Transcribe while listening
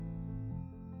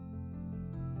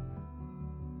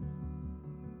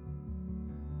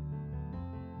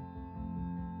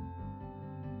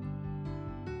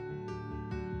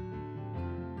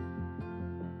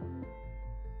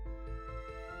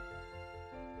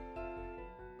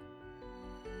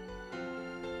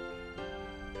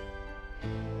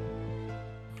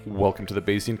Welcome to the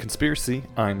Bayesian Conspiracy.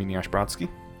 I'm Eneasz Brodsky.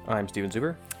 I'm Steven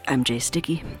Zuber. I'm Jay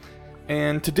Sticky.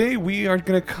 And today we are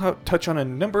going to touch on a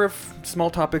number of small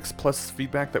topics plus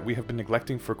feedback that we have been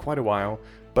neglecting for quite a while.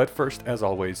 But first, as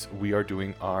always, we are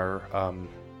doing our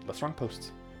Less Wrong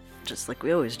posts. Just like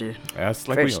we always do. Yes,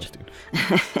 like we always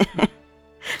do.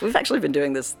 We've actually been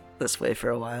doing this way for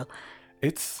a while.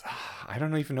 It's, I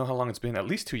don't even know how long it's been. At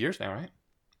least 2 years now, right?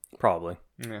 Probably.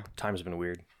 Yeah. Time's been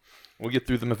weird. We'll get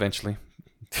through them eventually.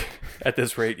 At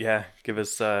this rate, yeah. Give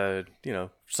us,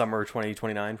 summer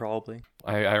 2029 probably.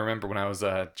 I remember when I was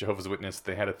a Jehovah's Witness,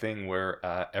 they had a thing where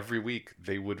every week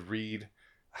they would read,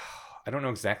 I don't know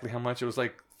exactly how much, it was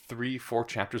like 3-4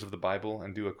 chapters of the Bible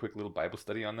and do a quick little Bible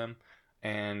study on them.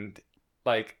 And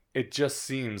like, it just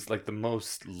seems like the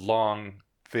most long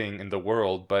thing in the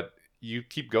world, but you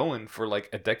keep going for like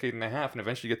a decade and a half and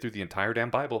eventually you get through the entire damn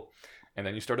Bible and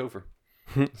then you start over.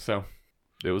 So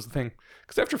it was the thing.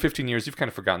 Because after 15 years, you've kind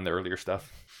of forgotten the earlier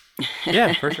stuff.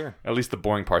 Yeah, for sure. At least the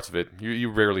boring parts of it. You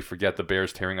rarely forget the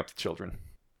bears tearing up the children.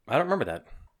 I don't remember that.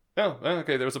 Oh,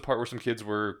 okay. There was a part where some kids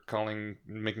were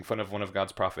making fun of one of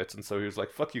God's prophets, and so he was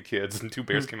like, "Fuck you, kids!" And 2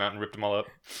 bears came out and ripped them all up.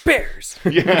 Bears.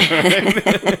 Yeah.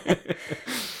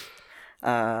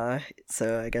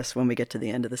 So I guess when we get to the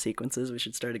end of the sequences, we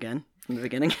should start again from the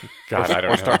beginning. God, I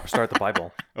don't know. Start the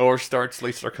Bible. Or start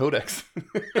Slate Star Codex.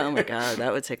 Oh my god,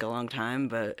 that would take a long time,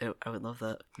 but I would love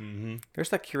that. Mm-hmm. There's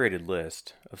that curated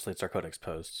list of Slate Star Codex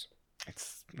posts.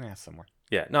 It's somewhere.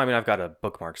 Yeah, no, I mean, I've got a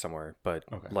bookmark somewhere, but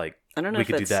I don't know we if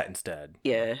could do that's- that instead.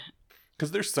 Yeah.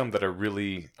 Because there's some that are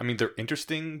really, I mean, they're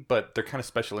interesting, but they're kind of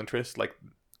special interest. Like,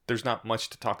 there's not much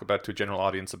to talk about to a general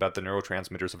audience about the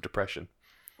neurotransmitters of depression.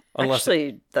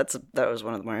 Actually, that was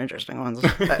one of the more interesting ones.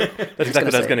 That's exactly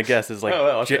what I was going to guess. Is like, Oh,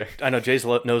 well, okay. I know Jay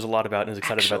knows a lot about and is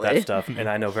excited about that Actually. stuff, and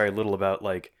I know very little about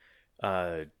like,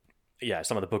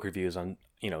 some of the book reviews on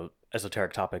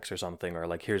esoteric topics or something, or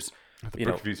like here's The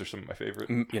book reviews are some of my favorite.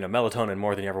 melatonin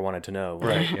more than you ever wanted to know.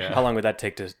 Right, yeah. How long would that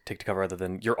take to cover other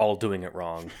than you're all doing it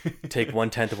wrong? Take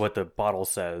 1/10 of what the bottle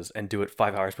says and do it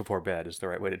 5 hours before bed is the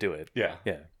right way to do it. Yeah.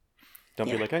 Yeah. Don't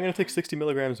be Yeah. like, I'm going to take 60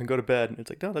 milligrams and go to bed. And it's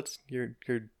like, no,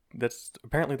 that's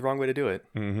apparently the wrong way to do it.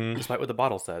 Mm-hmm. Despite what the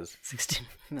bottle says. 16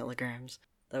 milligrams.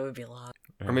 That would be a lot.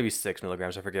 Or maybe 6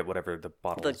 milligrams. I forget whatever the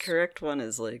bottle The is. correct one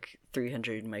is like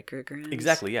 300 micrograms.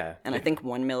 Exactly, yeah. And I think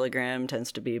 1 milligram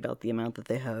tends to be about the amount that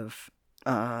they have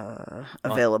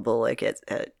available like at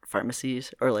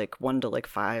pharmacies, or like 1 to like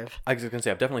 5. I was going to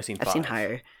say, I've definitely seen 5. I've seen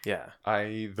higher. Yeah.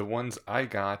 The ones I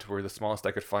got were the smallest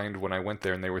I could find when I went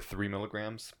there, and they were 3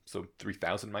 milligrams, so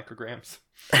 3,000 micrograms.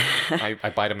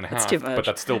 I bite them in That's half, too much. but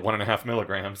that's still 1.5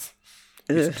 milligrams.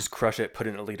 You Ugh. just crush it, put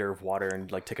it in a liter of water,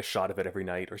 and like take a shot of it every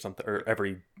night or something, or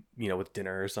every, with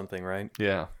dinner or something, right?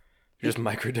 Yeah. You just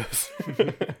microdose.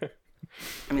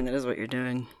 I mean, that is what you're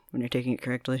doing when you're taking it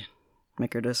correctly.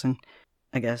 Microdosing,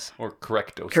 I guess. Or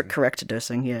correct dosing. Correct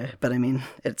dosing, yeah. But I mean,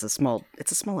 it's a small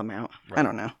amount. Right. I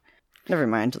don't know. Never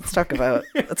mind. Let's talk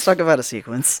about a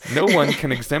sequence. No one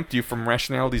can exempt you from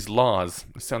rationality's laws.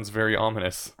 This sounds very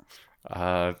ominous.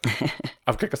 I'll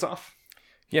kick us off.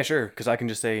 Yeah, sure, because I can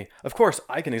just say, of course,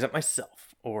 I can exempt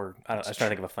myself. Or, I was trying to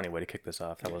think of a funny way to kick this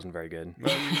off. That wasn't very good.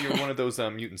 Well, you're one of those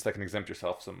mutants that can exempt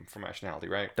yourself from rationality,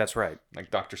 right? That's right. Like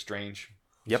Doctor Strange.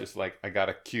 It's Yep. just like, I got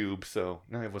a cube, so...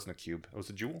 No, it wasn't a cube. It was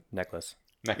a jewel? Necklace.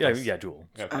 Necklace. Yeah, jewel.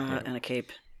 Yeah. And a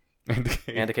cape. And the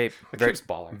cape. And a cape. The Very, cape's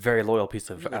baller. very loyal piece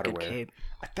of Really good outerwear. cape.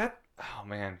 Oh,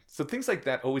 man. So things like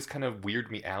that always kind of weird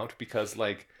me out because,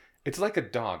 like... It's like a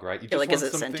dog, right? You You're just like, want is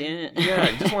it something, sentient? Yeah,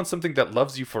 you just want something that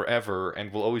loves you forever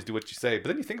and will always do what you say. But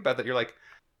then you think about that, you're like,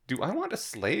 do I want a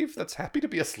slave that's happy to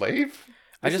be a slave?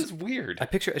 This is weird. I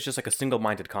picture it's just like a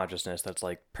single-minded consciousness that's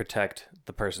like, protect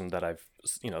the person that I've,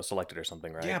 selected or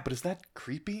something, right? Yeah, but is that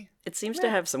creepy? It seems to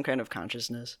have some kind of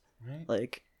consciousness. Right.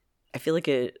 Like, I feel like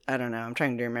it. I don't know. I'm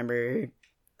trying to remember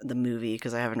the movie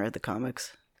because I haven't read the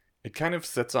comics. It kind of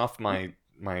sets off my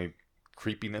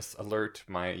creepiness alert,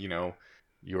 my,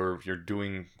 you're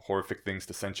doing horrific things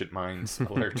to sentient minds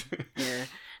alert. Yeah.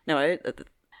 No,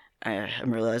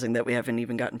 I'm realizing that we haven't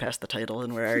even gotten past the title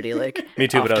and we're already like Me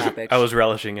too, off but topic. I was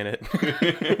relishing in it.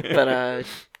 But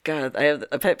God, I have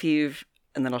a pet peeve,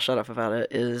 and then I'll shut up about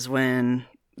it. Is when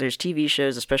there's TV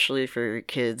shows, especially for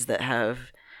kids, that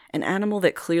have an animal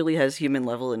that clearly has human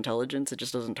level intelligence. It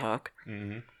just doesn't talk,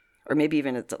 Mm-hmm. or maybe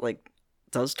even it like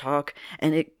does talk,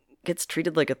 and it gets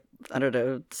treated like a, I don't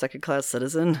know, second class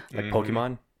citizen. Like Mhm.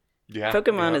 Pokemon. Yeah.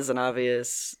 Pokemon yeah. is an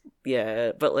obvious,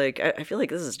 yeah, but like I feel like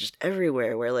this is just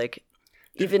everywhere. Where like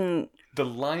even The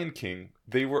Lion King,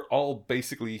 they were all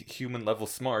basically human level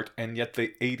smart, and yet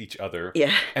they ate each other.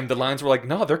 yeah, And the lions were like,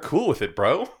 no, they're cool with it,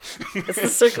 bro. it's the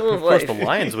circle of Of course, life. the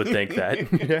lions would think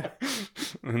that. Yeah.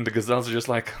 And the gazelles are just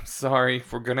like, I'm sorry,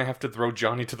 we're gonna have to throw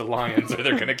Johnny to the lions or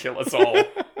they're gonna kill us all.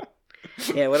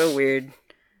 Yeah, what a weird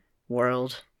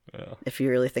world. Yeah. If you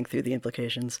really think through the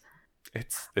implications.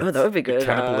 It's Oh, that would be a good.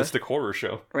 cannibalistic horror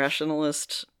show.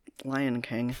 Rationalist Lion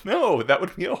King. No, that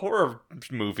would be a horror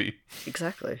movie.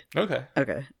 Exactly. Okay.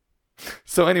 Okay.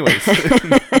 So, anyways,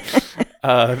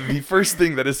 the first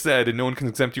thing that is said, and no one can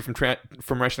exempt you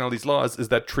from rationality's laws, is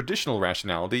that traditional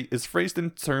rationality is phrased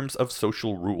in terms of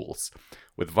social rules,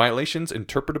 with violations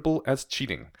interpretable as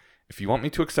cheating. If you want me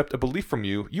to accept a belief from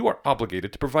you, you are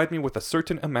obligated to provide me with a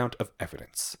certain amount of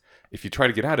evidence. If you try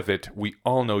to get out of it, we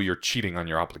all know you're cheating on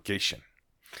your obligation.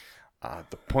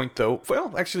 The point, though,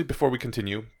 well, actually, before we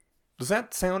continue, does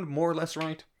that sound more or less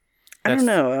right? I don't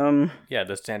know. Yeah,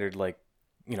 the standard, like,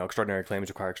 extraordinary claims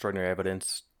require extraordinary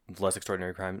evidence. Less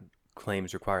extraordinary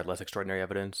claims require less extraordinary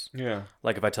evidence. Yeah.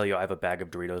 Like, if I tell you I have a bag of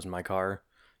Doritos in my car,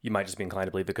 you might just be inclined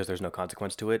to believe it because there's no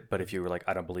consequence to it. But if you were like,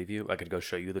 I don't believe you, I could go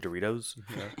show you the Doritos.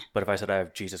 Yeah. But if I said I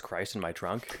have Jesus Christ in my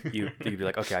trunk, you'd be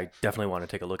like, okay, I definitely want to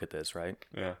take a look at this, right?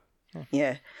 Yeah.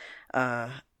 Yeah.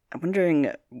 I'm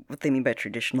wondering what they mean by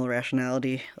traditional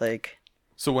rationality. Like,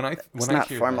 So when I it's when I not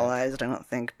hear formalized, I don't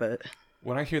think, but that,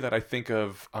 when I hear that, I think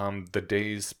of the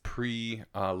days pre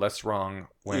Less Wrong,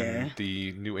 when Yeah.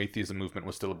 the new atheism movement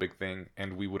was still a big thing,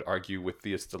 and we would argue with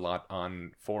theists a lot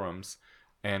on forums,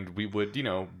 and we would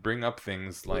bring up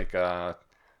things like the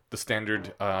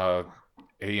standard A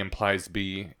implies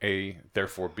B, A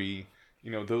therefore B.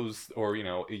 Those, or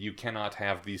you cannot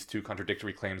have these two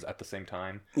contradictory claims at the same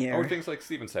time. Yeah. Or things like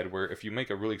Stephen said, where if you make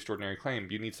a really extraordinary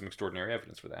claim, you need some extraordinary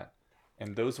evidence for that.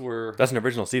 And those were That's an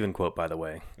original Stephen quote, by the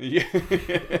way. yeah.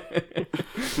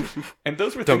 And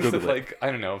those were Don't things that, Google it. like,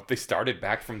 I don't know, they started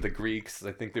back from the Greeks.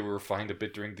 I think they were refined a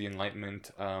bit during the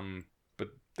Enlightenment. But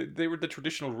they were the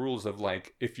traditional rules of,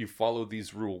 like, if you follow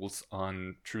these rules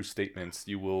on true statements,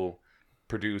 you will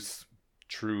produce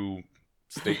true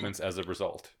statements as a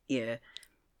result. yeah.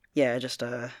 Yeah, just,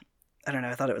 I don't know,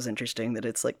 I thought it was interesting that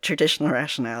it's, like, traditional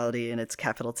rationality and it's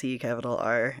capital T, capital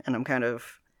R, and I'm kind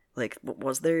of, like,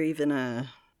 was there even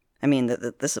I mean,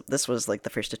 this was, like, the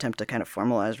first attempt to kind of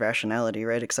formalize rationality,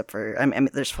 right? Except for, I mean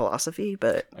there's philosophy,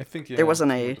 but I think, yeah, There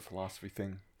wasn't it's more a- the philosophy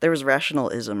thing. there was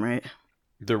rationalism, right?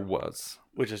 There was.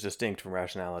 Which is distinct from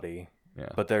rationality. Yeah.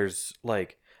 But there's,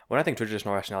 like, when I think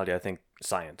traditional rationality, I think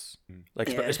science. Like,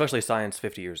 Yeah. especially science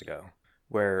 50 years ago,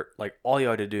 where, like, all you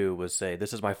had to do was say,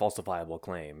 this is my falsifiable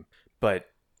claim. But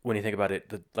when you think about it,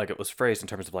 it was phrased in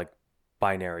terms of, like,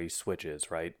 binary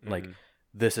switches, right? Like, Mhm.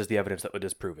 this is the evidence that would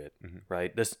disprove it, Mhm.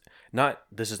 right? This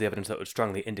is the evidence that would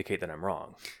strongly indicate that I'm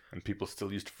wrong. And people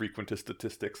still used frequentist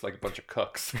statistics like a bunch of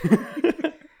cucks.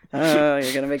 Oh,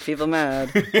 you're gonna make people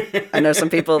mad. I know some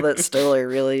people that still are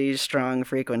really strong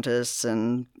frequentists,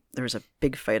 and there was a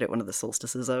big fight at one of the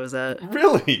solstices I was at.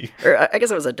 Really? Or I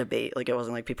guess it was a debate. Like, it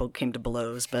wasn't like people came to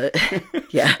blows, but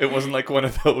yeah. It wasn't like one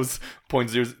of those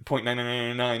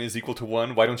 0.9999 is equal to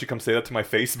 1. Why don't you come say that to my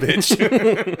face, bitch?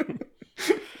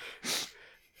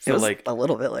 It So, was like, a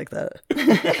little bit like that.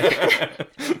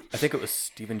 I think it was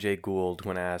Stephen Jay Gould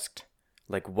when asked,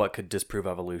 like, what could disprove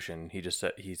evolution.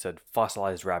 He said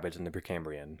fossilized rabbits in the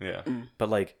Precambrian. Yeah. But,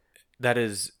 like, that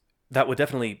would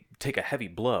definitely take a heavy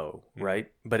blow,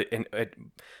 right? But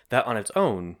that on its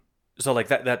own, so, like,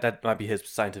 that might be his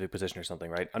scientific position or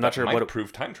something, right? I'm not sure might what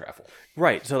prove time travel.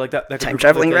 right. So, like, that could Time prove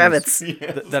traveling other things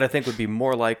rabbits. that I think would be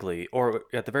more likely, or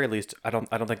at the very least, I don't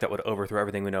think that would overthrow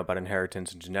everything we know about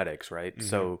inheritance and genetics, right?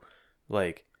 So,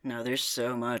 like, No, there's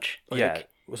so much. Like, yeah.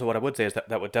 So what I would say is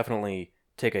that would definitely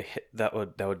take a hit. That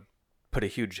would put a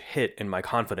huge hit in my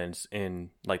confidence in,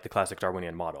 like, the classic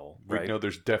Darwinian model, We right? know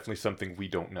there's definitely something we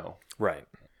don't know. Right.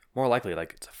 More likely,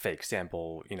 like, it's a fake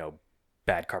sample,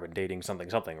 bad carbon dating, something,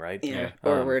 right? Yeah. Yeah.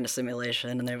 Or we're in a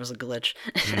simulation and there was a glitch.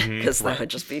 Because that would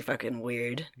just be fucking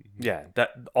weird. Yeah.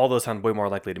 That all those sound way more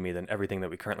likely to me than everything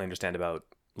that we currently understand about,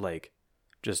 like,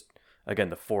 just, again,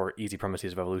 the 4 easy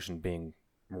premises of evolution being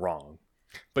wrong.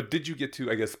 But did you get to,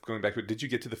 I guess, going back to it, did you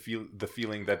get to the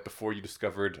feeling that before you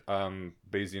discovered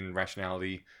Bayesian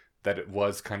rationality, that it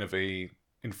was kind of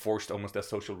enforced almost as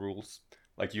social rules?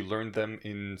 Like, you learned them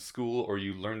in school, or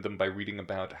you learned them by reading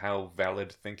about how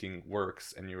valid thinking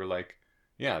works, and you were like,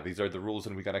 yeah, these are the rules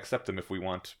and we gotta accept them if we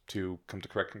want to come to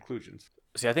correct conclusions.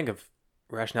 See, I think of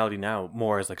rationality now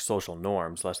more as, like, social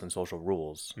norms, less than social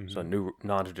rules. So new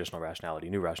non-traditional rationality,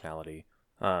 new rationality.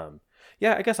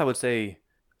 Yeah, I guess I would say,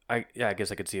 I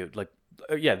guess I could see it like,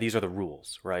 these are the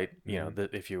rules, right?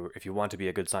 If you want to be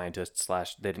a good scientist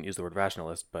 / they didn't use the word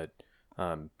rationalist, but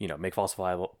make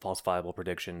falsifiable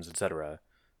predictions, etc.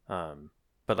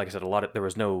 But like I said, there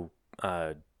was no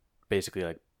basically,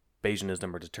 like,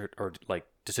 Bayesianism or like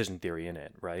decision theory in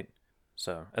it, right?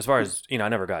 So as far as, I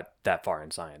never got that far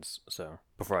in science. So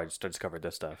before I discovered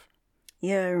this stuff.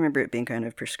 Yeah, I remember it being kind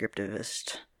of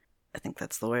prescriptivist. I think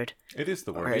that's the word. It is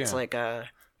the word, Or it's yeah. like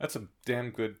That's a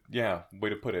damn good, way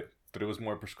to put it. That it was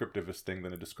more a prescriptivist thing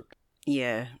than a descriptive.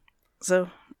 yeah. So,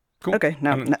 Cool. okay,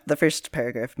 now the first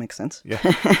paragraph makes sense. Yeah.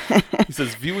 He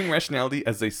says, viewing rationality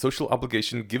as a social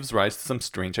obligation gives rise to some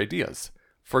strange ideas.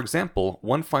 For example,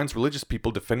 one finds religious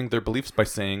people defending their beliefs by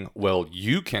saying, well,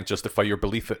 you can't justify your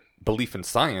belief in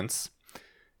science.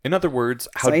 In other words,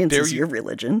 how Science dare is you... your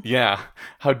religion. Yeah.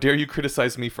 How dare you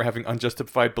criticize me for having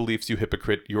unjustified beliefs, you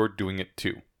hypocrite? You're doing it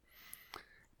too.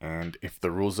 And if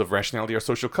the rules of rationality are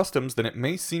social customs, then it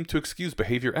may seem to excuse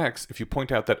behavior X if you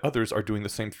point out that others are doing the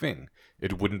same thing.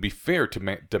 It wouldn't be fair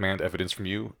to demand evidence from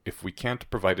you if we can't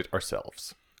provide it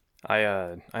ourselves.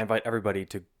 I invite everybody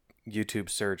to YouTube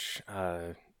search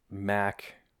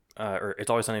Mac, or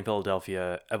It's Always Sunny in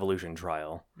Philadelphia evolution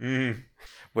trial,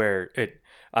 where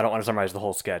I don't want to summarize the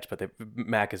whole sketch, but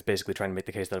Mac is basically trying to make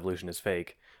the case that evolution is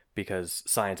fake because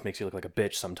science makes you look like a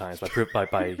bitch sometimes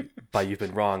by you've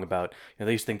been wrong about,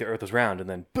 they used to think the Earth was round, and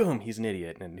then boom, he's an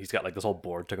idiot, and he's got like this whole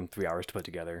board, took him 3 hours to put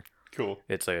together. Cool.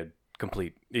 It's a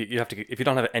complete. You have to, if you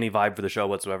don't have any vibe for the show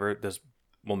whatsoever, this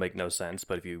will make no sense.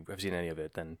 But if you have seen any of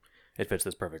it, then it fits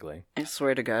this perfectly. I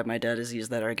swear to God, my dad has used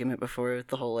that argument before.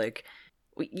 The whole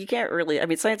you can't really. I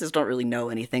mean, scientists don't really know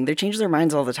anything. They change their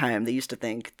minds all the time. They used to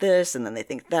think this, and then they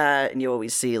think that, and you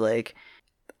always see like,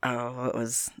 what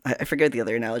was I forget the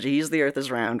other analogy. He used the Earth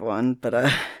as round one,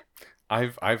 but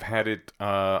I've had it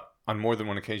on more than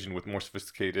one occasion with more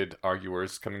sophisticated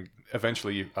arguers coming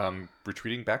eventually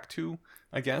retreating back to,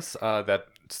 I guess, that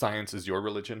science is your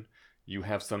religion. You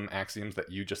have some axioms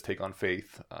that you just take on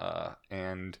faith,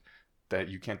 and that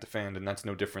you can't defend, and that's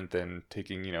no different than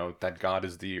taking, that God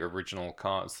is the original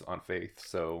cause on faith.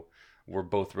 So we're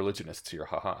both religionists here,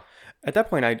 haha. At that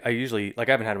point, I usually, I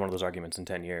haven't had one of those arguments in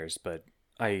 10 years, but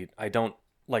I don't,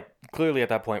 clearly at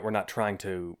that point, we're not trying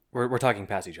to, we're talking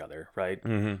past each other, right?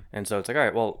 Mm-hmm. And so it's like, all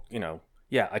right, well,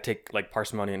 yeah, I take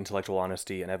parsimony, intellectual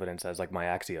honesty, and evidence as my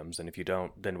axioms, and if you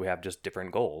don't, then we have just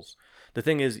different goals. The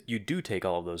thing is, you do take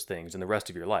all of those things in the rest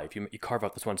of your life. You carve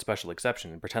out this one special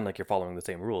exception and pretend like you're following the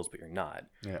same rules, but you're not.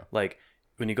 Yeah. Like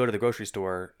when you go to the grocery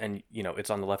store and it's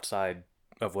on the left side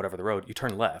of whatever the road, you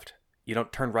turn left. You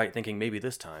don't turn right thinking maybe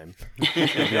this time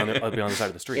I'll be on the side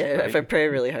of the street. yeah, right? if I pray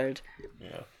really hard.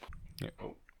 Yeah.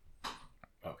 Oh.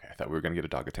 Okay, I thought we were going to get a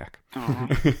dog attack.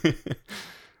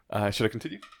 Aw. Should I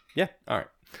continue? Yeah. All right.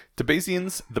 To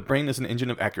Bayesians, the brain is an engine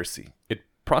of accuracy. It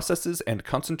processes and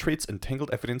concentrates entangled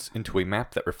evidence into a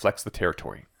map that reflects the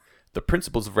territory. The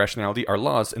principles of rationality are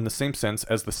laws in the same sense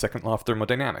as the second law of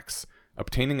thermodynamics.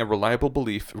 Obtaining a reliable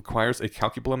belief requires a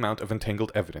calculable amount of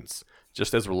entangled evidence,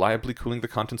 just as reliably cooling the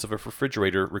contents of a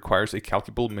refrigerator requires a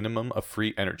calculable minimum of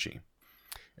free energy.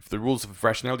 If the rules of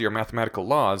rationality are mathematical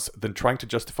laws, then trying to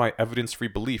justify evidence-free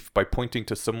belief by pointing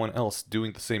to someone else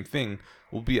doing the same thing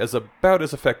will be about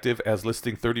as effective as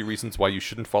listing 30 reasons why you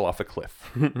shouldn't fall off a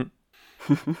cliff.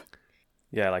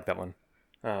 Yeah, I like that one.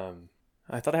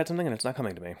 I thought I had something and it's not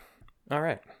coming to me. All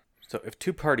right. So if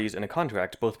two parties in a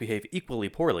contract both behave equally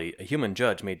poorly, a human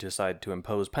judge may decide to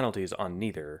impose penalties on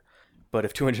neither. But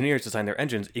if two engineers design their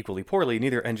engines equally poorly,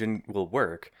 neither engine will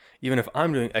work. Even if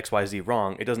I'm doing XYZ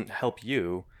wrong, it doesn't help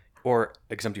you or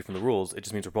exempt you from the rules. It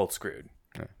just means we're both screwed.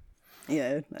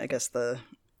 Yeah, I guess I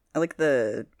like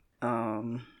the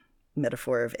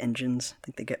metaphor of engines. I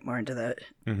think they get more into that.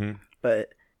 Mm-hmm.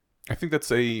 But I think that's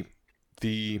the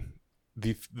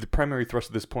primary thrust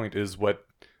of this point is what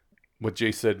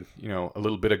Jay said, a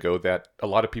little bit ago, that a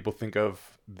lot of people think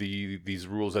of these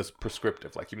rules as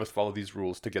prescriptive, like you must follow these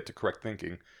rules to get to correct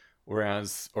thinking, or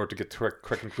to get to correct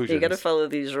conclusions. you got to follow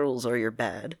these rules or you're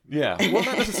bad. Yeah, well,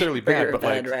 not necessarily Or bad, you're but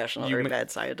bad like rational or a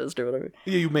bad scientist or whatever.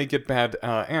 Yeah, you may get bad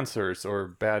answers or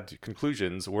bad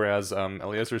conclusions, whereas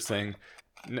Eliezer is saying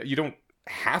you don't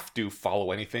have to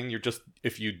follow anything.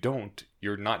 If you don't,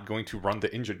 you're not going to run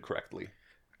the engine correctly.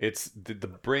 It's the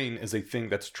brain is a thing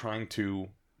that's trying to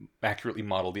accurately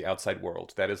model the outside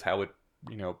world. That is how it,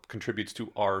 contributes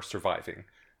to our surviving.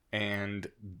 And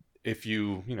if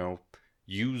you,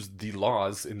 use the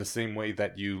laws in the same way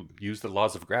that you use the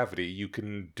laws of gravity, you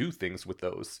can do things with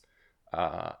those.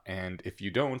 And if you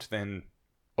don't, then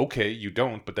okay, you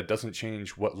don't, but that doesn't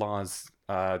change what laws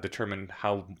determine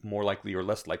how more likely or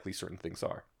less likely certain things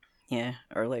are. Yeah,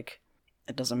 or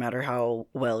it doesn't matter how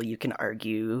well you can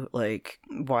argue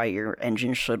why your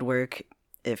engine should work.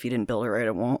 If you didn't build it right,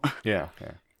 it won't. Yeah.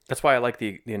 That's why I like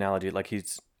the analogy. Like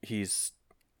he's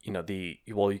you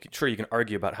can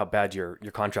argue about how bad your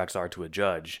contracts are to a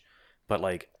judge, but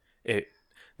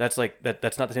that's not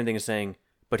the same thing as saying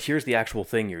but here's the actual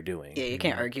thing you're doing. Yeah, you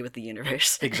can't argue with the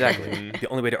universe. Exactly. The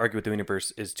only way to argue with the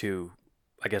universe is to,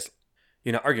 I guess,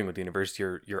 you're not arguing with the universe.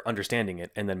 You're understanding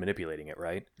it and then manipulating it,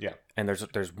 right? Yeah. And there's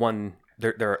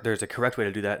a correct way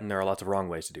to do that, and there are lots of wrong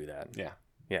ways to do that. Yeah.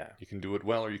 Yeah. You can do it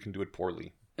well, or you can do it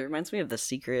poorly. It reminds me of The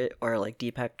Secret, or like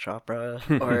Deepak Chopra,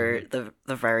 or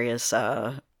the various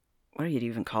what do you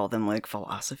even call them, like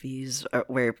philosophies,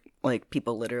 where like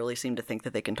people literally seem to think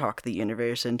that they can talk the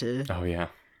universe into Oh yeah.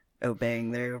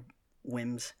 obeying their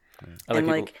whims. I And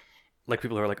like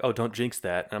people who are like, oh, don't jinx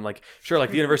that. And I'm like, sure,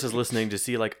 like the universe is listening to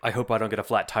see, like, I hope I don't get a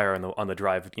flat tire on the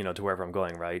drive, to wherever I'm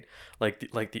going, right?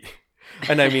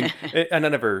 And I mean, and I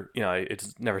never,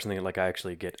 it's never something like I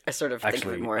actually get. I sort of think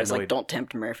of it more as like, don't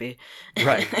tempt Murphy.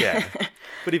 Right, yeah.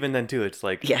 But even then too, it's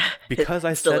like, yeah, because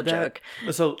I still said a that.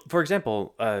 joke. So, for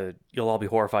example, you'll all be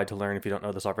horrified to learn, if you don't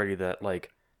know this already, that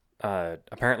like,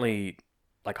 apparently,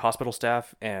 like hospital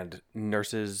staff and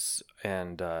nurses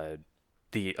and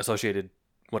the associated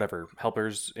whatever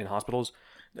helpers in hospitals,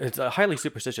 it's a highly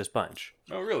superstitious bunch.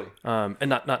 Oh really? And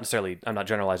not necessarily, I'm not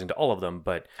generalizing to all of them,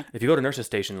 but if you go to nurse's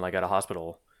station like at a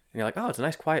hospital and you're like, oh, it's a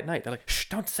nice quiet night, they're like, shh,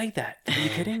 don't say that. Are you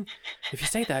kidding? If you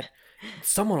say that,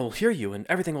 someone will hear you and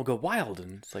everything will go wild.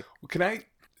 And it's like, Can I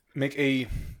make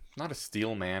not a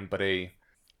steel man, but a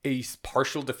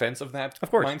partial defense of that Of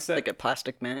course. mindset? Like a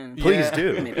plastic man. Please Yeah.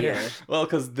 do. Maybe Yeah. Well,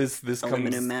 because this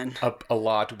Aluminum comes man. up a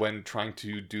lot when trying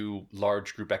to do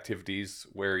large group activities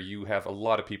where you have a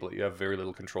lot of people that you have very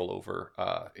little control over.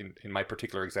 In my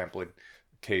particular example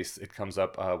case, it comes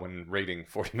up when raiding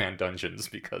 40-man dungeons,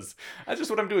 because that's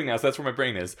just what I'm doing now. So that's where my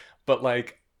brain is. But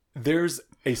like, there's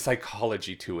a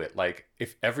psychology to it. Like,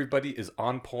 if everybody is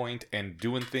on point and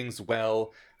doing things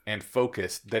well and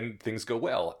focused, then things go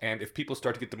well. And if people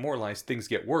start to get demoralized, things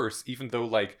get worse, even though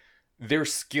like their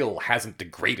skill hasn't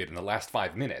degraded in the last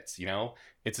 5 minutes,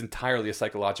 It's entirely a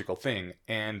psychological thing.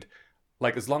 And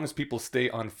like, as long as people stay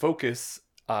on focus,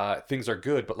 things are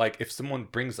good. But like, if someone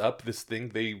brings up this thing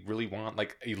they really want,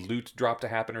 like a loot drop to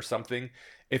happen or something,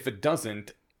 if it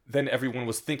doesn't, then everyone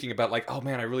was thinking about like, oh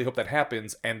man, I really hope that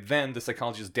happens. And then the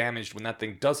psychology is damaged when that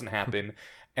thing doesn't happen.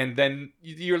 And then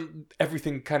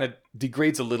everything kind of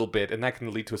degrades a little bit, and that can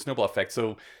lead to a snowball effect.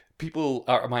 So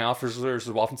my officers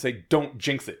will often say, don't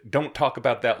jinx it. Don't talk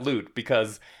about that loot,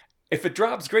 because if it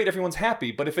drops, great, everyone's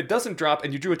happy. But if it doesn't drop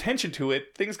and you drew attention to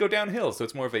it, things go downhill. So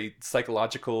it's more of a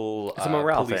psychological It's a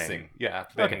morale policing, thing. yeah,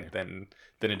 Okay. than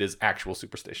it is actual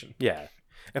superstition. Yeah.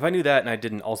 If I knew that, and I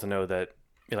didn't also know that,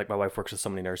 like, my wife works with so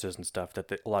many nurses and stuff,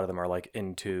 that a lot of them are like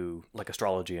into like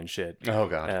astrology and shit. Oh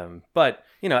god. But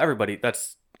everybody,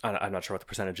 I'm not sure what the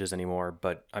percentage is anymore,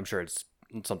 but I'm sure it's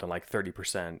something like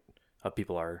 30% of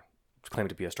people are claiming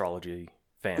to be astrology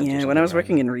fans. Yeah, when I was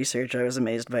working in research, I was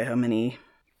amazed by how many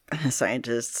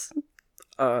scientists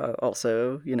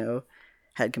also,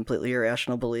 had completely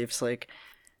irrational beliefs. Like,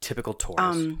 Typical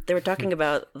Taurus. they were talking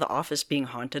about the office being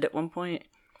haunted at one point,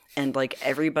 and like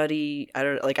everybody,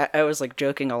 I was like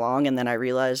joking along, and then I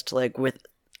realized, like, with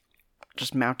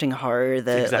just mounting horror,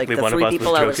 that Exactly, like the one of 3 us was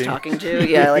people I was joking. talking to,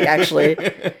 yeah, like actually,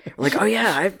 like, oh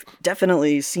yeah, I've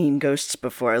definitely seen ghosts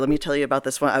before. Let me tell you about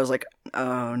this one. I was like,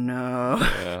 oh no.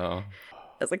 Yeah.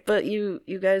 I was like, but you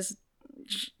guys.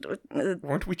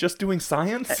 Weren't we just doing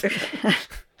science?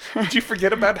 Did you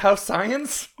forget about how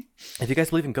science? If you guys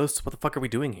believe in ghosts, what the fuck are we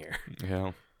doing here?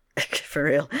 Yeah. For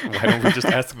real. Why don't we just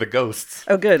ask the ghosts?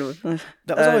 Oh, good.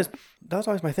 That was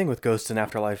always my thing with ghosts and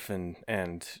afterlife and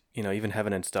even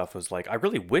heaven and stuff, was like, I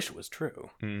really wish it was true.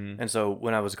 Mm. And so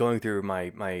when I was going through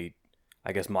my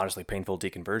I guess modestly painful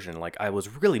deconversion, like, I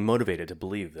was really motivated to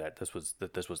believe that this was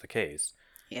the case.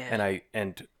 Yeah.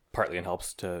 And partly it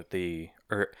helps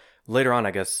later on,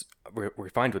 I guess,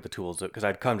 refined with the tools, because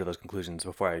I'd come to those conclusions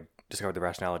before I discovered the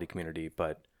rationality community.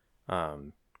 But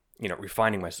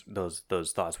refining those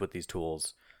thoughts with these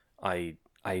tools, I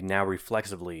now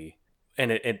reflexively,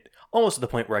 and it almost to the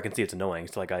point where I can see it's annoying.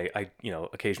 So like I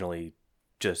occasionally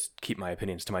just keep my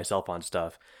opinions to myself on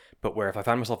stuff, but where if I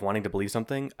find myself wanting to believe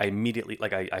something, I immediately,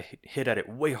 like, I hit at it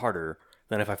way harder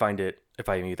than if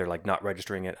I'm either like not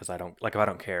registering it, as if I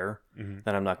don't care,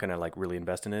 then I'm not gonna like really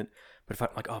invest in it. But if I'm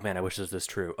like, oh man, I wish this was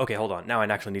true. Okay, hold on. Now I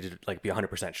actually need to like be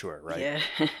 100% sure, right? Yeah.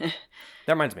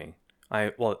 That reminds me. I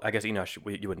guess Enosh,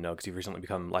 you wouldn't know because you've recently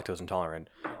become lactose intolerant.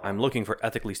 I'm looking for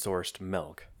ethically sourced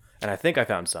milk, and I think I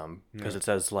found some because it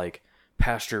says like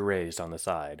pasture raised on the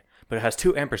side, but it has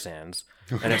 2 ampersands,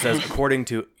 and it says according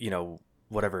to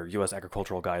whatever U.S.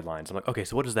 agricultural guidelines. I'm like, okay,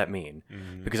 so what does that mean?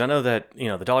 Because I know that the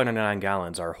 $1.99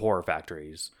 gallons are whore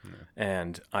factories,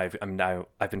 and I've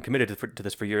been committed to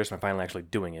this for years, and I'm finally actually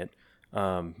doing it.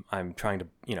 I'm trying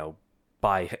to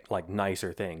buy like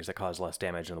nicer things that cause less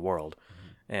damage in the world,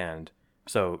 and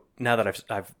So now that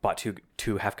I've bought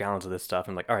two half gallons of this stuff,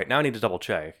 I'm like, all right, now I need to double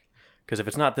check, because if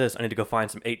it's not this, I need to go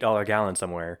find some $8 gallon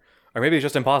somewhere, or maybe it's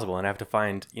just impossible, and I have to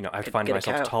find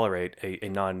myself to tolerate a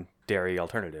non-dairy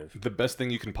alternative. The best thing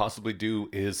you can possibly do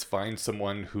is find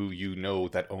someone who you know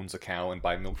that owns a cow and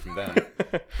buy milk from them.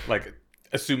 Like,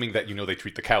 assuming that you know they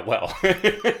treat the cow well.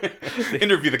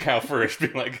 Interview the cow first. Be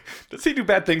like, does he do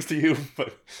bad things to you?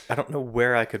 But I don't know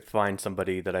where I could find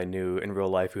somebody that I knew in real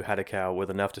life who had a cow with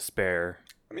enough to spare.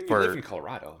 I mean, you live in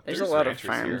Colorado. There's a lot of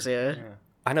farms, yeah.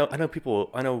 I know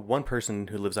people. I know one person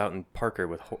who lives out in Parker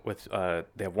with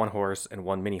they have one horse and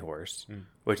one mini horse,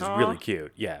 which is really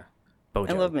cute. Yeah,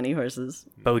 Bojo. I love mini horses.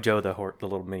 Bojo, the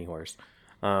little mini horse.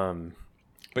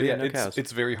 But yeah,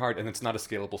 it's very hard, and it's not a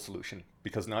scalable solution,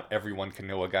 because not everyone can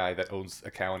know a guy that owns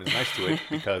a cow and is nice to it,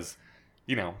 because,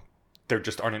 you know, there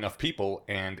just aren't enough people,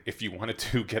 and if you wanted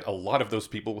to get a lot of those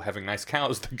people having nice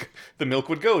cows, the milk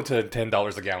would go to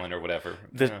 $10 a gallon or whatever.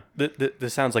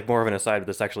 This sounds like more of an aside, but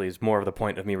this actually is more of the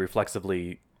point of me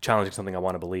reflexively challenging something I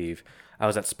want to believe. I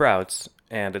was at Sprouts,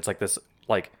 and it's like this,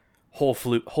 like, Whole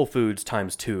Foods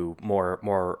times 2,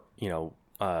 more you know,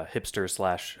 hipster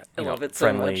slash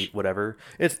friendly, so whatever.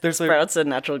 There's Sprouts and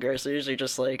natural grocers are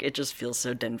just like, it just feels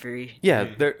so Denver-y. Yeah,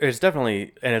 it's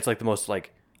definitely, and it's like the most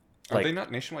like. Are they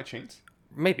not nationwide chains?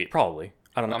 Maybe, probably.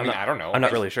 I don't know. I don't know. I'm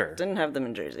not really sure. Didn't have them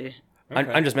in Jersey.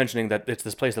 Okay. I'm just mentioning that it's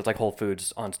this place that's like Whole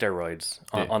Foods on steroids,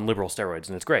 on liberal steroids,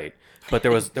 and it's great. But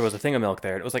there was a thing of milk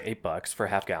there. And it was like $8 for a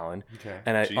half gallon. Okay.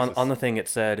 And on the thing it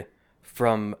said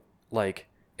from like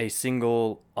a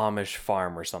single Amish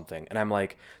farm or something, and I'm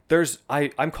like,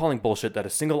 I'm calling bullshit that a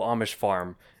single Amish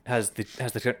farm has the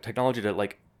technology to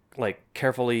like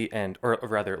carefully or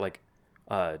rather like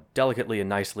delicately and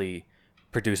nicely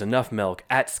produce enough milk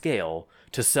at scale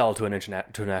to sell to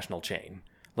a national chain.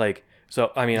 Like,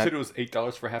 so I mean, you said it was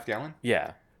 $8 for a half gallon.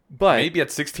 Yeah, but maybe at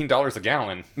 $16 a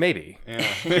gallon. Maybe. Yeah.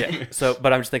 Yeah. So,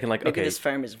 but I'm just thinking like, maybe okay, this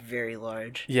farm is very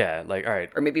large. Yeah, like all right,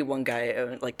 or maybe one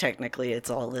guy, like technically it's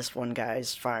all this one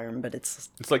guy's farm, but it's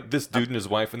like this dude and his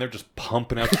wife, and they're just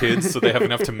pumping out kids so they have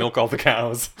enough to milk all the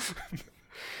cows.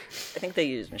 I think they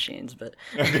use machines, but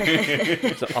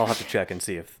so I'll have to check and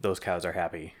see if those cows are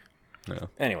happy. No.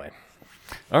 Anyway.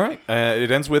 All right. It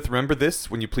ends with, remember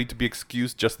this, when you plead to be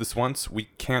excused just this once, we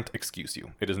can't excuse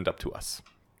you. It isn't up to us.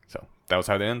 So that was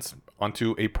how it ends. On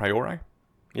to a priori.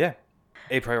 Yeah.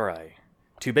 A priori.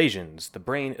 To Bayesians, the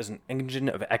brain is an engine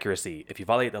of accuracy. If you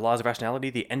violate the laws of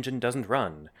rationality, the engine doesn't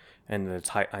run. And that's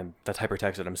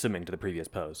hypertexted, I'm assuming, to the previous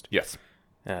post. Yes.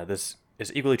 This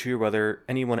is equally true whether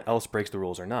anyone else breaks the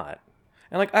rules or not.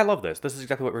 And like, I love this. This is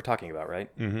exactly what we're talking about,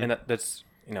 right? Mm-hmm. And that's,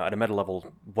 you know, at a meta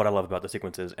level, what I love about the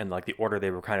sequences and like the order they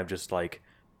were kind of just like,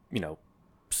 you know,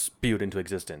 spewed into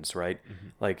existence, right? Mm-hmm.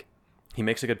 Like, he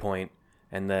makes a good point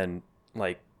and then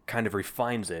like kind of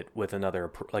refines it with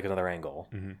another angle.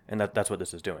 Mm-hmm. And that's what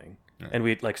this is doing. Yeah. And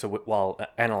we like, so while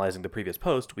analyzing the previous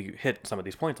post, we hit some of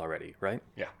these points already, right?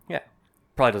 Yeah. Yeah.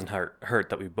 Probably doesn't hurt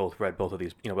that we both read both of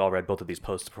these, you know, we all read both of these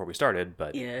posts before we started,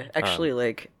 but yeah, actually,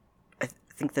 like, I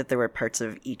think that there were parts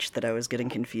of each that I was getting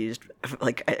confused.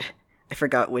 Like, I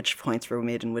forgot which points were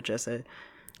made in which essay.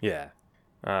 Yeah.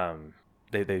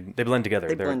 They blend together.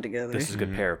 They blend together. This is a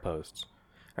good pair of posts.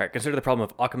 All right, consider the problem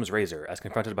of Occam's razor as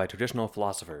confronted by traditional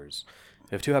philosophers.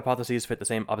 If two hypotheses fit the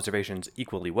same observations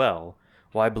equally well,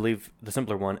 why believe the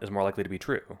simpler one is more likely to be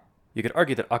true? You could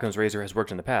argue that Occam's razor has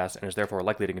worked in the past and is therefore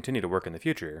likely to continue to work in the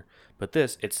future, but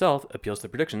this itself appeals to the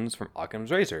predictions from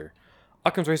Occam's razor.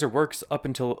 Occam's razor works up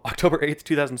until October 8th,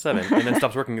 2007, and then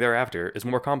stops working thereafter, is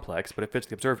more complex, but it fits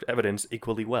the observed evidence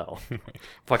equally well.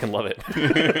 Fucking love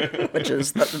it. Which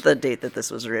is the date that this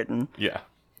was written. Yeah.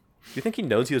 Do you think he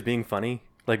knows he was being funny?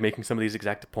 Like, making some of these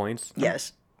exact points?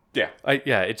 Yes. Yeah.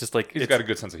 It's just like... He's got a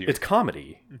good sense of humor. It's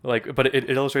comedy. Like, but it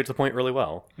illustrates the point really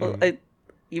well. Well,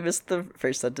 you missed the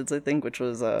first sentence, I think, which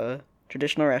was...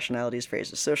 Traditional rationality is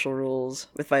phrased as social rules,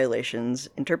 with violations,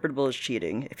 interpretable as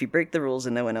cheating. If you break the rules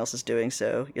and no one else is doing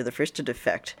so, you're the first to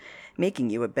defect, making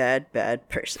you a bad, bad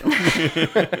person.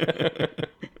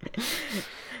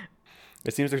 It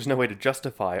seems there's no way to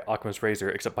justify Occam's razor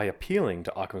except by appealing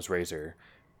to Occam's razor,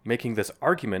 making this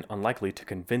argument unlikely to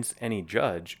convince any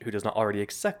judge who does not already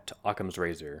accept Occam's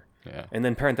razor. Yeah. And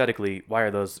then parenthetically, why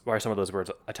are some of those words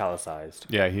italicized?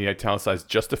 Yeah, he italicized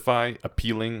justify,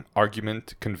 appealing,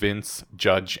 argument, convince,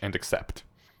 judge, and accept.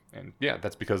 And yeah,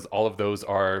 that's because all of those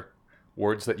are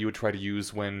words that you would try to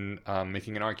use when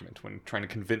making an argument, when trying to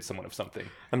convince someone of something.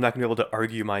 I'm not going to be able to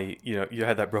argue you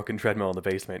had that broken treadmill in the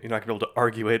basement. You're not going to be able to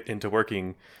argue it into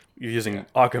working using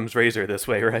Occam's razor this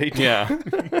way, right? Yeah.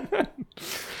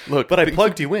 Look, but I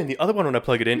plugged you in. The other one, when I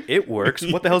plug it in, it works.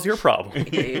 What the hell's your problem?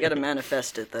 Yeah, you got to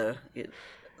manifest it, though.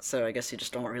 so I guess you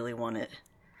just don't really want it.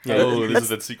 Yeah, oh, this that's- is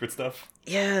that secret stuff.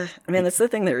 Yeah, I mean, that's the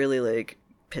thing that really, like,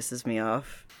 pisses me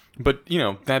off. But, you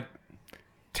know, that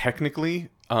technically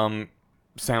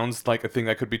sounds like a thing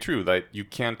that could be true, that you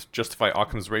can't justify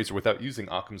Occam's razor without using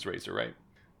Occam's razor, right?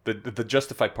 The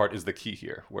justify part is the key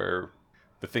here, where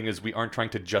the thing is we aren't trying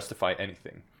to justify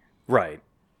anything. Right.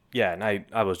 Yeah, and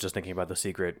I was just thinking about The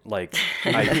Secret. Like,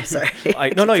 Sorry.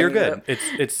 No, you're Keep bringing it good. up.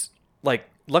 It's like,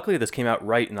 luckily this came out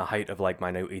right in the height of like my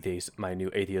new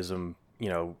atheism,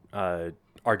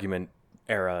 argument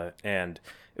era, and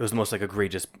it was the most like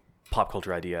egregious pop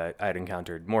culture idea I had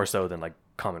encountered, more so than like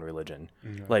common religion.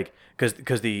 Like,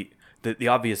 because the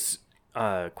obvious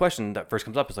question that first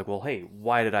comes up is like, well, hey,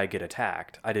 why did I get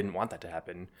attacked? I didn't want that to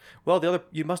happen. Well,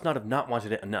 you must not have not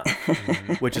wanted it enough,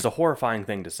 which is a horrifying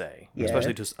thing to say, Yeah.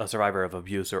 especially to a survivor of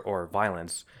abuse or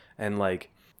violence. And like,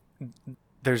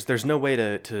 there's no way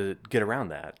to get around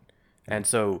that. And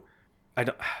so, I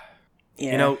don't.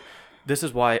 Yeah. You know, this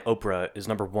is why Oprah is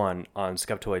number 1 on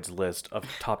Skeptoid's list of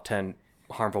top 10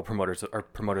 harmful promoters of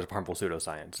harmful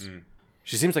pseudoscience.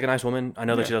 She seems like a nice woman. I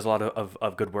know that she does a lot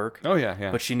of good work. Oh, yeah,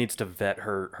 yeah. But she needs to vet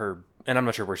her and I'm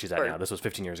not sure where she's at Or- now. This was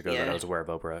 15 years ago that Yeah. I was aware of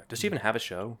Oprah. Does she even have a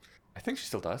show? I think she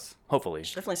still does. Hopefully.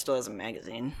 She definitely still has a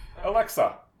magazine.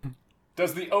 Alexa,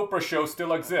 does the Oprah show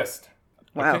still exist?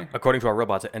 Wow. Okay. According to our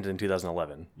robots, it ended in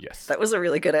 2011. Yes. That was a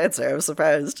really good answer. I was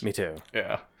surprised. Me too.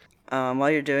 Yeah.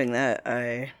 While you're doing that,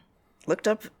 I looked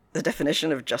up the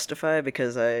definition of justify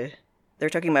because they're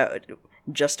talking about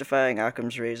justifying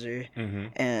Occam's razor,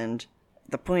 and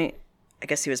the point I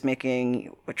guess he was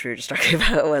making, which we were just talking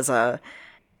about, was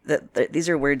that these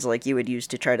are words like you would use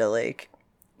to try to like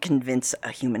convince a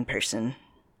human person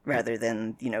rather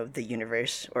than the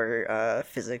universe or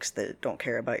physics that don't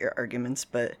care about your arguments.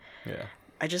 But Yeah.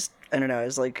 I don't know, I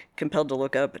was like compelled to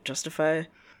look up justify,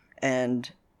 and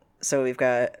so we've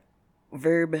got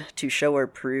verb to show or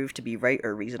prove to be right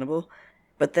or reasonable,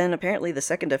 but then apparently the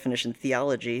second definition,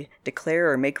 theology, declare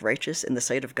or make righteous in the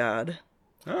sight of God.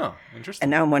 Oh, interesting.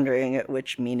 And now I'm wondering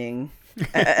which meaning.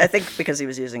 I think because he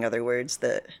was using other words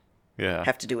that Yeah.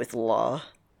 have to do with law,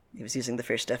 he was using the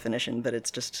first definition, but it's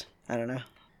just, I don't know.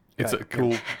 It's a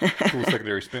cool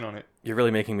secondary spin on it. You're really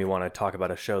making me want to talk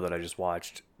about a show that I just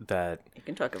watched that You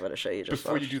can talk about a show you just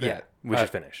Before you watched. do that, we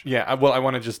should finish. Yeah, I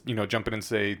want to just jump in and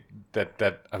say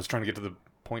that I was trying to get to the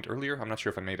point earlier. I'm not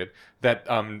sure if I made it. That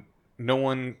no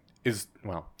one is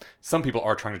some people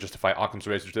are trying to justify Occam's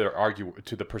razor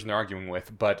to the person they're arguing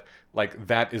with, but like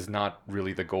that is not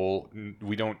really the goal.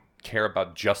 We don't care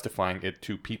about justifying it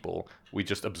to people. We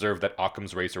just observe that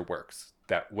Occam's razor works.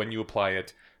 That when you apply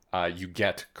it, you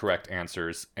get correct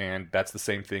answers, and that's the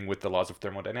same thing with the laws of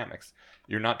thermodynamics.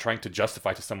 You're not trying to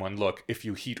justify to someone, look, if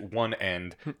you heat one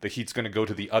end, the heat's going to go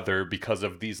to the other because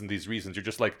of these and these reasons. You're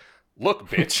just like, look,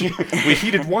 bitch, we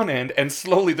heated one end, and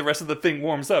slowly the rest of the thing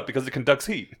warms up because it conducts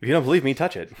heat. If you don't believe me,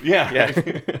 touch it. Yeah.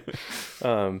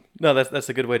 No, that's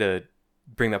a good way to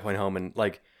bring that point home. And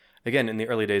like, again, in the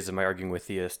early days of my arguing with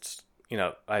theists,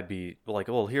 I'd be like,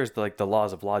 well, here's the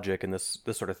laws of logic and this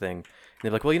sort of thing. And they'd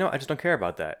be like, well, I just don't care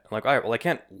about that. I'm like, all right, well, I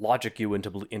can't logic you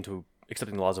into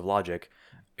accepting the laws of logic.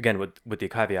 Again, with the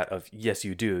caveat of yes,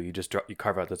 you do. You just you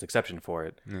carve out this exception for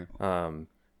it.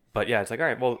 But yeah, it's like, all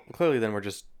right, well, clearly then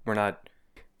we're not.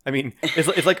 I mean,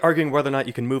 it's like arguing whether or not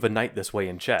you can move a knight this way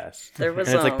in chess. There was,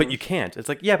 and it's like, but you can't. It's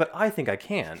like, yeah, but I think I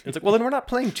can. It's like, well, then we're not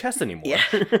playing chess anymore.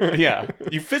 Yeah. Yeah.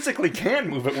 You physically can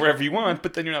move it wherever you want,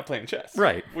 but then you're not playing chess.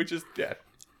 Right. Which is, yeah.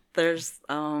 There's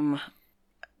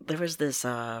there was this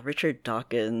Richard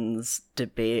Dawkins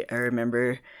debate. I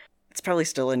remember it's probably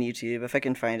still on YouTube. If I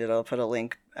can find it, I'll put a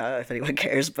link if anyone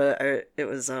cares. But it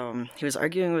was he was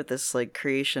arguing with this like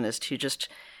creationist who just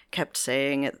kept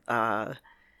saying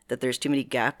that there's too many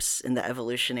gaps in the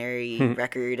evolutionary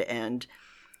record, and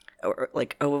or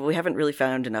like, oh, well, we haven't really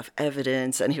found enough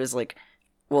evidence. And he was like,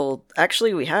 well,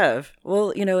 actually we have. Well,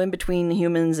 in between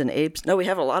humans and apes, no, we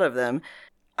have a lot of them.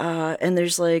 And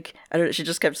there's like, I don't know, she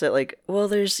just kept saying like, well,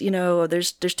 there's too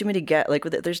many like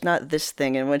there's not this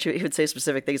thing. And when he would say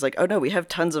specific things like, oh no, we have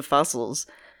tons of fossils.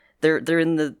 They're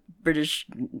in the British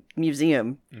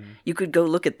Museum. You could go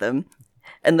look at them.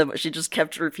 And she just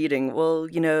kept repeating, well,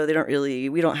 we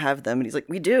don't have them. And he's like,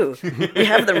 we do. We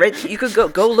have them right. You could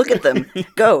go look at them.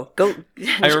 Go.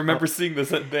 I remember seeing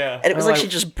this at there. And it was like she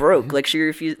just broke. Like she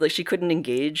refused, like she couldn't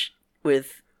engage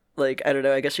with, like, I don't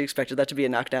know, I guess she expected that to be a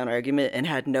knockdown argument and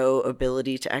had no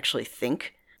ability to actually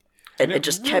think. And it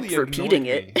just kept repeating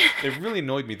it. It really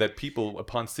annoyed me that people,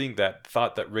 upon seeing that,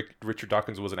 thought that Richard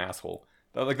Dawkins was an asshole.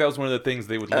 Like, that was one of the things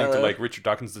they would link to, like, Richard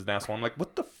Dawkins is an asshole. I'm like,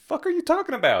 what the fuck are you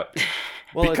talking about?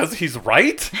 Well, because he's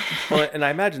right? Well, and I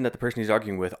imagine that the person he's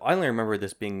arguing with, I only remember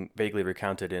this being vaguely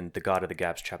recounted in the God of the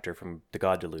Gaps chapter from The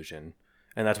God Delusion.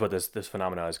 And that's what this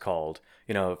phenomena is called.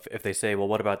 You know, if they say, well,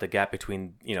 what about the gap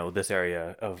between, you know, this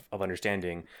area of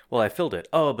understanding? Well, I filled it.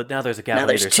 Oh, but now there's a gap Now on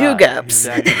there's either two side. gaps.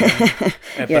 Exactly.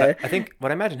 Yeah. But I think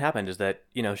what I imagine happened is that,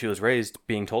 you know, she was raised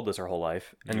being told this her whole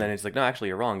life. And then it's like, no, actually,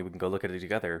 you're wrong. We can go look at it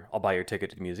together. I'll buy your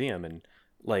ticket to the museum. And,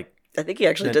 like... I think he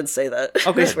actually did say that.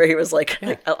 Oh, good. Where he was like,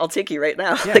 I'll take you right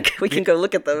now. Like, we can go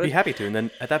look at them. Be happy to. And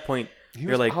then at that point... He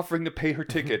You're was like offering to pay her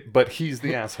ticket, but he's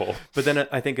the asshole. But then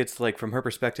I think it's like from her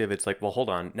perspective, it's like, well, hold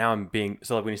on. Now I'm being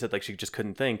so like when you said like she just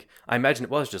couldn't think, I imagine it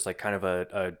was just like kind of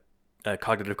a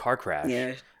cognitive car crash.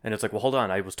 Yeah. And it's like, well, hold on.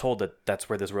 I was told that that's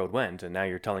where this road went, and now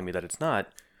you're telling me that it's not.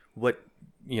 What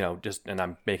just and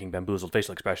I'm making bamboozled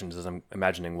facial expressions as I'm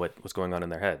imagining what was going on in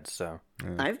their heads. So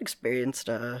I've experienced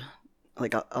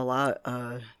like a lot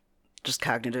just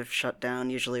cognitive shutdown,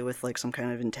 usually with like some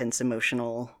kind of intense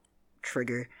emotional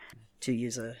trigger. To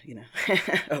use a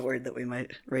a word that we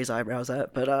might raise eyebrows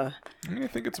at, but I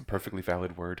think it's a perfectly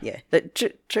valid word. Yeah, that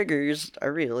triggers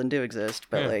are real and do exist,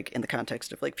 but Yeah. like in the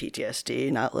context of like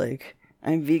PTSD, not like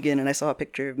I'm vegan and I saw a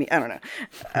picture of me. I don't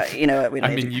know. We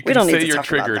don't You we can don't need say to you're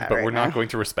talk about triggered, that but right we're now. not going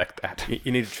to respect that.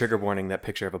 you need a trigger warning that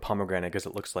picture of a pomegranate because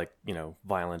it looks like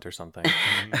violent or something.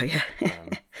 Oh yeah.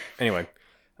 Anyway,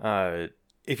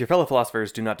 if your fellow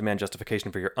philosophers do not demand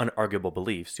justification for your unarguable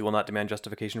beliefs, you will not demand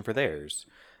justification for theirs.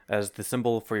 As the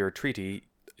symbol for your treaty,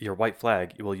 your white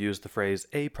flag, you will use the phrase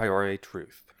a priori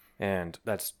truth. And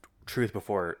that's truth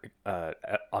before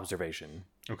observation.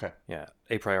 Okay. Yeah,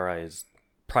 a priori is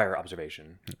prior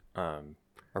observation,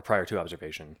 or prior to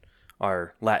observation.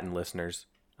 Our Latin listeners,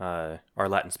 our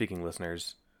Latin-speaking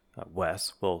listeners,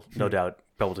 Wes, will no doubt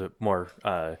be able to more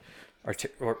or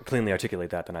cleanly articulate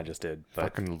that than I just did.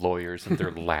 But Fucking lawyers and their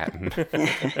Latin.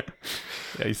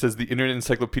 Yeah, he says the Internet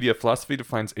Encyclopedia of Philosophy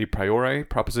defines a priori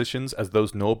propositions as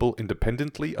those knowable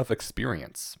independently of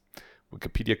experience.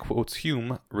 Wikipedia quotes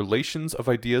Hume, relations of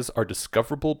ideas are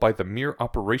discoverable by the mere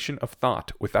operation of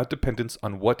thought without dependence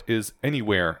on what is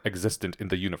anywhere existent in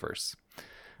the universe.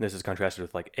 this is contrasted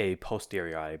with like a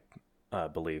posteriori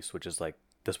beliefs, which is like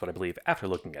this is what I believe after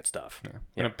looking at stuff. Yeah.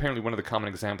 And apparently one of the common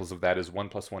examples of that is 1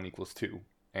 + 1 = 2.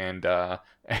 And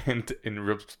in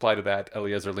reply to that,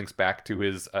 Eliezer links back to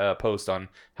his post on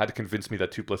how to convince me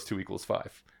that 2 + 2 =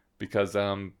 5. Because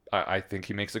I think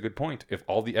he makes a good point. If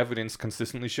all the evidence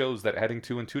consistently shows that adding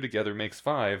 2 and 2 together makes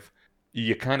 5,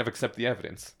 you kind of accept the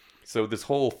evidence. So this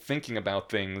whole thinking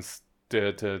about things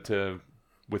to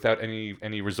without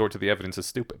any resort to the evidence is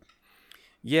stupid.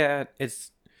 Yeah,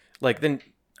 it's like then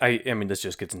I mean this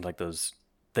just gets into like those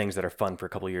things that are fun for a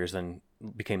couple of years and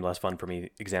became less fun for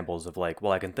me. Examples of like,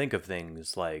 well, I can think of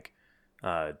things like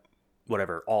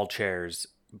whatever, all chairs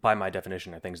by my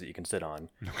definition are things that you can sit on.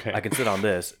 Okay. I can sit on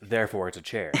this, therefore it's a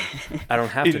chair. I don't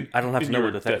have to know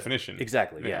your what the definition.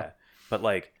 Exactly, yeah. But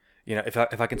like, you know, if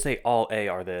I can say all A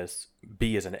are this,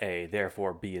 B is an A,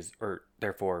 therefore B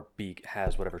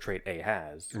has whatever trait A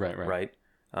has. Right.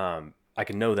 I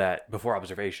can know that before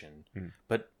observation.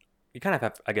 But you kind of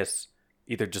have, I guess,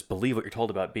 either just believe what you're told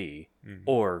about B,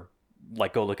 or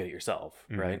like go look at it yourself,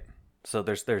 right? So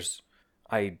there's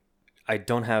I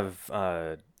don't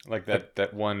have like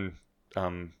that one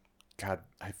God,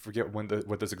 I forget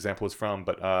what this example is from,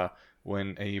 but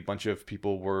when a bunch of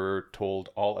people were told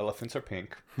all elephants are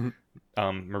pink,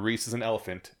 Maurice is an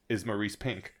elephant, is Maurice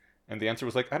pink? And the answer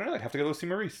was like, I don't know, I'd have to go see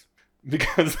Maurice.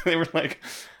 Because they were like,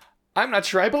 I'm not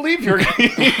sure I believe your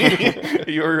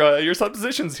your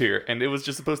suppositions here. And it was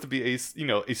just supposed to be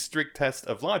a strict test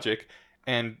of logic,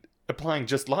 and applying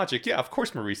just logic, yeah, of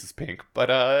course Maurice is pink, but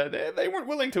they weren't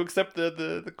willing to accept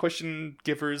the question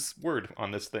giver's word on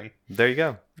this thing. There you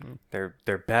go.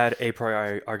 They're bad a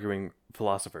priori arguing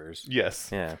philosophers. Yes.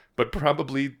 Yeah. But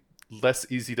probably less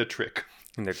easy to trick.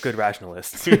 And they're good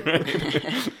rationalists. Yeah,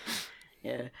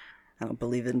 I don't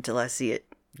believe it until I see it.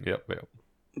 Yep.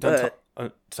 But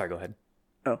Sorry, go ahead.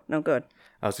 oh no, go ahead.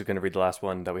 I was just going to read the last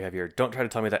one that we have here. Don't try to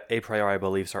tell me that a priori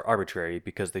beliefs are arbitrary,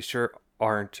 because they sure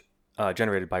aren't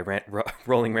generated by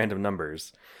rolling random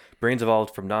numbers. Brains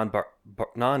evolved from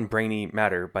non-brainy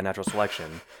matter by natural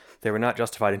selection. They were not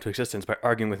justified into existence by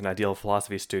arguing with an ideal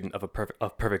philosophy student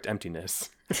of perfect emptiness.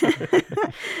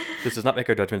 This does not make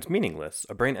our judgments meaningless.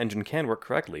 A brain engine can work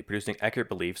correctly, producing accurate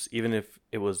beliefs, even if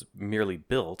it was merely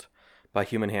built by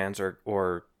human hands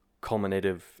or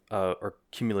cumulative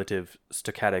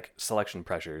stochastic selection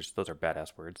pressures. Those are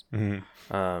badass words.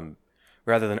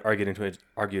 Rather than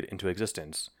argued into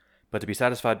existence. But to be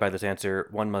satisfied by this answer,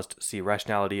 one must see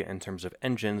rationality in terms of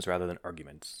engines rather than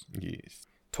arguments. Yes.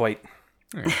 Twite.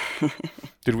 Yeah.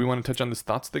 Did we want to touch on this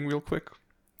thoughts thing real quick?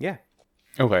 Yeah.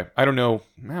 Okay. I don't know.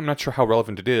 I'm not sure how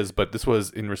relevant it is, but this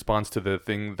was in response to the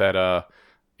thing that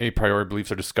a priori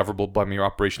beliefs are discoverable by mere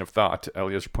operation of thought.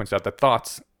 Eliezer points out that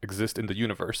thoughts exist in the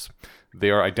universe. They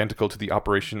are identical to the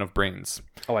operation of brains.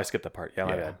 Oh, I skipped that part. Yeah,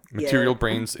 my bad. Material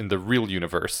brains in the real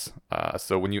universe.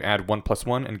 So when you add 1 +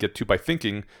 1 and get 2 by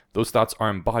thinking, those thoughts are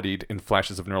embodied in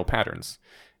flashes of neural patterns.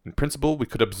 In principle, we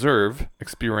could observe,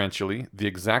 experientially, the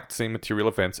exact same material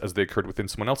events as they occurred within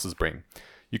someone else's brain.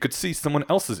 You could see someone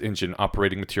else's engine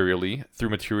operating materially through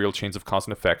material chains of cause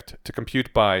and effect to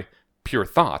compute by pure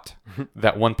thought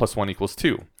that 1 + 1 =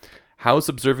 2. How is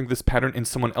observing this pattern in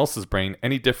someone else's brain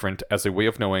any different as a way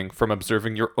of knowing from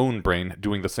observing your own brain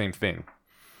doing the same thing?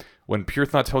 When pure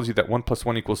thought tells you that 1 +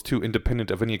 1 = 2 independent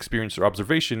of any experience or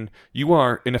observation, you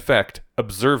are, in effect,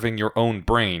 observing your own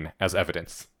brain as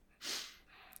evidence.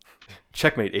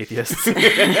 Checkmate, atheists.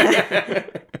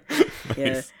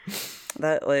 Yeah.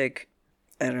 That, like,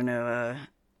 I don't know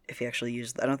if he actually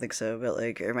used, I don't think so, but,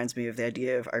 like, it reminds me of the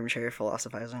idea of armchair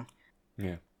philosophizing.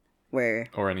 Yeah. Where,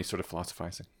 Or any sort of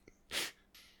philosophizing.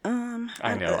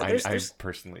 I know. I there's,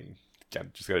 personally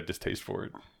just got a distaste for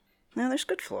it. no, there's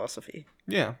good philosophy.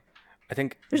 Yeah. I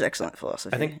think There's excellent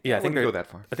philosophy. I think wouldn't go that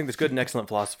far. I think there's good and excellent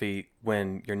philosophy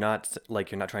when you're not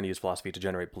trying to use philosophy to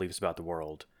generate beliefs about the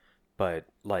world, but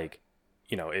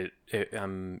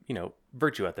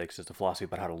virtue ethics is the philosophy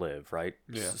about how to live, right?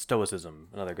 Yeah. Stoicism,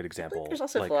 another good example. There's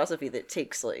also philosophy that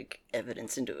takes, like,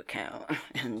 evidence into account,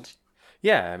 and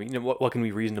Yeah, I mean, what can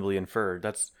we reasonably infer?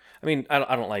 I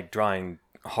don't like drawing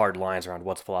hard lines around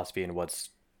what's philosophy and what's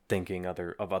thinking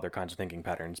other kinds of thinking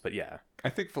patterns, but yeah. I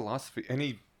think philosophy,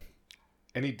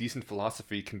 any decent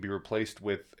philosophy can be replaced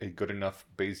with a good enough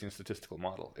Bayesian statistical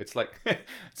model. It's like,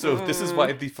 so this is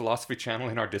why the philosophy channel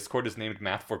in our Discord is named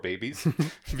Math for Babies,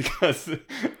 because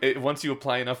once you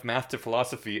apply enough math to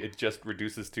philosophy, it just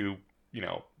reduces to,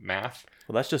 math.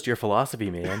 Well, that's just your philosophy,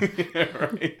 man.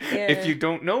 Right? Yeah. If you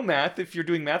don't know math, if you're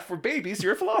doing math for babies,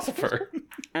 you're a philosopher.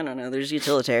 I don't know, there's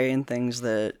utilitarian things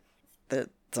that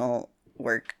don't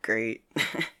work great.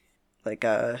 Like,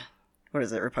 what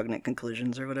is it, repugnant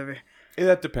conclusions or whatever?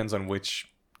 That depends on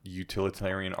which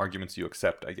utilitarian arguments you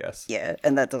accept, I guess. Yeah,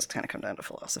 and that does kind of come down to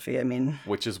philosophy. I mean,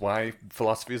 Which is why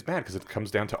philosophy is bad, because it comes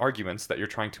down to arguments that you're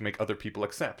trying to make other people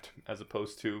accept, as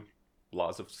opposed to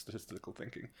laws of statistical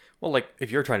thinking. Well, like,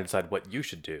 if you're trying to decide what you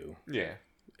should do, Yeah.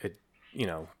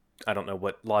 I don't know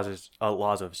what laws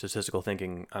of statistical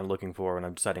thinking I'm looking for when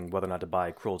I'm deciding whether or not to buy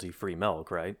cruelty-free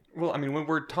milk, right? Well, I mean, when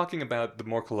we're talking about the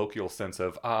more colloquial sense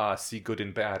of, see good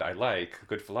and bad, I like,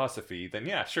 good philosophy, then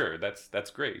yeah, sure, that's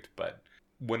great. But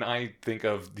when I think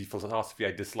of the philosophy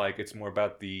I dislike, it's more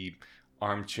about the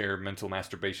armchair mental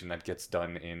masturbation that gets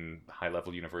done in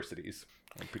high-level universities.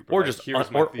 When people are Or like, just, "Here's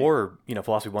my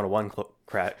philosophy 101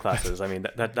 classes. I mean,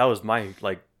 that was my,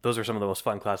 like, those are some of the most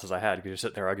fun classes I had because you're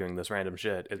sitting there arguing this random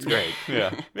shit. It's great.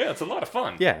 yeah, it's a lot of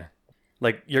fun. Yeah.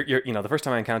 Like, you're the first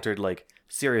time I encountered, like,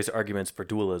 serious arguments for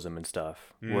dualism and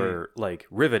stuff were, like,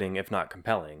 riveting, if not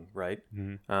compelling, right?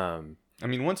 Mm-hmm. I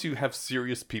mean, once you have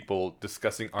serious people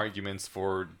discussing arguments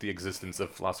for the existence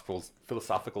of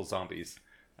philosophical zombies,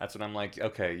 that's when I'm like,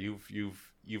 okay,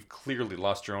 you've clearly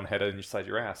lost your own head inside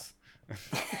your ass.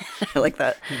 I like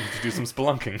that. You need to do some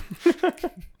spelunking.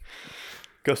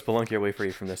 Go spelunk your way free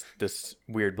from this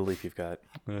weird belief you've got.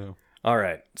 Yeah. All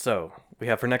right, so we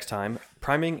have for next time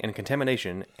priming and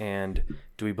contamination, and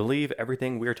do we believe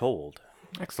everything we're told?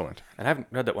 Excellent. And I haven't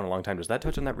read that one in a long time. Does that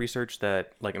touch on that research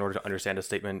that, like, in order to understand a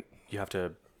statement, you have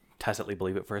to tacitly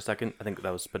believe it for a second? I think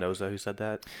that was Spinoza who said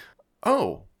that.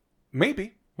 Oh,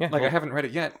 maybe. Yeah, Like, well- I haven't read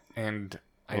it yet, and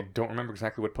I don't remember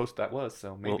exactly what post that was,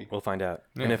 so maybe. We'll find out.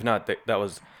 Yeah. And if not, that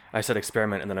was, I said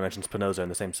experiment and then I mentioned Spinoza in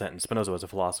the same sentence. Spinoza was a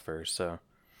philosopher, so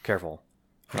careful.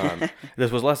 This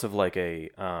was less of like a,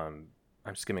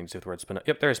 I'm skimming to see if the word Spinoza.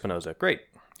 Yep, there's Spinoza. Great.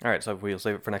 All right, so we'll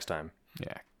save it for next time.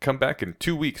 Yeah. Come back in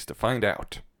 2 weeks to find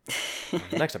out.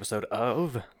 Next episode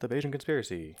of The Bayesian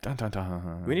Conspiracy. Dun, dun,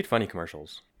 dun. We need funny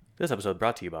commercials. This episode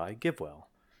brought to you by GiveWell.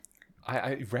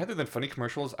 I rather than funny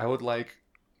commercials, I would like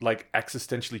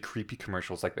existentially creepy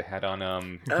commercials like they had on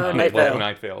Night Vale.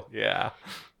 Night Vale. Yeah,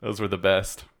 those were the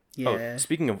best. Yeah. Oh,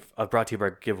 speaking of brought to you by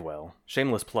GiveWell,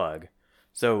 shameless plug.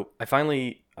 So I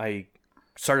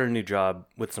started a new job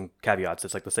with some caveats.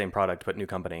 It's like the same product but new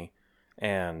company,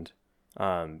 and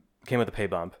came with a pay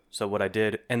bump. So what I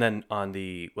did, and then on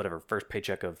the first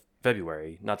paycheck of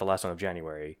February, not the last one of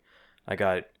January, I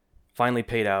got finally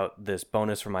paid out this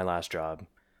bonus from my last job.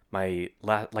 My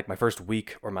first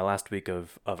week or my last week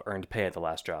of earned pay at the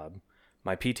last job,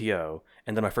 my PTO,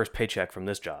 and then my first paycheck from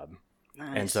this job.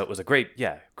 Nice. And so it was a great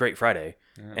Friday.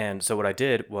 Yeah. And so what I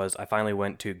did was I finally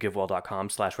went to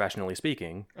givewell.com/rationally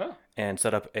speaking and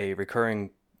set up a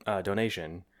recurring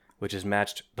donation, which is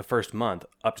matched the first month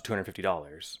up to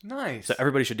 $250. Nice. So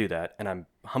everybody should do that. And I'm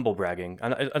humble bragging.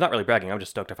 I'm not really bragging. I'm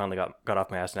just stoked I finally got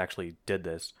off my ass and actually did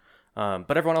this.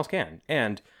 But everyone else can.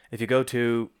 And if you go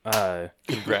to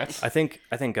congrats. I think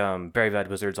Very Bad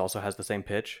Wizards also has the same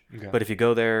pitch. Okay. But if you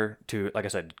go there to, like I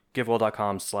said,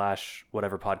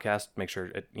 givewell.com/whatever podcast, make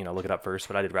sure look it up first.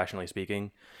 But I did Rationally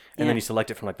Speaking, and then you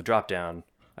select it from like the drop down.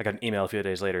 I got an email a few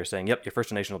days later saying, "Yep, your first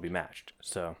donation will be matched."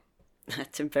 So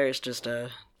Tim Ferriss just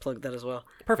plugged that as well.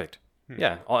 Perfect.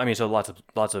 Yeah. I mean, so lots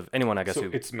of anyone, I guess. So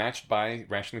it's matched by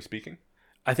Rationally Speaking?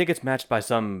 I think it's matched by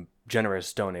some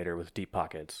generous donator with deep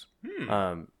pockets.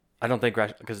 I don't think,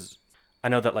 because I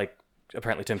know that like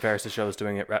apparently Tim Ferriss' show is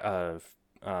doing it.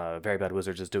 Very Bad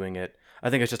Wizards is doing it. I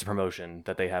think it's just a promotion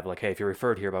that they have. Like, hey, if you're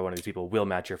referred here by one of these people, we'll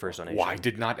match your first donation. Why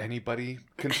did not anybody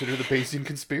consider the Bayesian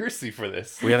conspiracy for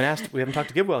this? We haven't talked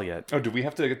to GiveWell yet. Oh, do we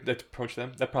have to approach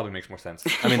them? That probably makes more sense.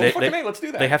 I mean, let's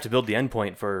do that. They have to build the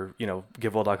endpoint for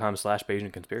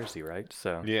givewell.com/Bayesian conspiracy, right?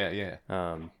 So yeah.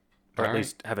 Or at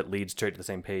least have it lead straight to the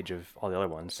same page of all the other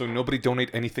ones. So nobody donate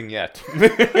anything yet.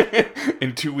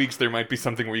 In 2 weeks, there might be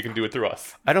something where you can do it through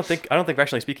us. I don't think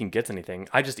Rationally Speaking gets anything.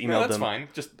 I just emailed them. That's fine.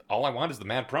 Just all I want is the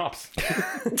mad props.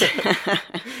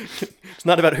 It's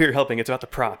not about who you're helping. It's about the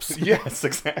props. Yes,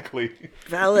 exactly.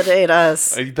 Validate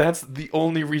us. That's the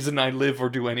only reason I live or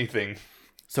do anything.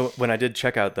 So when I did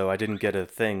checkout, though, I didn't get a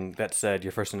thing that said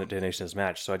your first donation is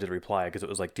matched. So I did reply because it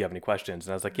was like, do you have any questions?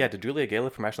 And I was like, yeah, did Julia Gala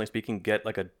from Rationally Speaking get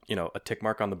like a tick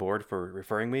mark on the board for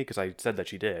referring me? Because I said that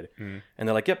she did. And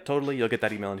they're like, yep, totally. You'll get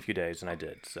that email in a few days. And I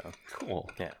did. So cool.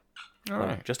 Yeah. All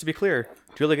right. Just to be clear,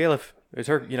 Julia Galiff is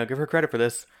her, give her credit for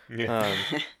this. Yeah.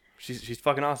 She's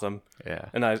fucking awesome. Yeah.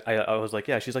 And I was like,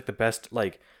 yeah, she's like the best,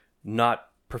 like, not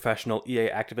professional EA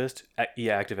activist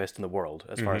in the world,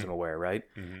 as far as I'm aware, right?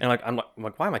 And like I'm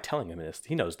like, why am I telling him this?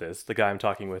 He knows this. The guy I'm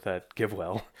talking with at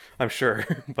GiveWell, I'm sure,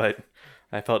 but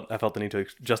I felt the need to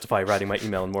justify writing my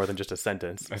email in more than just a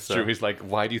sentence. That's true. He's like,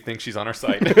 why do you think she's on our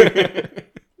site?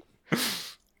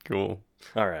 Cool.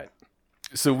 All right.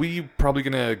 So we probably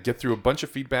gonna get through a bunch of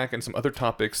feedback and some other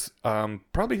topics.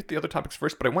 Probably hit the other topics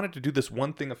first, but I wanted to do this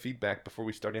one thing of feedback before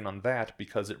we start in on that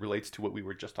because it relates to what we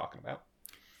were just talking about.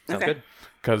 Sounds good.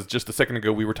 Because just a second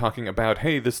ago we were talking about,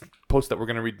 hey, this post that we're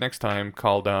going to read next time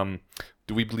called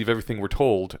Do We Believe Everything We're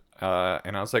Told?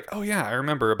 And I was like, oh yeah, I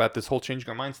remember about this whole changing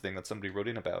our minds thing that somebody wrote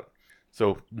in about.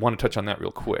 So want to touch on that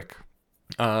real quick.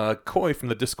 Koi from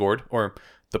the Discord, or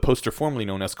the poster formerly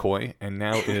known as Koi, and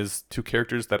now is two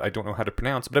characters that I don't know how to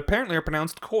pronounce, but apparently are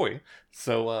pronounced Koi.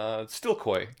 So still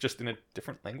Koi, just in a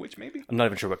different language maybe? I'm not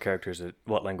even sure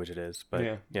what language it is, but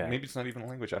yeah. Maybe it's not even a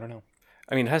language, I don't know.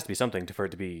 I mean, it has to be something for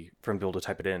it to be for him to be able to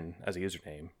type it in as a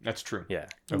username. That's true. Yeah.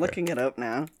 I'm looking it up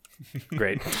now.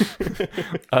 Great.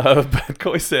 But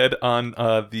Koi said on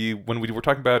when we were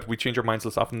talking about we change our minds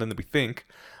less often than we think,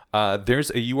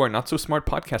 there's a You Are Not So Smart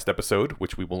podcast episode,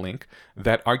 which we will link,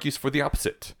 that argues for the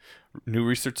opposite. New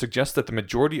research suggests that the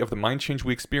majority of the mind change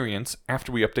we experience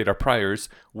after we update our priors,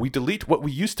 we delete what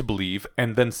we used to believe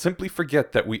and then simply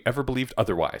forget that we ever believed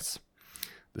otherwise.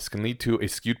 This can lead to a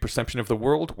skewed perception of the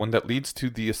world, one that leads to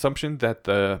the assumption that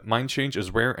the mind change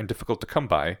is rare and difficult to come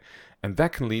by, and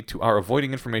that can lead to our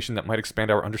avoiding information that might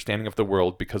expand our understanding of the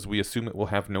world because we assume it will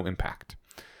have no impact.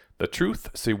 The truth,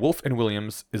 say Wolf and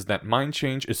Williams, is that mind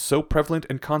change is so prevalent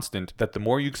and constant that the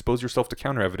more you expose yourself to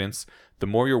counter-evidence, the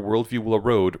more your worldview will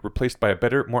erode, replaced by a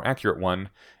better, more accurate one.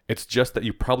 It's just that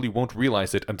you probably won't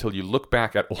realize it until you look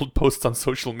back at old posts on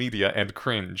social media and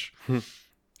cringe.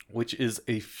 Which is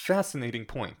a fascinating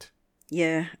point.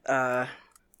 Yeah, that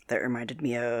reminded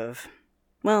me of...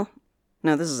 Well,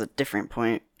 no, this is a different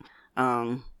point.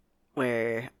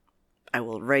 Where I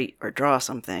will write or draw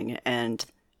something and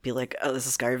be like, oh, this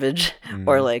is garbage.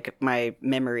 Or like my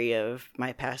memory of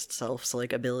my past self's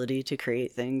like ability to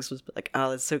create things was like, oh,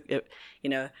 that's so...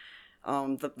 the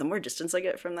more distance I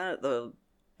get from that,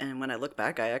 and when I look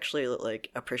back, I actually like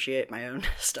appreciate my own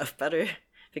stuff better.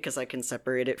 Because I can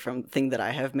separate it from thing that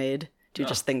I have made to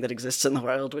just thing that exists in the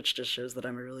world, which just shows that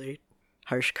I'm a really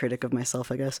harsh critic of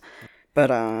myself, I guess.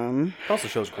 But it also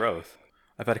shows growth.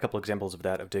 I've had a couple examples of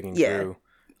that, of digging through.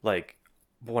 Like,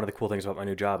 one of the cool things about my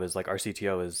new job is like our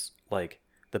CTO is like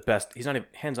the best. He's not even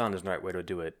hands-on is the right way to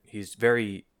do it. He's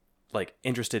very like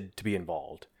interested to be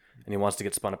involved, and he wants to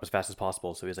get spun up as fast as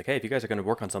possible. So he's like, hey, if you guys are going to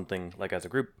work on something like as a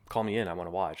group, call me in. I want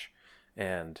to watch.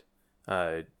 And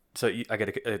so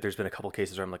there's been a couple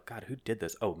cases where I'm like, God, who did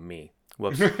this? Oh, me.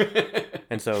 Whoops.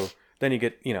 And so then you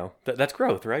get, that's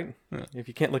growth, right? Yeah. If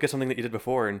you can't look at something that you did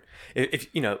before, and if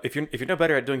you're no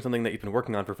better at doing something that you've been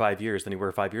working on for 5 years than you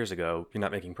were 5 years ago, you're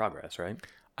not making progress, right?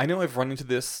 I know I've run into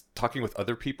this talking with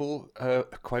other people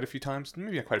quite a few times.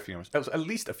 Maybe not quite a few times. That was at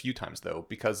least a few times, though,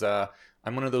 because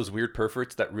I'm one of those weird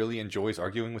perverts that really enjoys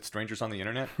arguing with strangers on the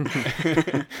internet.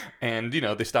 And,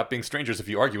 they stop being strangers if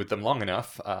you argue with them long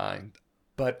enough.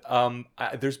 But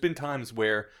there's been times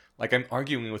where, like, I'm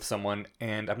arguing with someone,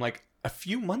 and I'm like, a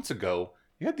few months ago,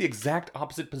 you had the exact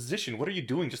opposite position. What are you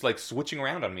doing? Just, like, switching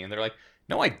around on me. And they're like,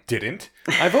 no, I didn't.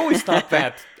 I've always thought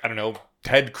that, I don't know,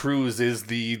 Ted Cruz is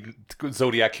the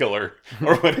Zodiac killer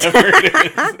or whatever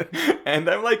it is. And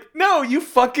I'm like, no, you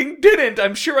fucking didn't.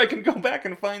 I'm sure I can go back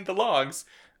and find the logs.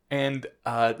 And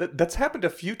that's happened a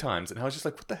few times. And I was just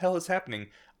like, what the hell is happening?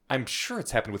 I'm sure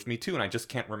it's happened with me too. And I just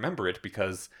can't remember it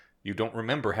because you don't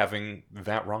remember having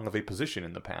that wrong of a position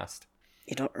in the past.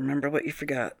 You don't remember what you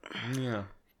forgot. Yeah.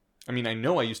 I mean, I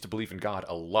know I used to believe in God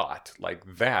a lot.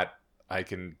 Like that I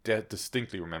can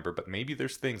distinctly remember. But maybe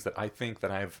there's things that I think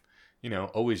that I've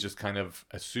always just kind of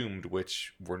assumed,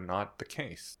 which were not the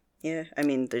case. Yeah, I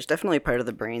mean, there's definitely part of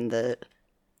the brain that,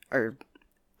 or,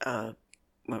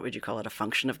 what would you call it, a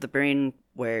function of the brain,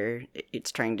 where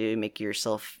it's trying to make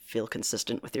yourself feel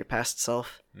consistent with your past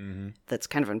self. Mm-hmm. That's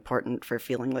kind of important for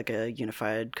feeling like a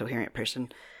unified, coherent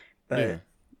person. But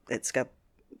it's got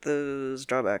those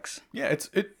drawbacks. Yeah,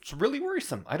 it's really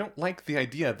worrisome. I don't like the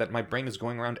idea that my brain is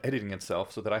going around editing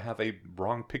itself so that I have a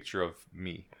wrong picture of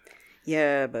me.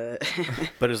 Yeah, but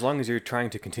but as long as you're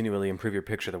trying to continually improve your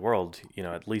picture of the world,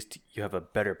 at least you have a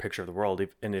better picture of the world.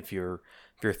 And if you're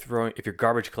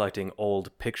garbage collecting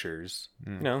old pictures,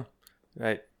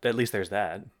 right? At least there's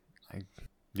that.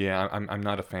 I'm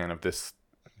not a fan of this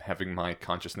having my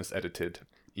consciousness edited,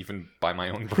 even by my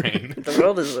own brain. The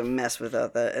world is a mess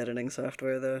without that editing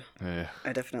software, though.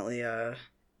 I definitely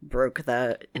broke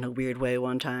that in a weird way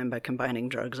one time by combining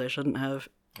drugs I shouldn't have.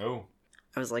 Oh.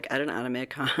 I was like at an anime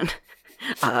con.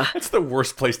 That's the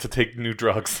worst place to take new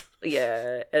drugs.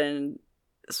 Yeah, and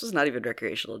this was not even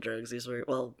recreational drugs. These were,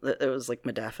 it was like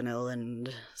modafinil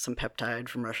and some peptide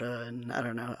from Russia, and I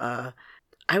don't know.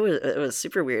 It was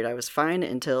super weird. I was fine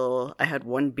until I had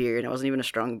one beer, and it wasn't even a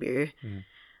strong beer. Mm.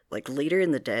 Like later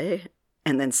in the day,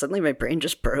 and then suddenly my brain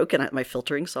just broke, and my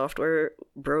filtering software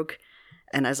broke.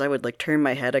 And as I would like turn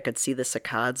my head, I could see the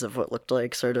saccades of what looked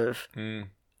like sort of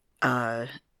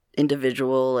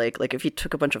individual, like if you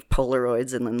took a bunch of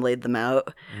Polaroids and then laid them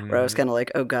out, where I was kind of like,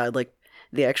 oh god, like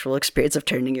the actual experience of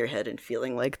turning your head and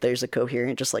feeling like there's a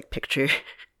coherent just like picture.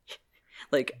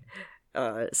 Like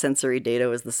sensory data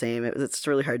was the same. It's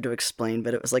really hard to explain,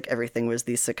 but it was like everything was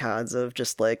these saccades of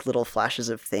just like little flashes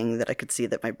of thing that I could see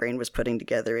that my brain was putting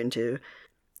together into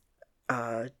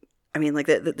I mean, like,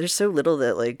 there's so little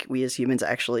that, like, we as humans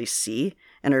actually see,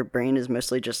 and our brain is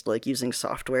mostly just, like, using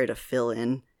software to fill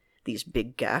in these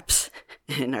big gaps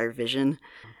in our vision,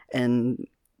 and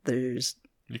there's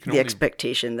the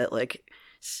expectation that, like,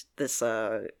 this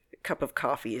cup of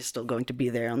coffee is still going to be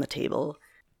there on the table,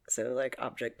 so, like,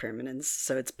 object permanence,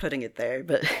 so it's putting it there,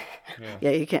 but, yeah,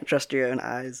 you can't trust your own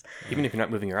eyes. Even if you're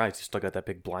not moving your eyes, you still got that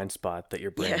big blind spot that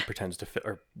your brain pretends to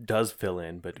or does fill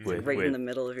in, but with in the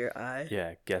middle of your eye.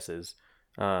 Yeah, guesses.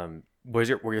 Were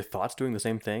your thoughts doing the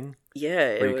same thing?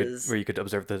 Yeah, where you could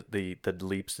observe the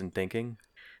leaps in thinking?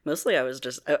 Mostly I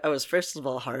was first of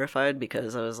all horrified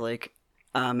because I was like,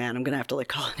 oh man, I'm gonna have to like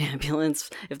call an ambulance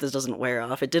if this doesn't wear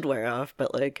off. It did wear off,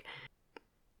 but like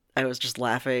I was just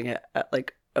laughing at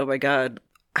like, oh my god,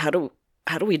 how do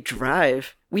we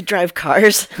drive? We drive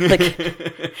cars. Like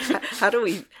how do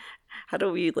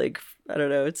we like, I don't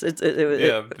know.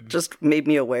 It just made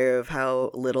me aware of how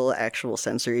little actual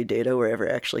sensory data we're ever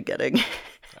actually getting.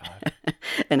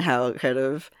 And how kind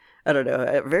of, I don't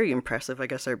know, very impressive, I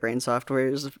guess, our brain software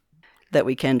is that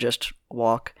we can just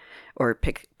walk or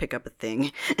pick up a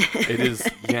thing. It is,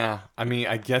 yeah. I mean,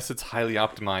 I guess it's highly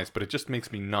optimized, but it just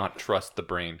makes me not trust the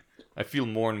brain. I feel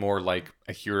more and more like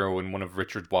a hero in one of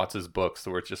Richard Watts's books,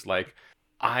 where it's just like,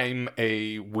 I'm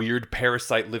a weird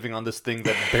parasite living on this thing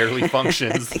that barely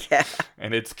functions. Yeah.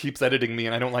 And it keeps editing me,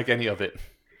 and I don't like any of it.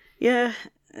 Yeah,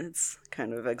 it's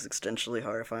kind of existentially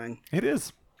horrifying. It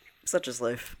is. Such is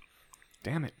life.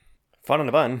 Damn it. Fun on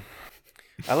the bun.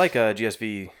 I like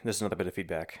GSV. This is another bit of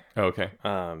feedback. Oh, okay.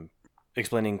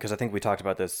 Explaining, because I think we talked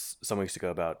about this some weeks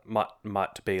ago about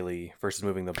Mott Bailey versus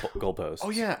moving the goalposts. Oh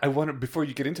yeah, I wanted, before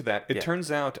you get into that, it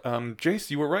turns out, Jace,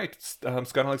 you were right.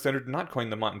 Scott Alexander did not coin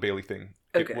the Mott and Bailey thing.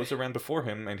 Okay. It was around before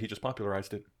him, and he just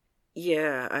popularized it.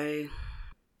 Yeah,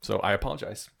 So I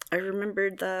apologize. I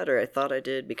remembered that, or I thought I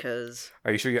did, because...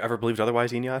 Are you sure you ever believed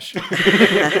otherwise, Inyash?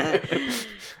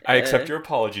 I accept your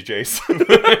apology, Jace.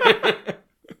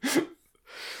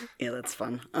 Yeah, that's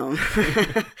fun.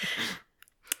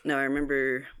 No, I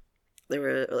remember there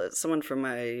were someone from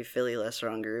my Philly Less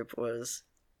Wrong group was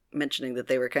mentioning that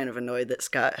they were kind of annoyed that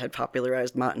Scott had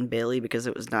popularized Mott and Bailey because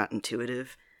it was not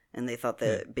intuitive, and they thought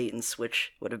that bait and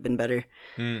switch would have been better.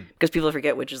 Because people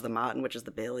forget which is the Mott and which is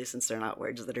the Bailey, since they're not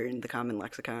words that are in the common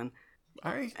lexicon.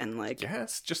 And like,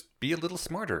 yes, just be a little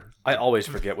smarter. I always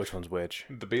forget which one's which.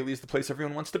 The Bailey is the place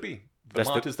everyone wants to be. The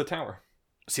Mott is the tower.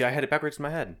 See, I had it backwards in my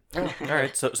head. Oh, all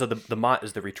right. So the Mott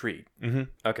is the retreat. Mm-hmm.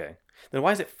 Okay. Then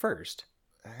why is it first?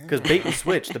 Because bait and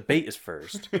switch, the bait is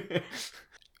first,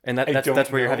 and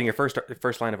that's where you're having your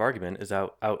first line of argument is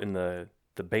out in the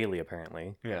Bailey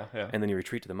apparently. Yeah. And then you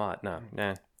retreat to the Mott. No,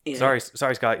 nah. Yeah. Sorry,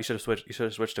 Scott. You should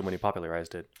have switched him when you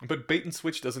popularized it. But bait and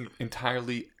switch doesn't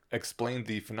entirely explain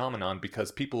the phenomenon,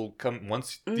 because people come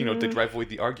once they drive away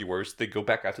the arguers, they go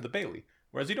back out to the Bailey.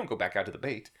 Whereas you don't go back out to the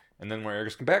bait, and then when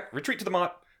arguers come back, retreat to the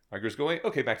Mott. Arguers go away,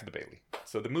 okay, back to the Bailey.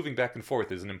 So the moving back and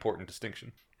forth is an important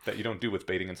distinction that you don't do with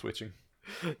baiting and switching.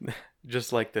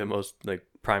 Just like the most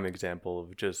prime example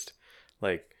of just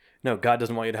no, God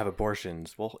doesn't want you to have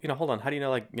abortions. Well, hold on. How do you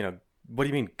know what do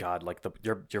you mean God? Like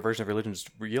your version of religion is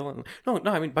real? No,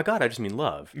 I mean by God I just mean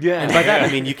love. Yeah. And by that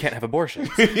I mean you can't have abortions.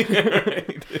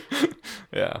 Right.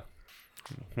 Yeah.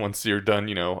 Once you're done,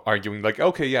 arguing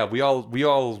okay, yeah, we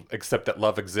all accept that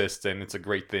love exists and it's a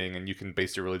great thing and you can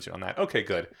base your religion on that. Okay,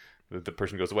 good. The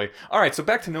person goes away. All right, so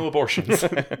back to no abortions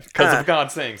because of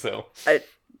God saying so.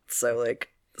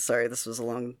 Sorry, this was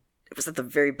it was at the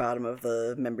very bottom of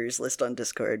the members list on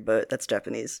Discord, but that's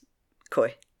Japanese.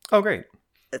 Koi. Oh, great.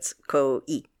 It's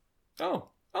ko-i. Oh,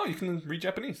 you can read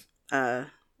Japanese. A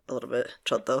little bit.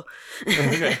 Chotto.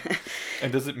 Okay.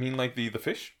 And does it mean like the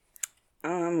fish?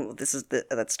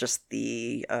 That's just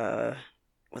the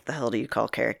what the hell do you call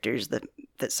characters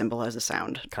that symbolize a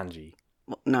sound? Kanji.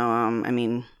 Well, no, I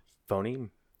mean phoneme?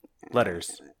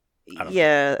 Letters.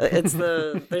 Yeah, it's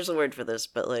there's a word for this,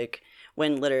 but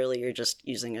when literally you're just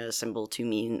using a symbol to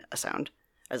mean a sound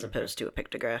as opposed to a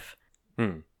pictograph.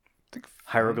 I think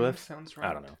hieroglyph sounds right.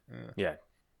 I don't know. Yeah.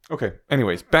 Okay.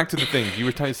 Anyways, back to the thing. You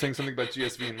were saying something about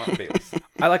GSV and Mott Bailey's.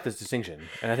 I like this distinction,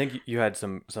 and I think you had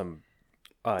some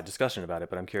discussion about it,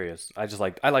 but I'm curious.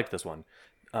 I liked this one.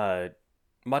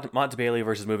 Mott Bailey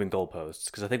versus moving goalposts,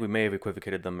 because I think we may have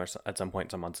equivocated them at some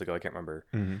point some months ago. I can't remember.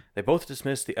 Mm-hmm. They both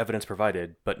dismiss the evidence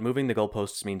provided, but moving the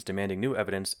goalposts means demanding new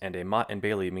evidence, and a Mott and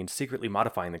Bailey means secretly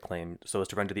modifying the claim so as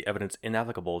to render the evidence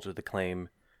inapplicable to the claim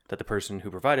that the person who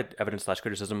provided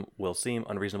evidence/criticism will seem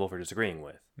unreasonable for disagreeing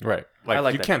with. Right.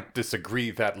 You can't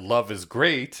disagree that love is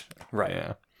great. Right.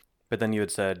 Yeah. But then you had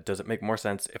said, does it make more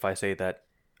sense if I say that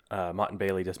Mott and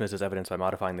Bailey dismisses evidence by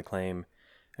modifying the claim,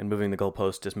 and moving the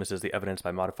goalpost dismisses the evidence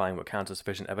by modifying what counts as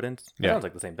sufficient evidence? That sounds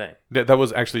like the same thing. That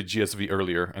was actually GSV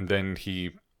earlier, and then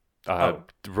he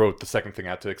wrote the second thing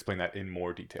out to explain that in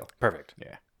more detail. Perfect.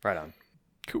 Yeah. Right on.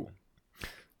 Cool.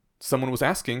 Someone was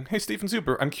asking, hey, Stephen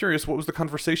Zuber, I'm curious, what was the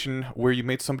conversation where you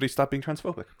made somebody stop being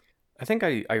transphobic? I think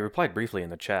I replied briefly in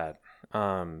the chat.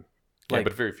 Yeah,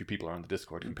 but very few people are on the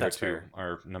Discord compared to fair.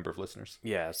 Our number of listeners.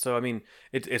 Yeah, so I mean,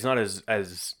 it's not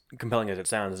as compelling as it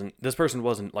sounds. And this person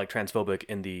wasn't transphobic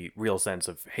in the real sense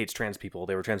of hates trans people.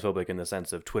 They were transphobic in the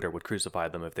sense of Twitter would crucify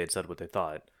them if they'd said what they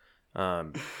thought.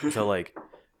 So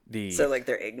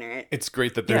they're ignorant. It's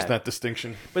great that there's that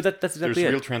distinction. But that's exactly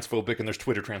there's real transphobic and there's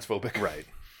Twitter transphobic. Right.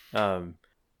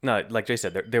 No, like Jay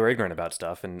said, they were ignorant about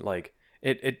stuff, and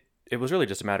it was really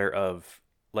just a matter of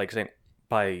saying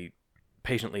by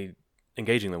patiently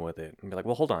engaging them with it and be like,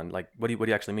 well, hold on, what do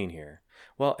you actually mean here?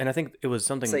 Well, and I think it was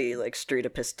something. So you street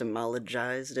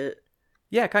epistemologized it.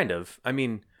 Yeah, kind of. I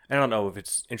mean, I don't know if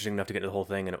it's interesting enough to get into the whole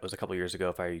thing, and it was a couple years ago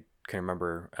if I can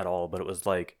remember at all, but it was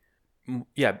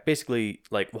basically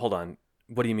well, hold on,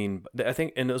 what do you mean? I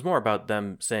think, and it was more about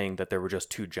them saying that there were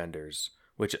just two genders,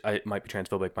 which might be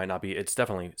transphobic, might not be. It's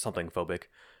definitely something phobic.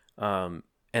 And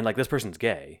this person's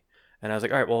gay, and I was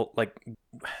like, all right, well,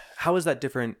 how is that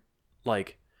different,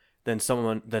 than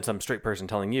some straight person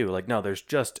telling you, no, there's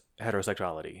just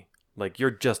heterosexuality,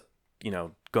 you're just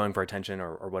going for attention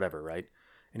or whatever, right?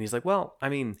 And he's like, well, I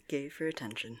mean, gay for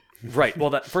attention. Right. Well,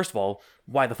 that first of all,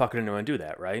 why the fuck would anyone do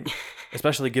that, right?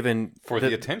 Especially given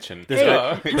the attention. It's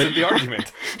the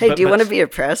argument. Hey, do you want to be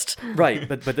oppressed? Right.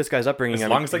 But this guy's upbringing, as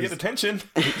long as I get attention,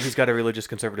 he's got a religious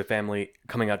conservative family.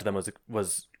 Coming out to them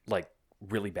was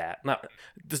really bad.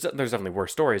 There's definitely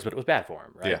worse stories, but it was bad for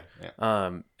him, right? Yeah.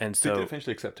 And so did they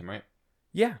eventually accept him, right?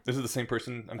 Yeah. This is the same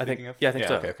person I'm thinking of? Yeah, I think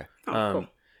so. Okay. Oh, cool.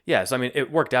 Yeah, so I mean,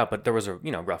 it worked out, but there was a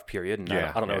rough period, and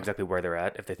Yeah, I don't know yeah. exactly where they're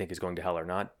at, if they think he's going to hell or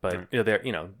not. But Right. they're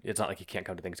it's not like he can't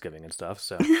come to Thanksgiving and stuff.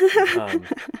 So, um,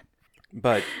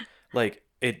 but like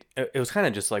it was kind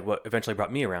of just like what eventually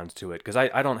brought me around to it, because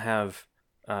I don't have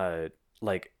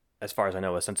like, as far as I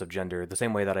know, a sense of gender the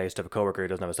same way that I used to have a coworker who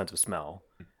doesn't have a sense of smell,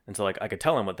 and so like I could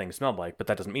tell him what things smelled like, but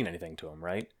that doesn't mean anything to him,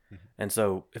 right? And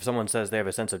so if someone says they have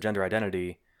a sense of gender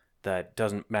identity that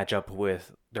doesn't match up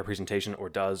with their presentation or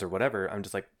does or whatever, I'm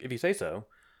just like, if you say so.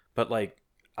 But like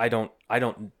I don't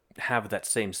have that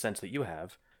same sense that you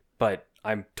have, but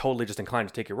I'm totally just inclined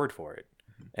to take your word for it.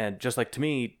 And just like, to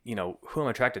me, who I'm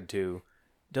attracted to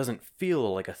doesn't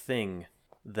feel like a thing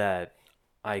that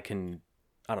I can,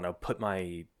 I don't know, put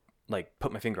my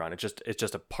finger on. It's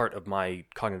just a part of my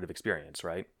cognitive experience,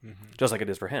 right? Just like it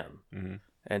is for him.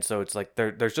 And so it's like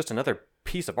there's just another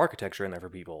piece of architecture in there for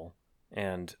people.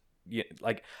 And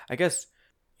like, I guess,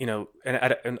 and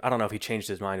I don't know if he changed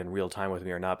his mind in real time with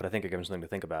me or not, but I think it gave him something to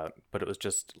think about. But it was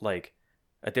just like,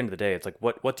 at the end of the day, it's like,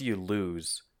 what do you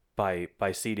lose by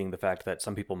seeding the fact that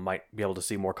some people might be able to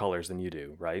see more colors than you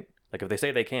do, right? Like, if they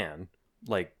say they can,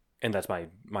 like, and that's my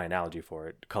analogy for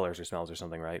it, colors or smells or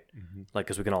something, right? Like,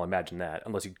 because we can all imagine that,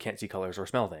 unless you can't see colors or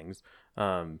smell things.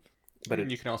 But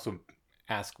And you can also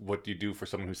ask, what do you do for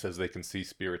someone who says they can see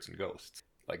spirits and ghosts?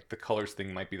 Like, the colors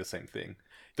thing might be the same thing.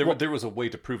 There was a way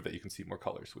to prove that you can see more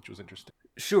colors, which was interesting.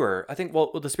 Sure, I think,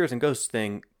 well, with the spirits and ghosts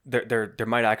thing, there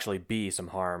might actually be some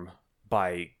harm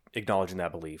by acknowledging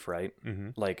that belief, right?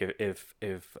 Like, if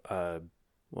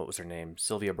what was her name,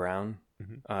 Sylvia Brown,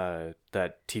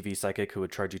 that TV psychic who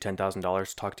would charge you $10,000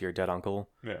 to talk to your dead uncle.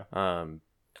 Yeah.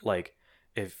 Like,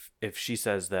 if she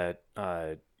says that,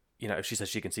 if she says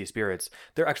she can see spirits,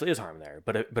 there actually is harm there.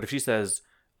 But if she says,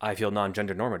 I feel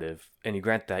non-gender normative, and you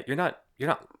grant that, you're not.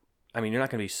 I mean, you're not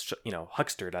going to be,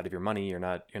 huckstered out of your money. You're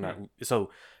not.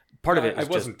 So part of it is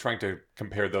I wasn't trying to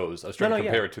compare those. I was trying to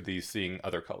compare it to these seeing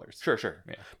other colors. Sure.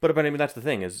 Yeah. But I mean, that's the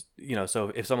thing is,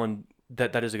 so if someone,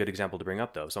 that is a good example to bring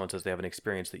up, though. If someone says they have an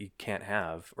experience that you can't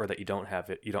have, or that you don't have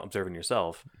it, you don't observe in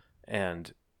yourself.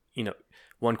 And,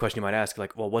 one question you might ask,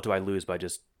 like, well, what do I lose by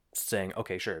just saying,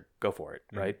 okay, sure, go for it.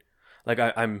 Right. Like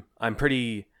I'm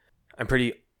pretty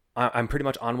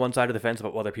much on one side of the fence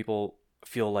about whether people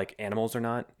feel like animals or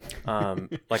not.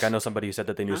 Like, I know somebody who said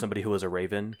that they knew somebody who was a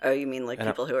raven. Oh, you mean like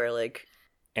people who are like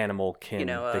animal kin?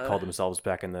 They called themselves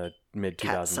back in the mid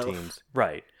 2000 teens,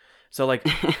 right? So like,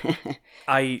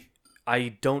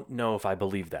 I don't know if I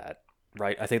believe that.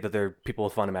 Right? I think that they're people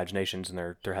with fun imaginations, and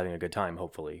they're having a good time,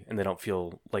 hopefully, and they don't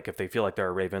feel like, if they feel like they're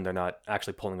a raven, they're not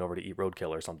actually pulling over to eat roadkill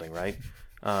or something, right?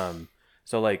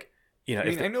 So like,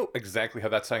 I know exactly how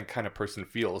that kind of person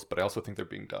feels, but I also think they're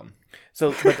being dumb.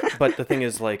 So, but the thing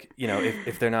is, like,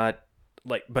 if they're not,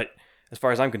 like, but as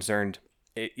far as I'm concerned,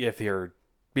 if you're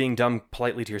being dumb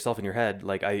politely to yourself in your head,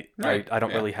 like, I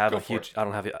don't really have I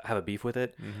don't have a beef with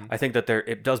it. I think that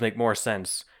it does make more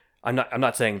sense. I'm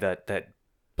not saying that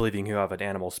believing you have an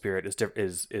animal spirit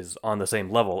is on the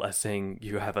same level as saying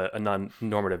you have a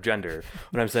non-normative gender.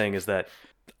 What I'm saying is that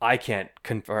I can't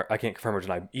confirm or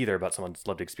deny either about someone's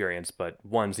lived experience, but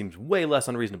one seems way less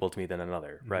unreasonable to me than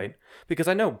another, right? Because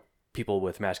I know people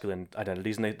with masculine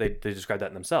identities, and they describe that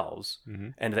in themselves,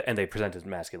 and they present as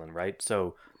masculine, right?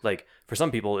 So, like, for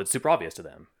some people, it's super obvious to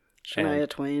them. Shania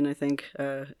Twain, I think,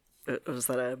 was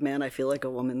that a "Man, I Feel Like a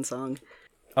Woman" song?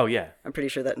 Oh yeah, I'm pretty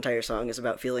sure that entire song is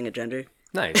about feeling a gender.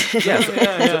 Nice. Yeah.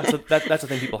 So that's the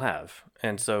thing people have.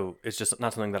 And so it's just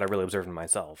not something that I really observe in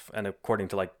myself. And according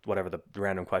to, like, whatever the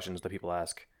random questions that people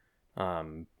ask,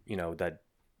 that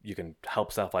you can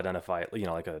help self-identify,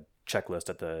 like a checklist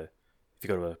if you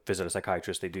go to visit a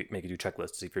psychiatrist, they do make you do checklists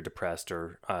to see if you're depressed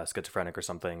or schizophrenic or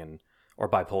something, or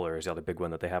bipolar is the other big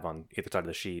one that they have on either side of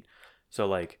the sheet. So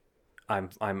like,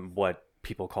 I'm what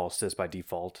people call cis by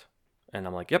default. And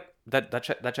I'm like, yep,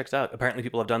 that checks out. Apparently,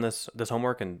 people have done this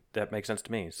homework, and that makes sense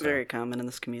to me. So. Very common in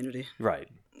this community. Right.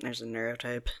 There's a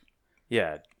neurotype.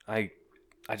 Yeah, I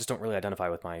just don't really identify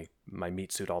with my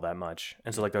meat suit all that much.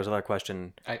 And so, like, there's another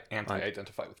question. I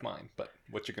anti-identify with mine, but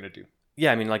what you gonna do?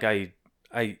 Yeah, I mean, like,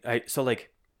 so,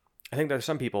 like, I think there's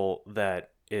some people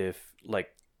that if, like,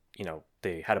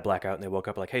 they had a blackout and they woke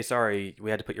up like, hey, sorry, we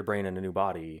had to put your brain in a new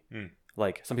body.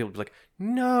 Like, some people would be like,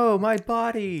 no, my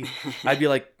body. I'd be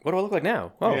like, what do I look like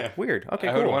now? Oh, yeah. Weird. Okay,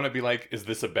 cool. I would want to be like, is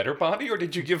this a better body, or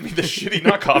did you give me the shitty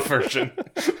knockoff version?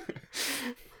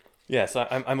 Yeah, so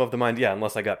I'm of the mind,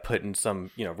 unless I got put in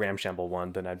some, ramshamble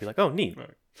one, then I'd be like, oh, neat. Right.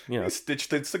 You stitched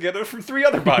this together from 3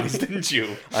 other bodies, didn't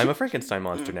you? I'm a Frankenstein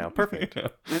monster now. Perfect.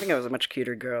 I think I was a much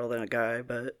cuter girl than a guy,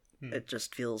 but it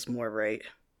just feels more right.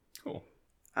 Cool.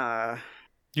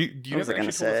 Do you What was never I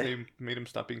actually gonna told us say? they made him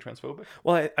stop being transphobic?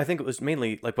 Well, I think it was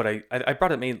mainly like what I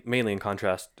brought it mainly in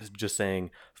contrast to just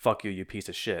saying "fuck you, you piece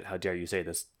of shit." How dare you say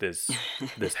this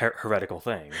heretical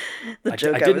thing? The I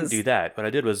joke didn't was do that. What I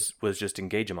did was just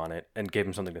engage him on it and gave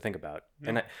him something to think about.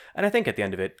 Hmm. And I think at the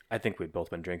end of it, I think we'd both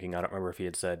been drinking. I don't remember if he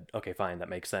had said, "Okay, fine, that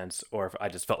makes sense," or if I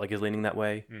just felt like he was leaning that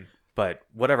way. Hmm. But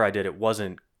whatever I did, it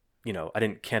wasn't. I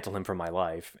didn't cancel him from my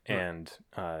life Right. and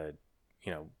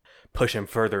push him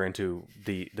further into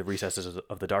the recesses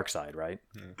of the dark side, right?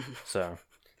 Hmm. So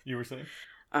You were saying?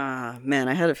 man,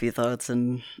 I had a few thoughts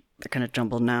and they're kind of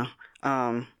jumbled now.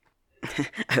 I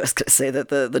was gonna say that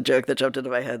the joke that jumped into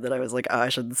my head that I was like, oh, I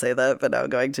shouldn't say that, but now I'm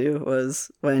going to,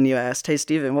 was when you asked, hey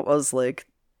Steven, what was like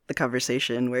the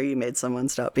conversation where you made someone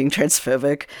stop being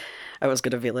transphobic? I was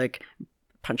gonna be like,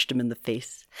 punched him in the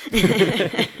face.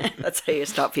 That's how you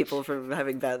stop people from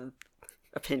having bad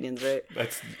opinions, right?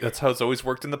 That's how it's always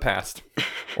worked in the past.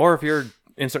 or if you're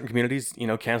in certain communities,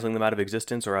 canceling them out of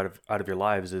existence or out of your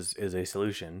lives is a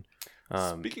solution.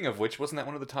 Speaking of which, wasn't that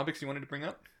one of the topics you wanted to bring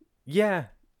up? Yeah,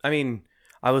 I mean,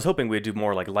 I was hoping we'd do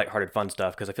more like lighthearted, fun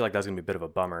stuff because I feel like that's gonna be a bit of a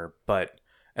bummer.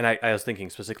 And I was thinking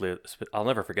specifically, I'll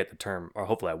never forget the term, or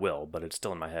hopefully I will, but it's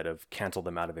still in my head of cancel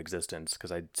them out of existence because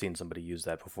I'd seen somebody use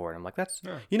that before, and I'm like,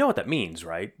 Yeah. you know what that means,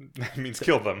 right? It means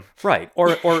kill them. Right,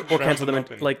 or cancel them. them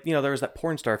up and- Like there was that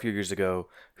porn star a few years ago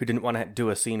who didn't want to do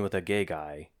a scene with a gay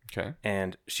guy, Okay.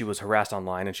 and she was harassed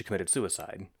online and she committed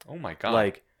suicide. Oh my god.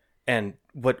 Like, and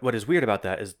what is weird about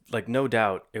that is like no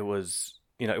doubt it was.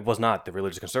 It was not the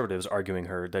religious conservatives arguing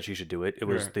her that she should do it. It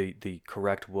was Right. the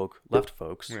correct woke left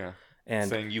folks. Yeah.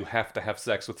 And Saying you have to have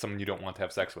sex with someone you don't want to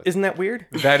have sex with. isn't that weird?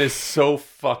 That is so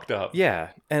fucked up. Yeah,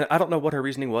 and I don't know what her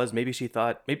reasoning was. Maybe she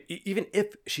thought, even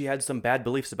if she had some bad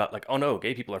beliefs about, like, oh no,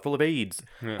 gay people are full of AIDS.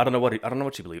 Yeah. I don't know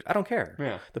what she believed. I don't care.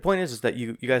 Yeah. The point is that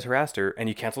you guys harassed her and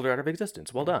you canceled her out of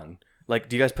existence. Well done. Like,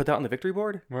 do you guys put that on the victory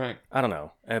board? Right. I don't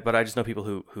know, but I just know people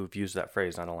who've used that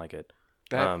phrase, and I don't like it.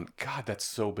 God, that's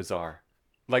so bizarre.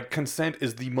 Like, consent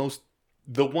is the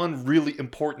one really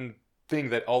important thing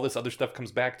that all this other stuff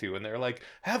comes back to, and they're like,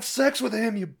 have sex with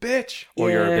him, you bitch. Or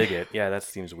you're a Yeah. bigot. Yeah, that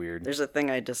seems weird. There's a thing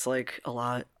I dislike a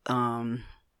lot.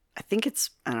 I think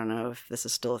I don't know if this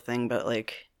is still a thing, but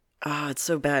like, it's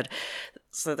so bad.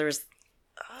 So there's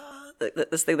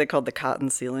this thing they called the cotton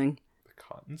ceiling. The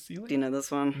cotton ceiling? Do you know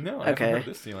this one? No, I haven't heard of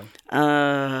this ceiling.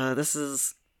 This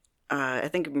is, I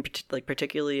think like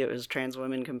particularly it was trans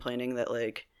women complaining that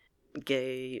like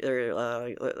gay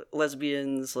or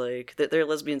lesbians, like they're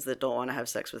lesbians that don't want to have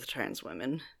sex with trans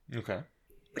women. Okay.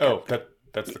 The Oh, cotton-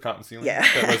 that's the cotton ceiling? Yeah.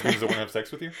 That lesbians don't want to have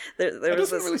sex with you? there That was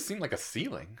doesn't this. really seem like a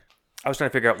ceiling. I was trying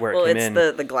to figure out where Well, it came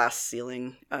it's in. the glass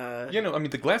ceiling. Yeah, no, I mean,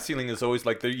 the glass ceiling is always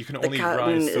like, you can The only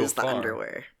cotton rise so is the far.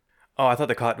 underwear. Oh, I thought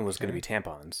the cotton was going to be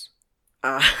tampons.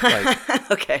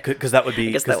 Like, okay. Because that would be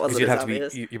I guess that wasn't you'd as have to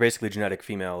obvious. be you're basically genetic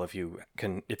female if you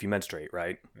menstruate,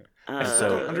 right? I still So,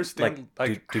 don't understand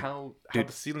like, how dude-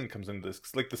 the ceiling comes into this.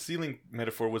 'Cause, like, the ceiling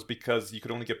metaphor was because you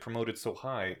could only get promoted so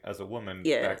high as a woman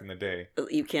Yeah. back in the day.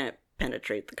 You can't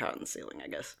penetrate the cotton ceiling, I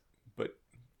guess. But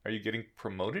are you getting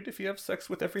promoted if you have sex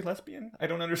with every lesbian? I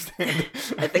don't understand.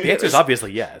 I think The it answer is was-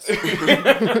 obviously yes.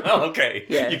 Oh, okay.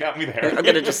 Yeah. You got me there. I'm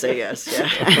gonna just say yes.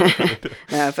 Yeah.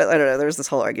 Yeah, but I don't know. There was this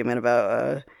whole argument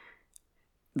about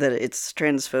that it's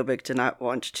transphobic to not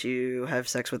want to have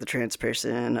sex with a trans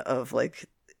person of like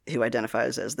who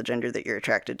identifies as the gender that you're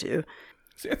attracted to.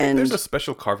 See, I think there's And- a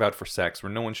special carve out for sex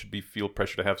where no one should feel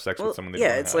pressure to have sex Well, with someone they yeah,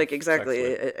 don't it's have like sex exactly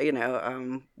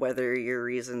with. whether your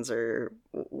reasons are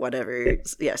whatever.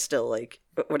 Yeah, still like,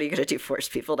 what are you gonna do? Force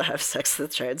people to have sex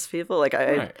with trans people? Like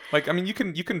Right. Like, I mean, you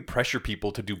can pressure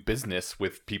people to do business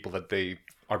with people that they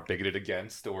are bigoted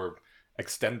against, or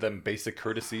extend them basic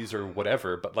courtesies or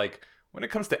whatever. But like, when it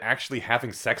comes to actually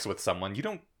having sex with someone, you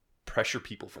don't pressure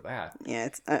people for that. Yeah,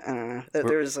 it's I don't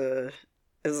know.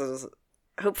 There's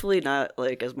hopefully not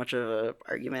like as much of a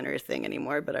argument or a thing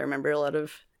anymore, but I remember a lot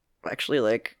of actually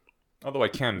like Although I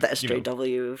can, the you know,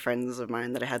 SJW friends of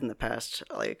mine that I had in the past,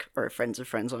 like, or friends of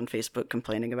friends on Facebook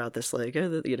complaining about this, like,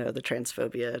 the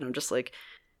transphobia, and I'm just like,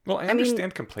 well, I mean,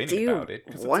 understand do complaining you about it.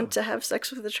 'cause it's want to have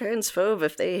sex with a transphobe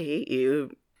if they hate you?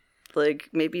 Like,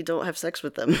 maybe don't have sex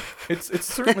with them. It's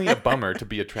certainly a bummer to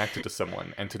be attracted to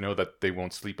someone and to know that they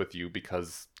won't sleep with you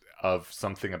because of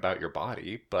something about your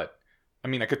body. But I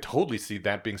mean, I could totally see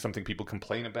that being something people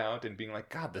complain about and being like,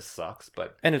 God, this sucks.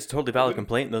 But And it's a totally valid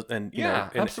complaint, and you Yeah, know,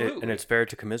 and, absolutely. and it's fair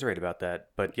to commiserate about that.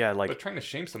 But yeah, like trying to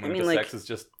shame someone I mean, into like, sex is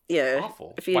just yeah,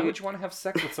 awful. if you- Why would you want to have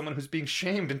sex with someone who's being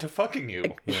shamed into fucking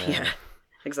you? Yeah,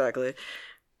 exactly.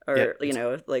 Or Yeah, you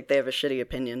know, like they have a shitty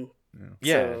opinion.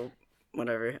 Yeah. So,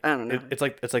 whatever. I don't know. it's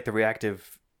like the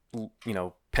reactive,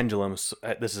 pendulum.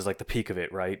 This is like the peak of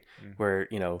it, right? Where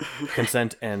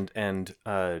consent and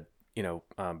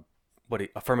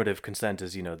affirmative consent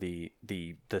is the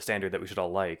standard that we should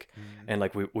all like, and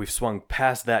like we've swung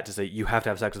past that to say you have to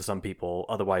have sex with some people,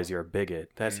 otherwise you're a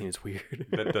bigot. That seems weird.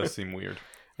 That does seem weird.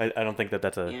 I don't think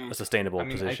that's a sustainable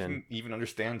position. I can even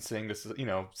understand saying this is,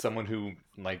 someone who,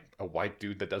 like, a white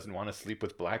dude that doesn't want to sleep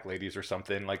with black ladies or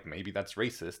something, like, maybe that's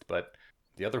racist, but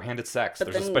the other hand, it's sex.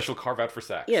 There's a special carve out for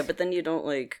sex. Yeah, but then you don't,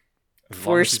 like, as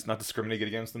long as he's not discriminated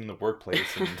against them in the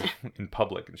workplace and in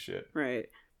public and shit. Right.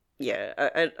 Yeah,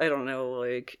 I don't know,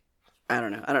 like, I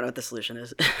don't know what the solution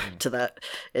is to that.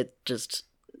 It just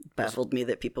baffled me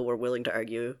that people were willing to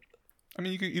argue. I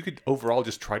mean, you could overall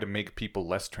just try to make people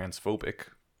less transphobic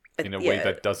in a way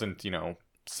that doesn't,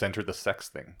 center the sex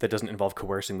thing. That doesn't involve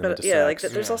coercing them into sex. Yeah, like,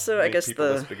 there's also, I guess, people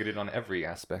less bigoted on every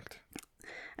aspect.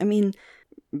 I mean,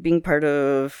 being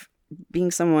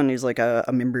someone who's, like, a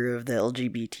member of the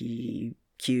LGBTQA+,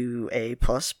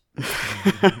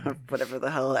 whatever the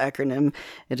hell acronym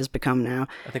it has become now.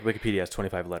 I think Wikipedia has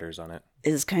 25 letters on it.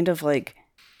 Is kind of like,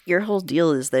 your whole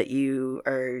deal is that you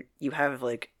have,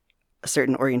 like, a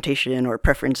certain orientation or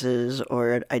preferences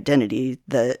or identity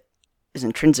that is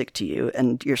intrinsic to you,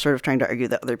 and you're sort of trying to argue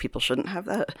that other people shouldn't have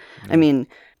that. I mean,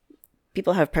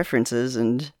 people have preferences,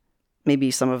 and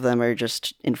maybe some of them are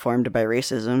just informed by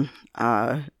racism,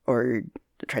 or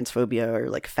transphobia, or,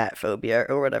 like, fat phobia,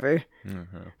 or whatever.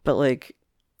 Mm-hmm.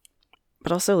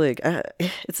 But also, like,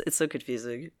 it's so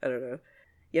confusing. I don't know.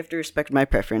 You have to respect my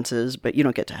preferences, but you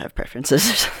don't get to have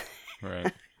preferences.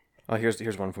 Right. Oh, here's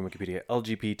one from Wikipedia.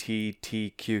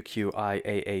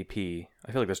 LGBTQQIAAP.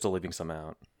 I feel like they're still leaving some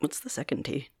out. What's the second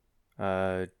T?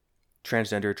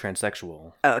 Transgender,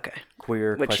 transsexual. Oh, okay.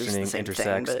 Queer, which questioning, is the same intersex,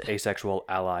 thing, but... asexual,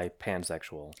 ally,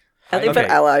 pansexual. They put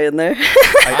ally in there.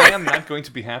 I am not going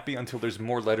to be happy until there's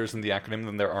more letters in the acronym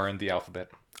than there are in the alphabet.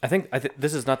 I think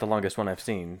this is not the longest one I've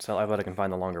seen, so I bet I can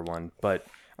find the longer one. But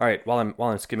all right, while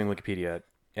I'm skimming Wikipedia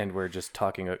and we're just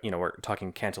talking, we're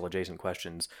talking cancel adjacent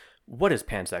questions. What is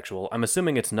pansexual? I'm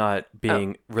assuming it's not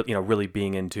being, really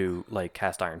being into, like,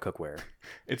 cast iron cookware.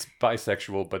 It's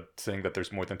bisexual, but saying that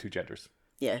there's more than two genders.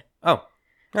 Yeah. Oh.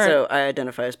 All so right. I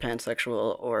identify as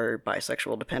pansexual or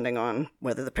bisexual depending on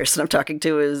whether the person I'm talking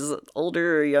to is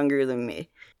older or younger than me.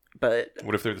 But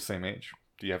what if they're the same age?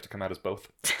 Do you have to come out as both?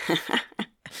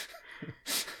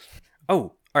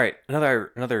 Oh, all right.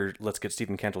 Another let's get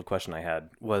Stephen canceled question I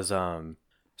had was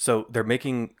so they're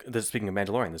making this. Speaking of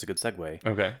Mandalorian, this is a good segue.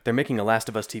 Okay. They're making a Last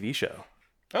of Us TV show.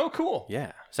 Oh, cool.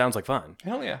 Yeah, sounds like fun.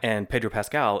 Hell yeah. And Pedro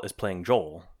Pascal is playing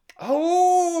Joel.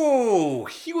 Oh,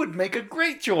 he would make a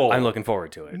great Joel. I'm looking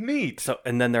forward to it. Neat. So,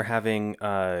 and then they're having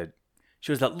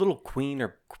she was that little queen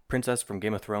or princess from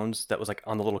Game of Thrones that was, like,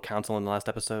 on the little council in the last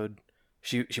episode.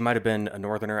 She might have been a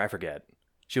northerner, I forget.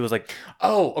 She was like,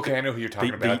 oh, okay, I know who you're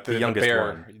talking about. The youngest bear,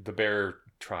 one. The bear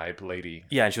tribe lady.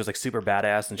 Yeah, and she was, like, super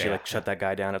badass, and she shut that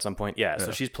guy down at some point. Yeah,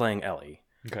 so she's playing Ellie.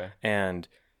 Okay. And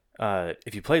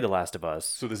if you play The Last of Us...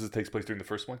 So this takes place during the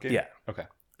first one game? Yeah. Okay.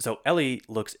 So Ellie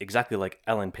looks exactly like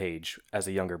Ellen Page as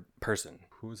a younger person.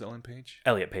 Who's Ellen Page?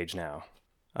 Elliot Page now.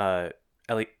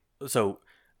 Ellie... So...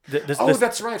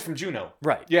 That's right, from Juno.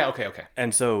 Right. Yeah, okay.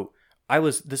 And so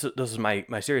this is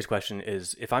my serious question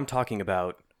is, if I'm talking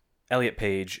about Elliot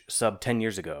Page sub 10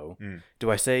 years ago, do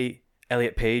I say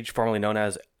Elliot Page, formerly known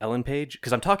as Ellen Page?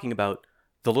 Because I'm talking about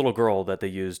the little girl that they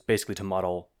used basically to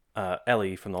model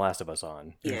Ellie from The Last of Us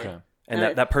on. Yeah. Okay.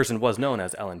 And that person was known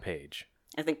as Ellen Page.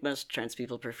 I think most trans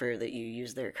people prefer that you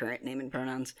use their current name and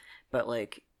pronouns, but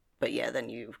yeah, then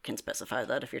you can specify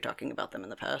that if you're talking about them in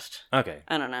the past. Okay.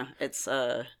 I don't know. It's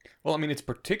Well, I mean, it's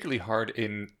particularly hard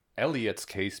in Elliot's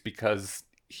case because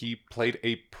he played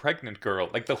a pregnant girl.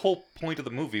 Like, the whole point of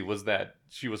the movie was that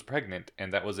she was pregnant,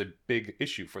 and that was a big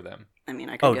issue for them. I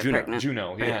mean, I could get Juno. pregnant.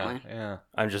 Juno, yeah.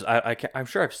 I'm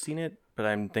sure I've seen it, but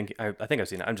I think I've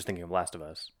seen it. I'm just thinking of Last of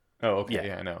Us. Oh, okay.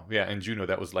 Yeah, I know. Yeah, and Juno,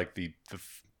 that was like the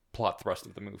plot thrust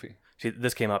of the movie. See,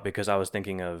 this came up because I was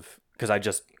thinking of,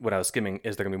 when I was skimming,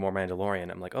 is there going to be more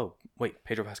Mandalorian? I'm like, oh, wait,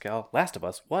 Pedro Pascal, Last of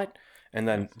Us, what? And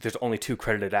then there's only 2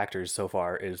 credited actors so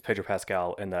far, is Pedro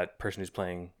Pascal and that person who's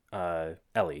playing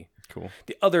Ellie. Cool.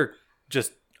 The other,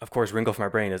 just, of course, wrinkle from my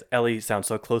brain is Ellie sounds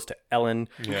so close to Ellen.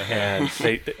 Yeah.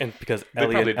 And because they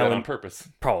Ellie probably and did Ellen... on purpose.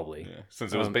 Probably. Yeah,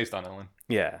 since it was based on Ellen.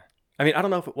 Yeah. I mean, I don't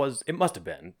know if it was. It must have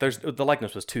been. The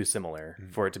likeness was too similar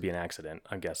for it to be an accident,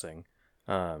 I'm guessing.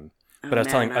 But I was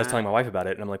telling my wife about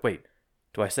it, and I'm like, wait,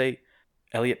 do I say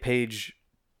Elliot Page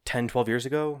 10, 12 years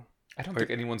ago? I don't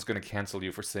think anyone's going to cancel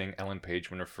you for saying Ellen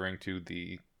Page when referring to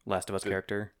the Last of Us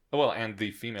character. Well, and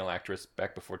the female actress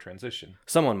back before transition.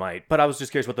 Someone might, but I was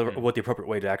just curious what the appropriate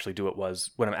way to actually do it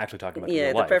was when I'm actually talking about Yeah,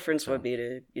 real the life, preference so. would be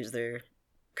to use their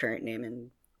current name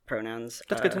and pronouns.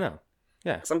 That's good to know.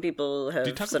 Yeah. Some people you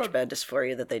have talk such about- bad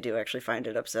dysphoria that they do actually find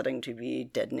it upsetting to be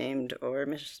dead named or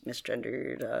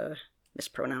misgendered,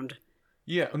 mispronounced.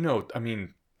 Yeah, no, I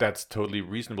mean, that's totally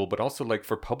reasonable, but also, like,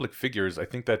 for public figures, I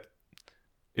think that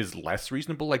is less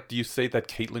reasonable. Like, do you say that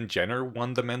Caitlyn Jenner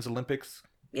won the men's Olympics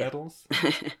Yeah. medals?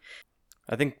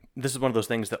 I think this is one of those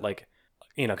things that, like,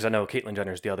 you know, because I know Caitlyn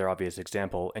Jenner is the other obvious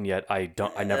example, and yet I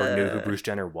never knew who Bruce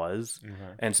Jenner was,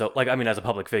 and so, like, I mean, as a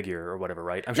public figure or whatever,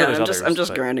 right? I'm sure No, there's others. I'm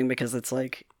just grounding because it's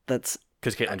like that's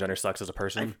because Caitlyn Jenner sucks as a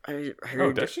person. I Oh,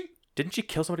 heard. does she? Didn't she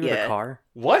kill somebody with Yeah. a car?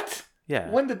 What? Yeah.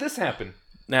 When did this happen?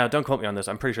 Now, don't quote me on this.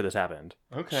 I'm pretty sure this happened.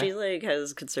 Okay. She like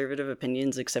has conservative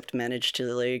opinions, except managed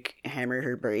to like hammer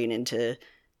her brain into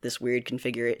this weird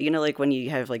configuration. You know, like when you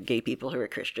have like gay people who are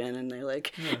Christian and they're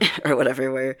like, or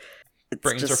whatever, where it's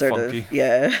Brains just are sort funky. of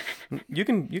yeah. You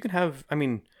can have. I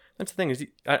mean, that's the thing is,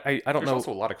 I don't There's know.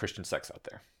 also a lot of Christian sex out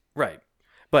there. Right.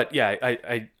 But yeah,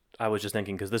 I was just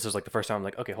thinking because this is like the first time I'm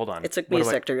like, okay, hold on. It took What me a do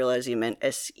I- sec to realize you meant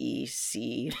SEC.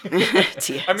 I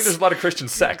mean, there's a lot of Christian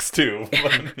sex too.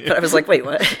 But I was like, wait,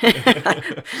 what?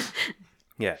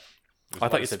 Yeah. There's I a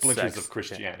thought lot you of said splinters sex. of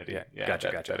Christianity. Yeah.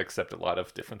 Gotcha. That accept a lot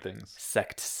of different things.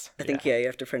 Sects. I think yeah, you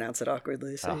have to pronounce it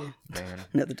awkwardly, so Oh, you man.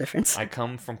 know the difference. I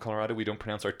come from Colorado. We don't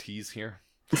pronounce our T's here.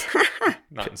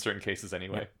 Not in certain cases,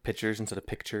 anyway. Pictures instead of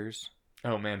pictures.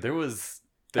 Oh man, there was.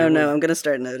 Oh no, I'm gonna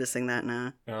start noticing that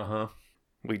now. Uh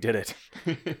We did it.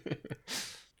 huh.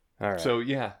 All right. So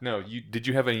yeah, no. Did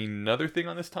you have another thing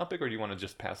on this topic, or do you want to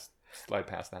just slide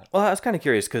past that? Well, I was kind of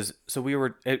curious because we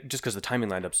were just because the timing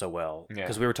lined up so well. Yeah.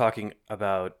 Because we were talking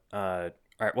about all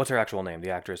right, what's her actual name?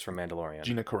 The actress from Mandalorian,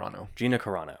 Gina Carano. Gina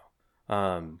Carano.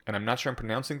 And I'm not sure I'm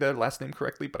pronouncing the last name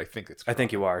correctly, but I think it's. I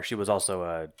think you are. She was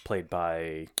also played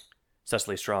by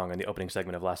Cecily Strong in the opening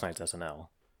segment of last night's SNL.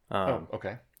 Oh,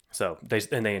 okay. So they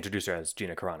introduced her as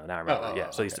Gina Carano. Now I remember. Oh, yeah.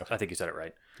 So okay. I think you said it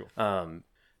right. Cool.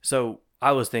 So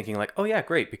I was thinking like, oh yeah,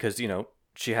 great, because you know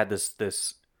she had this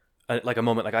like a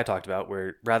moment like I talked about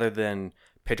where rather than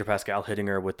Pedro Pascal hitting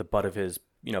her with the butt of his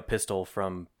pistol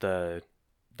from the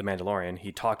Mandalorian,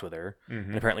 he talked with her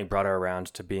and apparently brought her around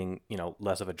to being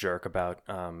less of a jerk about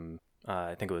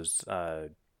I think it was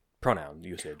pronoun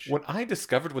usage. When I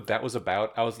discovered what that was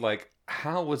about, I was like,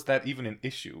 how was that even an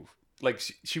issue? Like,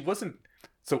 she wasn't.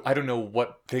 So I don't know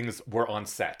what things were on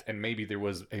set, and maybe there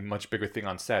was a much bigger thing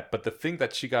on set, but the thing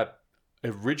that she got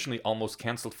originally almost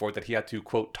canceled for, that he had to,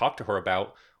 quote, talk to her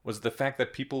about, was the fact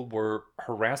that people were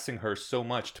harassing her so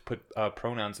much to put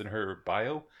pronouns in her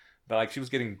bio, that like she was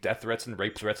getting death threats and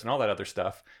rape threats and all that other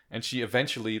stuff, and she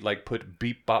eventually like put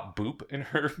beep bop boop in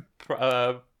her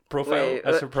profile Wait,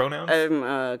 as her pronouns.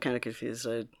 I'm kind of confused.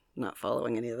 I'm not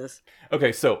following any of this.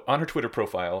 Okay, so on her Twitter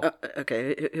profile,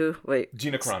 Okay, who? Wait.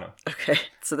 Gina Carano. Okay,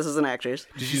 so this is an actress.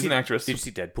 She's an actress. Did you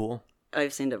see Deadpool?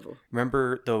 I've seen Deadpool.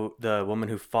 Remember the woman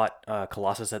who fought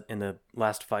Colossus in the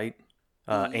last fight,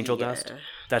 Angel Yeah. Dust?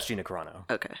 That's Gina Carano.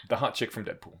 Okay. The hot chick from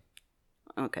Deadpool.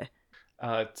 Okay.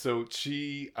 So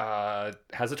she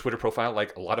has a Twitter profile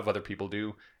like a lot of other people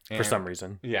do. For some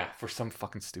reason. Yeah, for some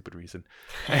fucking stupid reason.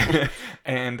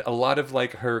 And a lot of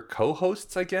like her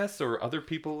co-hosts, I guess, or other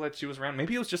people that she was around.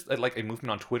 Maybe it was just like a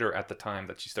movement on Twitter at the time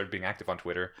that she started being active on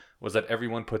Twitter, was that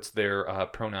everyone puts their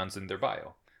pronouns in their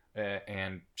bio.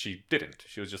 And she didn't.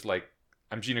 She was just like,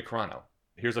 I'm Gina Carano.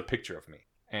 Here's a picture of me.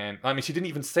 And I mean, she didn't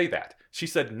even say that. She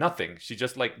said nothing. She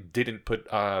just like didn't put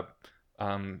her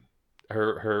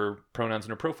pronouns in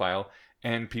her profile,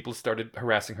 and people started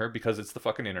harassing her because it's the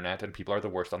fucking internet and people are the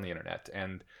worst on the internet.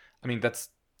 And I mean, that's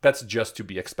just to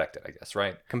be expected, I guess,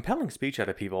 right? Compelling speech out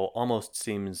of people almost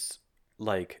seems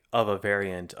like of a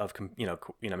variant of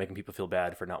making people feel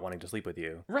bad for not wanting to sleep with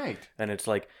you. Right. And it's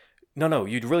like, no,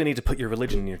 you'd really need to put your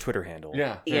religion in your Twitter handle.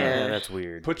 Yeah. Yeah. That's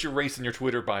weird. Put your race in your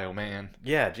Twitter bio, man.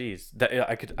 Yeah, geez. That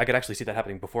I could actually see that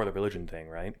happening before the religion thing,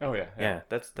 right? Oh yeah. Yeah,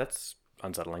 that's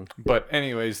unsettling. But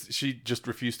anyways, she just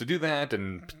refused to do that,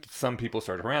 and some people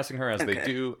started harassing her, as they Okay.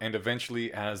 do, and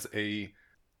eventually as I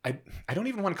don't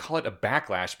even want to call it a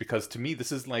backlash, because to me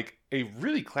this is like a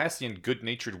really classy and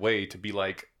good-natured way to be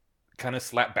like kind of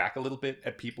slap back a little bit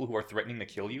at people who are threatening to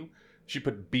kill you. She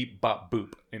put beep bop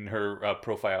boop in her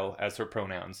profile as her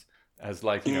pronouns, as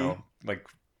like, like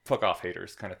fuck off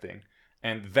haters kind of thing.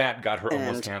 And that got her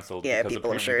almost canceled. Yeah, because people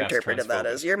apparently sure that's interpreted that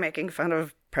transphobic. as you're making fun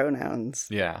of pronouns.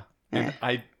 Yeah. And Eh.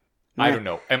 I Meh. don't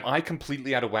know. Am I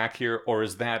completely out of whack here, or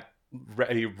is that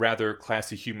a rather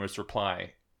classy, humorous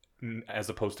reply as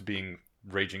opposed to being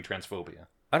raging transphobia?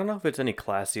 I don't know if it's any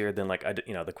classier than like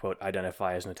the quote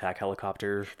identify as an attack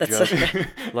helicopter That's joke.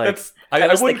 Like I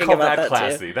was wouldn't thinking call about that that, too.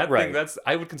 classy. That Right. thing,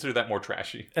 I would consider that more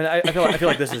trashy. and I feel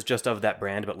like this is just of that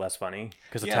brand but less funny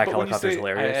because attack but when you helicopter is say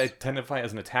hilarious. I identify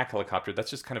as an attack helicopter, that's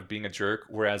just kind of being a jerk.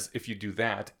 Whereas if you do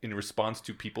that in response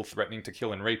to people threatening to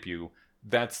kill and rape you,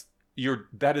 that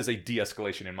is a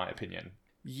de-escalation in my opinion.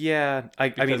 Yeah, I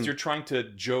Because mean, you're trying to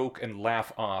joke and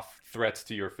laugh off threats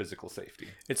to your physical safety.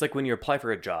 it's like when you apply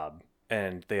for a job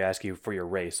and they ask you for your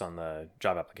race on the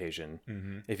job application.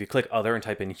 Mm-hmm. If you click other and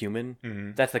type in human,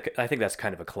 Mm-hmm. I think that's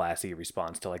kind of a classy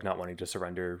response to like not wanting to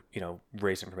surrender,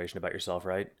 race information about yourself,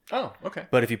 right? Oh, okay.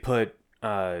 But if you put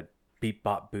beep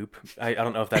bop boop, I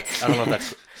don't know if that's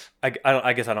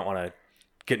I guess I don't want to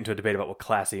get into a debate about what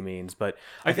classy means, but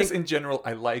I guess in general,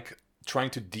 I like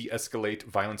trying to de-escalate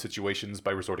violent situations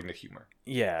by resorting to humor.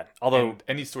 yeah. Although And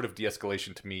any sort of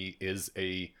de-escalation to me is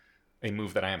a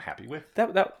move that I am happy with.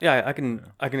 I can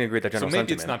agree with that So general maybe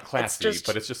sentiment. it's not classy, just-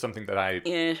 but it's just something that I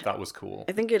Yeah. thought was cool.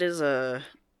 I think it is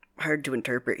hard to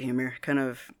interpret humor. Kind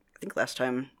of, I think last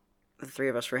time the three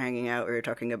of us were hanging out, we were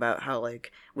talking about how,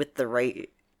 like, with the right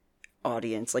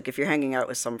audience, like, if you're hanging out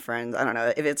with some friends, I don't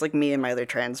know, if it's like me and my other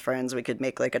trans friends, we could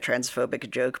make like a transphobic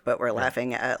joke, but we're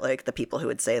laughing at like the people who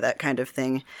would say that kind of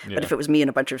thing. But Yeah. if it was me and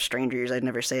a bunch of strangers, I'd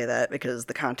never say that because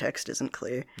the context isn't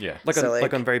clear. Yeah. Like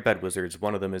on Very Bad Wizards,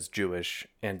 one of them is Jewish,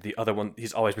 and the other one,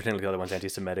 he's always pretending the other one's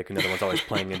anti-Semitic, and the other one's always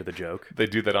playing into the joke. They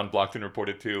do that on Blocked and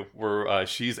Reported too, where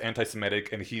she's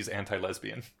anti-Semitic and he's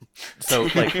anti-lesbian. So,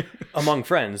 like, among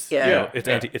friends, Yeah.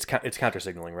 it's counter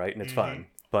signaling, right? And it's fun.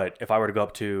 But if I were to go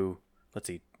up to, let's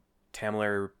see,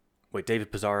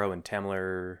 David Pizarro and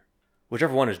Tamler,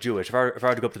 whichever one is Jewish, if I were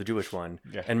to go up to the Jewish one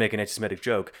Yeah. and make an anti-Semitic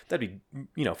joke, that'd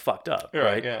be, fucked up, Right,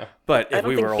 right? yeah. But I if don't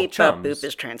we think were old Beep Bop chums, Boop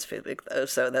is transphobic though,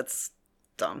 so that's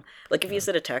dumb. Like if you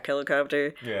said attack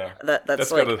helicopter, Yeah. that's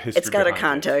That's like got a history it's got a behind it.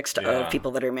 context Yeah. of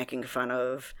people that are making fun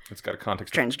of It's got a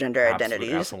context. transgender of absolute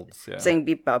identities. assholes, yeah. Saying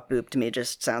beep bop boop to me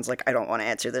just sounds like I don't want to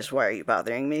answer this. Why are you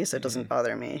bothering me? So it doesn't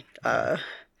bother me.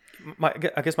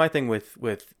 I guess my thing with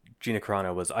Gina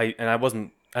Carano was I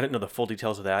didn't know the full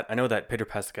details of that. I know that Pedro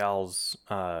Pascal's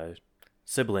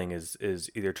sibling is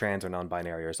either trans or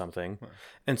non-binary or something,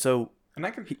 and so And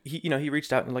I can. he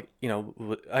reached out and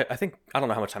I think I don't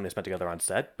know how much time they spent together on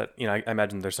set, but I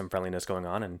imagine there's some friendliness going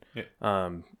on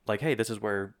and like, hey, this is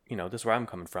where I'm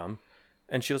coming from,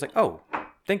 and she was like, oh,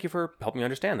 thank you for helping me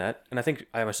understand that, and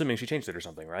I'm assuming she changed it or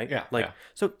something, right? Yeah, Like yeah.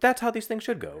 so that's how these things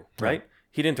should go, right?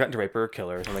 He didn't threaten to rape her or kill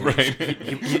her or something. Right.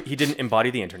 He didn't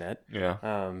embody the internet.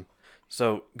 Yeah.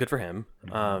 So good for him.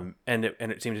 And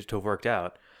it seems to have worked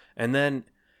out. And then,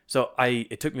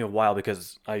 it took me a while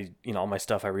because all my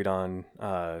stuff I read on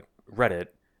Reddit,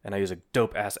 and I use a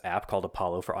dope ass app called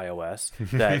Apollo for iOS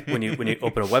that when you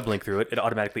open a web link through it, it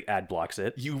automatically ad blocks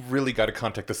it. You really got to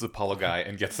contact this Apollo guy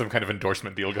and get some kind of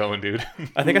endorsement deal going, dude.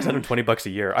 I think I sent him $20 a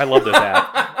year. I love this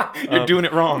app. You're doing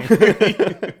it wrong.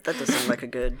 That does sound like a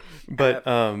good. But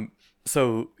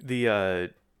so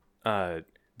the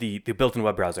built-in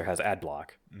web browser has ad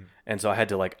block, and so I had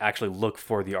to actually look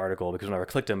for the article because whenever I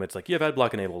clicked them, it's like you have ad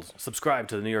block enabled. Subscribe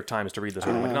to the New York Times to read this.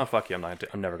 I'm like, no, fuck you.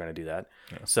 I'm never going to do that.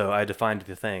 Yeah. So I had to find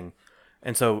the thing,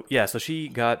 and so she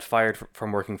got fired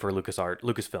from working for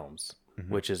Lucasfilms,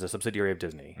 which is a subsidiary of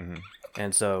Disney,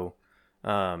 and so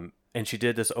and she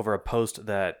did this over a post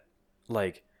that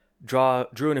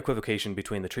drew an equivocation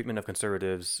between the treatment of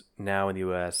conservatives now in the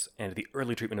U.S. and the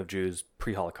early treatment of Jews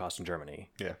pre-Holocaust in Germany.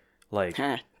 Yeah.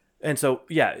 And so,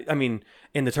 I mean,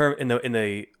 in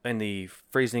the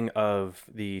phrasing of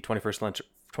the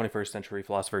 21st century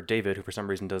philosopher David, who for some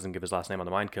reason doesn't give his last name on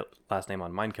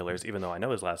Mind Killers, even though I know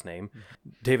his last name,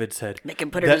 David said, Make him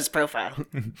put it in his profile.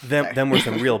 them were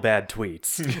some real bad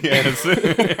tweets. Yes.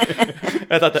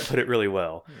 I thought that put it really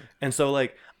well. And so,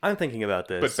 I'm thinking about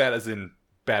this. But bad as in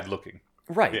bad looking.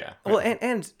 Right. Yeah. Well,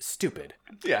 and stupid.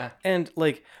 Yeah. And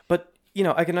but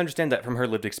I can understand that from her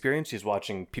lived experience. She's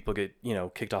watching people get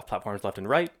kicked off platforms left and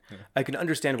right. Yeah. I can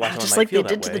understand why someone Just might like feel they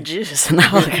that did way. to the Jews in the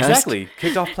Holocaust. Exactly,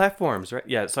 kicked off platforms, right?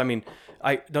 Yeah. So I mean,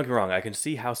 don't get me wrong. I can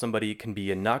see how somebody can be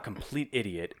a not complete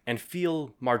idiot and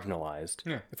feel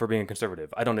marginalized for being a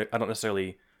conservative. I don't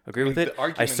necessarily agree with it.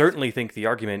 I certainly think the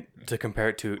argument to compare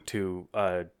it to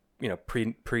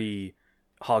pre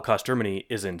Holocaust Germany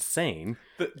is insane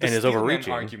and is overreaching.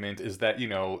 The argument is that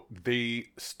they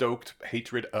stoked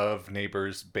hatred of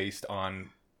neighbors based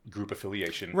on group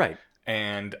affiliation, right?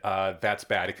 And that's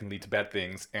bad. It can lead to bad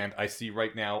things. And I see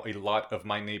right now a lot of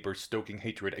my neighbors stoking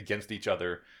hatred against each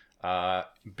other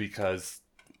because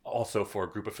also for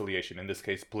group affiliation, in this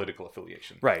case, political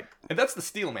affiliation, right? And that's the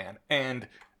steel man. And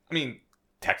I mean,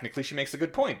 technically, she makes a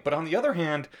good point. But on the other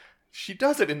hand, she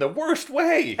does it in the worst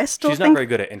way. I still She's not think very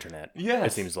good at internet. Yes.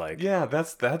 It seems like. Yeah,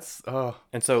 that's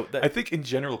And so I think in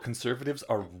general conservatives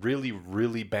are really,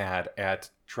 really bad at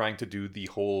trying to do the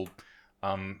whole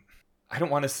I don't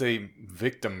want to say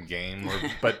victim game,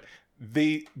 but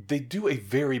they do a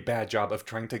very bad job of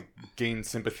trying to gain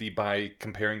sympathy by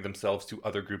comparing themselves to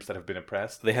other groups that have been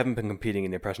oppressed. they haven't been competing in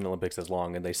the Oppression Olympics as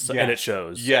long, and Yes. and it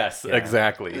shows. Yes, Yeah.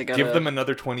 exactly. They gotta- Give them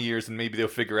another 20 years and maybe they'll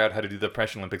figure out how to do the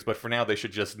Oppression Olympics. But for now, they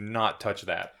should just not touch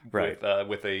that Right.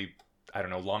 with a, I don't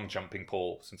know, long jumping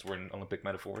pole, since we're in Olympic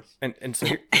metaphors. And so,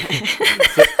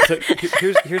 so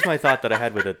here's my thought that I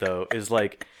had with it though is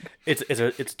like it's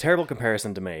a terrible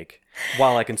comparison to make.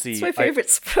 While I can see it's my favorite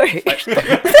sport.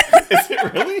 Is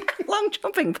it really? Long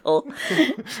jumping pole.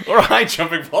 Or high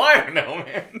jumping pole? I don't know,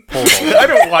 man. Pole vaulting. I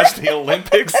don't watch the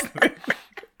Olympics.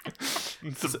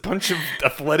 It's a bunch of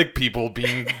athletic people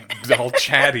being all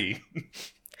chatty.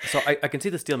 So I can see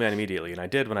the Steel Man immediately, and I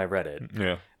did when I read it.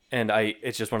 Yeah. And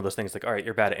it's just one of those things like, all right,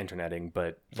 you're bad at interneting,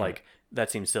 but like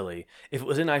that seems silly. If it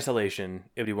was in isolation,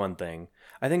 it would be one thing.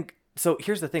 I think so.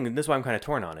 Here's the thing, and this is why I'm kind of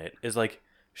torn on it. Is like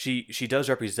she does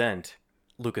represent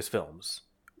Lucasfilms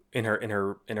in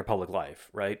her public life,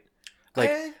 right?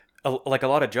 Like like a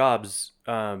lot of jobs,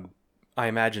 I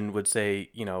imagine would say,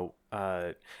 you know.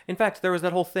 In fact, there was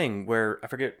that whole thing where I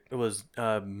forget it was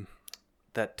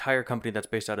that tire company that's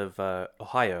based out of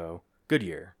Ohio,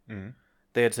 Goodyear. Mhm.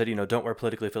 They had said, you know, don't wear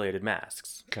politically affiliated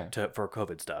masks for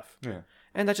COVID stuff. Yeah.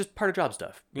 And that's just part of job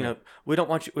stuff. You know, we don't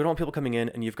want people coming in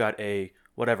and you've got a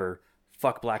whatever,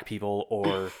 fuck black people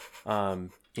or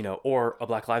you know, or a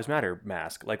Black Lives Matter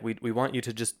mask. Like we want you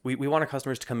to just we want our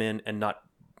customers to come in and not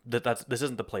this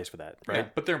isn't the place for that, right? Yeah,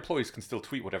 but their employees can still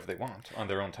tweet whatever they want on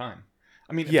their own time.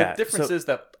 I mean, Yeah, the difference so- is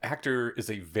that actor is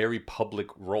a very public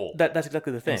role. That's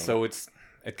exactly the thing. And so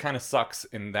it kind of sucks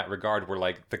in that regard where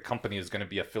like the company is going to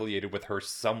be affiliated with her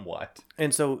somewhat.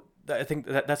 And so I think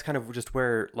that's kind of just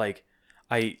where like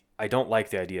I don't like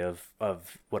the idea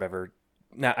of whatever.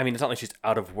 Now, I mean, it's not like she's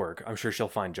out of work. I'm sure she'll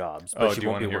find jobs. But Oh, she do you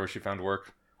won't want to be hear where she found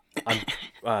work?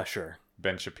 I'm sure.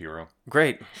 Ben Shapiro.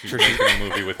 Great. She's making a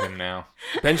movie with him now.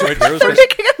 Ben Shapiro's We're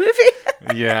making a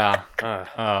movie. Yeah. uh,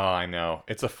 Oh, I know.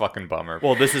 It's a fucking bummer.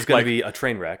 well, this is going Like- to be a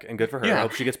train wreck, and good for her. I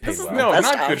hope she gets paid This is well. No, Best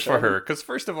not good for option. her. Because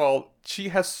first of all, she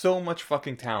has so much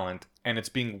fucking talent, and it's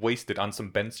being wasted on some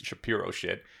Ben Shapiro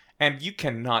shit. And you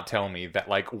cannot tell me that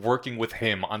like working with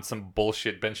him on some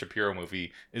bullshit Ben Shapiro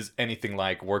movie is anything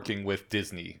like working with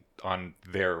Disney on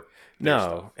their No,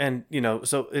 stuff. and you know,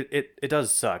 so it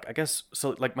does suck. I guess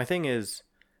so. Like my thing is,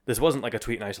 this wasn't like a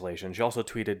tweet in isolation. She also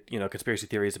tweeted, you know, conspiracy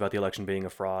theories about the election being a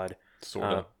fraud. Sort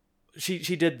of. She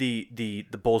did the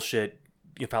bullshit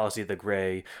fallacy of the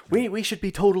gray. We should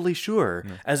be totally sure,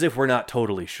 as if we're not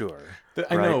totally sure.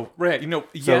 I right? know, right? You know,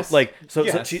 So yes, like so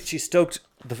yes. she stoked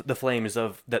the flames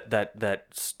of that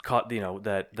caught, you know,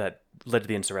 that led to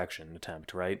the insurrection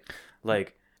attempt, right?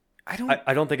 Like I don't.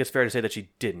 I don't think it's fair to say that she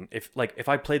didn't. If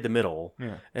I played the middle,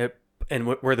 Yeah. and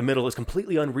where the middle is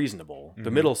completely unreasonable, the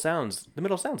middle sounds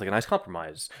like a nice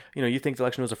compromise. You know, you think the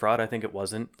election was a fraud, I think it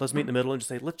wasn't. Let's meet in the middle and just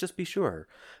say, let's just be sure.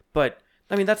 But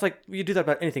I mean, that's like you do that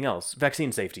about anything else: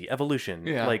 vaccine safety, evolution.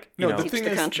 Yeah. Like no, you know. the Teach thing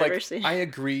the is, controversy. like, I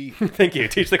agree. Thank you.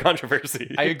 Teach the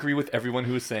controversy. I agree with everyone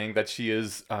who is saying that she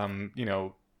is, you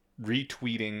know,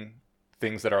 retweeting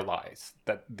things that are lies.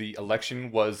 That the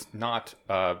election was not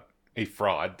a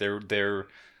fraud.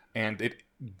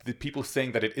 The people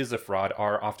saying that it is a fraud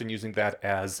are often using that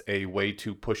as a way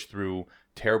to push through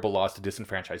terrible laws to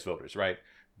disenfranchise voters. Right?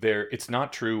 It's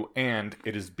not true, and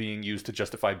it is being used to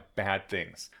justify bad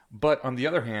things. But on the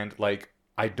other hand, like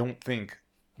I don't think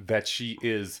that she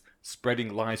is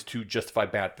spreading lies to justify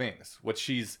bad things. What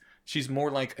she's more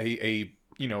like a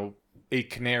you know, a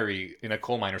canary in a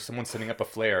coal mine or someone setting up a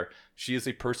flare. She is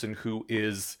a person who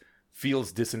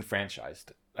feels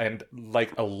disenfranchised, and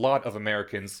like a lot of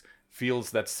Americans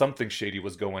feels that something shady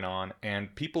was going on,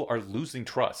 and people are losing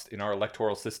trust in our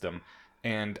electoral system.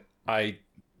 And I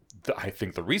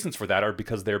think the reasons for that are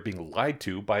because they're being lied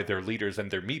to by their leaders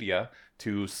and their media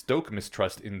to stoke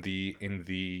mistrust in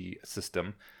the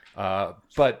system.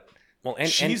 But well,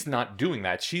 she's not doing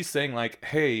that. She's saying like,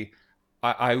 "Hey,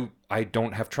 I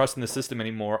don't have trust in the system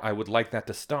anymore. I would like that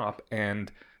to stop." And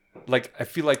like, I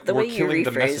feel like The we're way you killing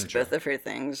the rephrased messenger. both of her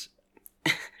things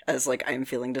as like I'm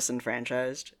feeling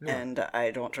disenfranchised and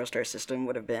I don't trust our system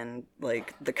would have been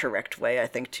like the correct way I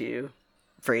think to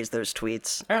phrase those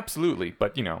tweets. Absolutely,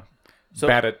 but you know,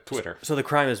 bad at Twitter. So the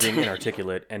crime is being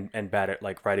inarticulate and bad at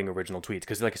like writing original tweets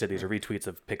because, like I said, these are retweets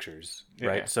of pictures,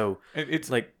 right? Yeah. So It's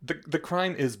like like the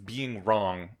crime is being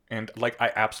wrong, and like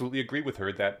I absolutely agree with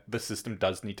her that the system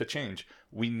does need to change.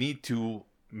 We need to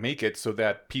make it so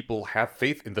that people have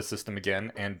faith in the system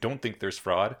again and don't think there's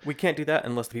fraud. We can't do that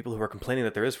unless the people who are complaining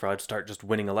that there is fraud start just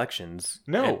winning elections.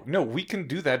 No, we can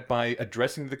do that by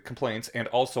addressing the complaints and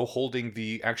also holding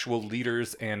the actual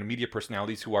leaders and media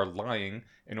personalities who are lying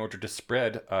in order to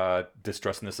spread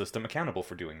distrust in the system accountable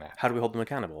for doing that. How do we hold them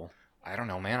accountable? I don't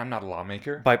know, man. I'm not a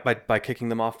lawmaker. By kicking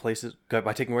them off places,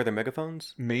 by taking away their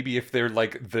megaphones? Maybe if they're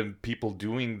like the people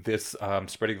doing this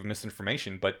spreading of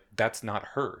misinformation, but that's not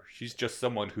her. She's just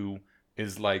someone who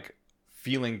is like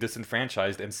feeling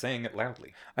disenfranchised and saying it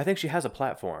loudly. I think she has a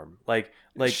platform. Like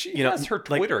she you know, has her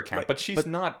Twitter account, right, but she's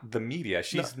not the media.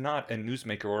 She's not a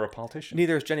newsmaker or a politician.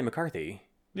 Neither is Jenny McCarthy.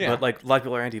 Yeah. But like a lot of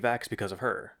people are anti-vax because of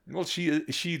her. Well,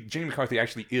 Jenny McCarthy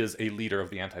actually is a leader of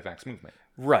the anti-vax movement.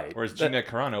 Right. Whereas Gina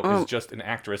Carano is just an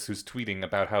actress who's tweeting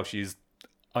about how she's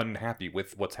unhappy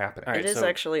with what's happening. All right, it is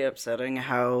actually upsetting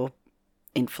how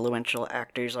influential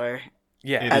actors are.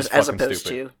 Yeah. It is as fucking opposed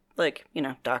stupid. to like,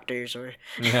 doctors or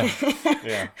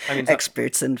Yeah. I mean,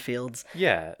 experts in fields.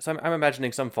 yeah. So I'm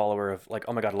imagining some follower of like,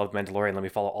 oh my god, I love Mandalorian. Let me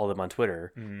follow all of them on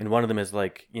Twitter. And one of them is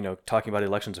like, talking about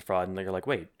elections of fraud, and you're like,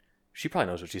 wait, she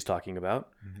probably knows what she's talking about,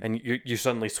 and you're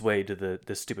suddenly swayed to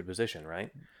this stupid position,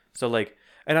 right? So like,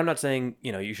 and I'm not saying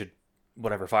you should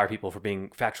whatever fire people for being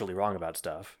factually wrong about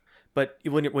stuff, but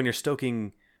when you're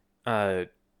stoking,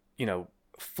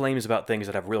 flames about things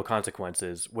that have real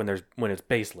consequences when it's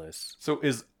baseless. So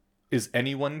is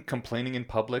anyone complaining in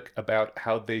public about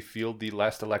how they feel the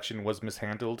last election was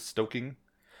mishandled, stoking?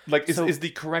 Like, is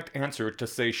the correct answer to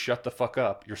say, shut the fuck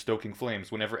up, you're stoking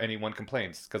flames whenever anyone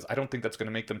complains? Because I don't think that's going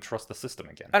to make them trust the system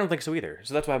again. I don't think so either.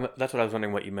 So that's what I was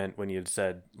wondering what you meant when you had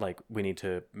said, like, we need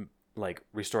to, like,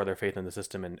 restore their faith in the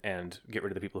system and get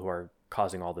rid of the people who are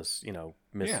causing all this,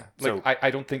 Yeah, like,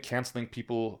 I don't think canceling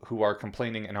people who are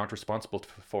complaining and aren't responsible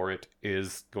for it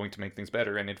is going to make things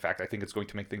better. And in fact, I think it's going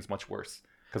to make things much worse.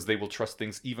 Because they will trust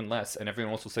things even less. And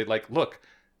everyone else will say, like, look,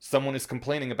 someone is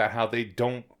complaining about how they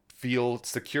don't feel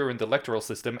secure in the electoral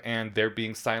system and they're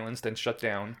being silenced and shut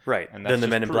down. Right. And then the just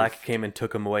men in proof. black came and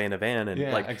took him away in a van, and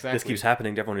this exactly. keeps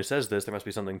happening to everyone who says this. There must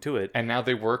be something to it. And now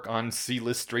they work on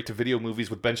C-list straight-to-video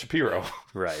movies with Ben Shapiro.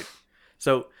 Right.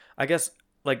 So I guess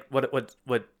like what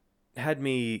had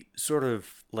me sort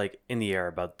of like in the air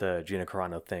about the Gina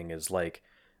Carano thing is like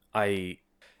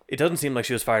it doesn't seem like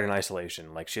she was fired in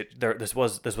isolation. Like this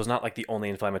was not like the only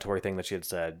inflammatory thing that she had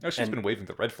said. No, she's been waving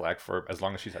the red flag for as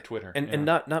long as she's at Twitter. And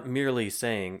not merely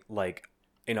saying like,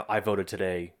 I voted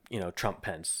today, Trump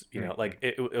Pence, like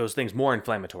it was things more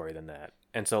inflammatory than that.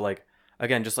 And so like,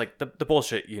 again, just like the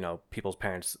bullshit, people's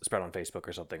parents spread on Facebook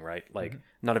or something, right? Like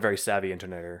not a very savvy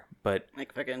interneter, but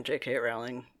Like fucking J.K.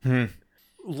 Rowling.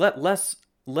 less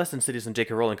insidious than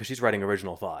J.K. Rowling because she's writing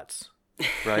original thoughts,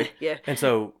 right? Yeah. And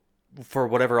so for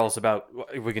whatever else about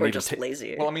we can Or even just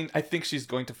lazier. Well, I mean, I think she's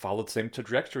going to follow the same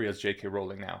trajectory as J.K.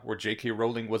 Rowling now, where J.K.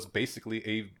 Rowling was basically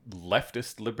a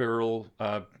leftist liberal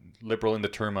in the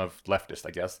term of leftist,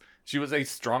 I guess. She was a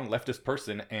strong leftist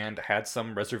person and had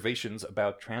some reservations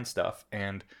about trans stuff.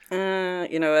 And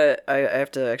you know what? I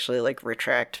have to actually like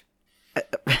retract.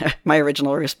 My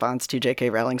original response to J.K.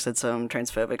 Rowling said some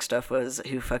transphobic stuff was,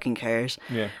 who fucking cares?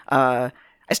 yeah,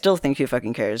 I still think who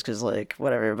fucking cares, because like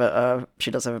whatever, but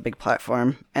she does have a big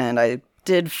platform, and I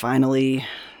did finally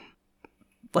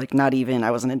like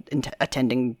I wasn't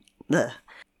attending.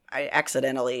 I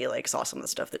accidentally like saw some of the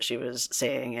stuff that she was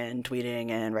saying and tweeting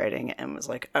and writing, and was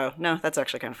like, oh no, that's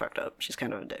actually kind of fucked up. She's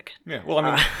kind of a dick. yeah. Well,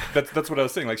 I mean, that's what I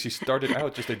was saying. Like, she started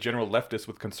out just a general leftist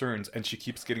with concerns, and she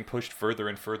keeps getting pushed further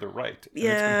and further right. And it's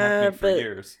been happening for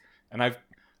years. And I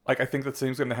think the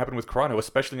same's going to happen with Carano,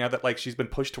 especially now that like she's been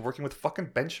pushed to working with fucking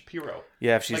Ben Shapiro.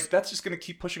 Yeah, if she's like, that's just going to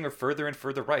keep pushing her further and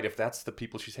further right if that's the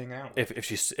people she's hanging out with.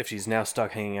 if she's now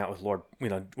stuck hanging out with Lord,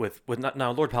 with not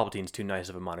now Lord Palpatine's too nice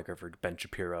of a moniker for Ben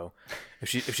Shapiro. If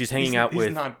she's hanging out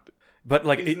with, but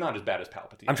like he's not as bad as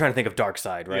Palpatine. I'm trying to think of Dark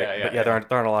Side, right? Yeah, but there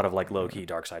aren't a lot of like low key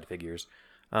Dark Side figures.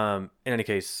 In any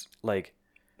case, like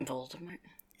Voldemort.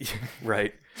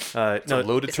 right. It's a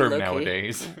loaded Is it term low-key?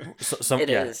 nowadays.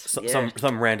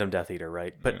 Some random Death Eater,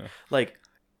 right? But like,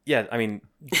 yeah, I mean,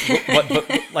 but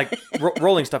like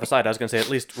Rowling stuff aside, I was gonna say at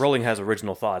least Rowling has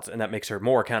original thoughts, and that makes her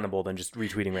more accountable than just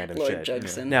retweeting random Lord shit.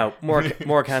 Judson. Now,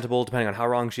 more accountable depending on how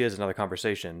wrong she is another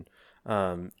conversation.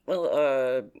 Well,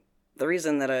 the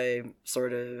reason that I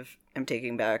sort of am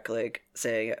taking back, like,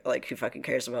 saying, like, who fucking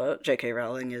cares about J.K.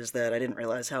 Rowling is that I didn't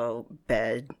realize how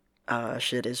bad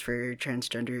shit is for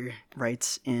transgender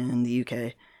rights in the UK.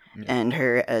 Yeah. And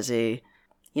her as a,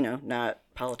 not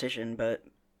politician, but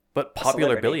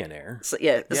popular billionaire. So,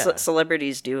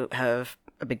 celebrities do have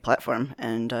a big platform,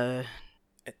 and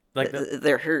like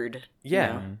they're heard.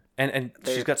 yeah, you know? and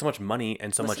she's They're got so much money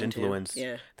and so much listened to, influence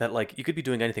yeah. that like you could be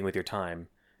doing anything with your time,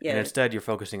 Yeah. and instead you're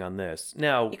focusing on this.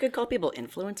 Now, You could call people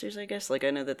influencers, I guess. Like I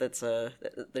know that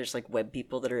there's like web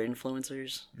people that are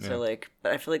influencers. Yeah. So like,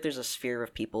 but I feel like there's a sphere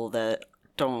of people that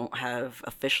don't have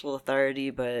official authority,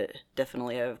 but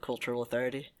definitely have cultural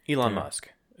authority. Elon Musk,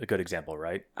 a good example,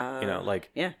 right? Like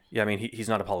Yeah. I mean, he's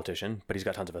not a politician, but he's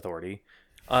got tons of authority.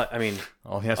 I mean,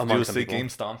 All he has to do among is some say people.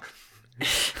 GameStop.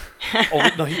 oh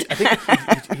no, I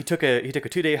think he took a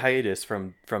 2-day hiatus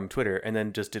from Twitter and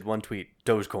then just did one tweet,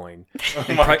 Dogecoin.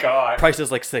 Oh my god. Price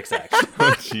is like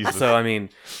 6x. Jesus. So I mean,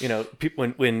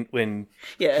 when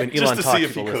Yeah. when Just Elon to talks, see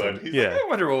if he people listen. could. He's Yeah, like, I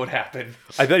wonder what would happen.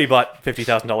 I bet he bought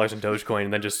 $50,000 in Dogecoin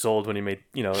and then just sold when he made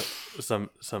some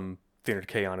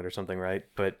 300K on it or something, right?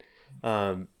 But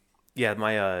yeah,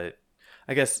 my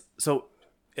I guess so.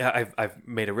 Yeah, I've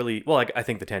made a really well. I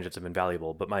think the tangents have been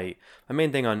valuable, but my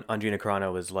main thing on Gina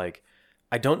Carano was like,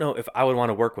 I don't know if I would want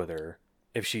to work with her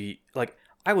if she like.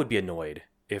 I would be annoyed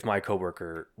if my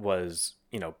coworker was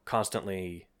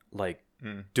constantly like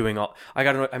doing all. I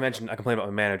mentioned I complained about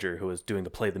my manager who was doing the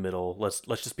play the middle. Let's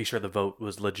just be sure the vote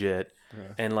was legit,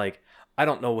 and like I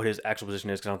don't know what his actual position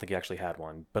is because I don't think he actually had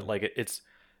one. But like it's.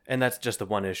 And that's just the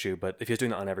one issue. But if he was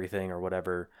doing that on everything or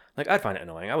whatever, like I'd find it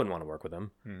annoying. I wouldn't want to work with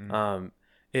him.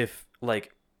 If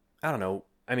like I don't know,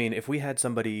 I mean, if we had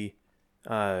somebody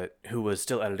who was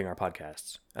still editing our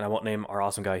podcasts, and I won't name our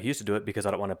awesome guy who used to do it because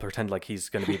I don't want to pretend like he's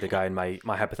going to be the guy in my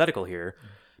hypothetical here.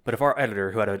 But if our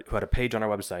editor who had a page on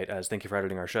our website as "Thank you for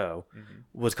editing our show"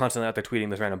 was constantly out there tweeting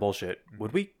this random bullshit,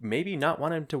 would we maybe not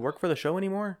want him to work for the show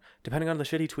anymore? Depending on the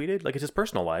shit he tweeted, like it's his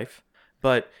personal life.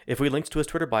 But if we linked to his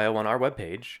Twitter bio on our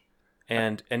webpage,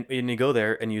 and you go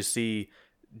there and you see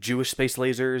Jewish space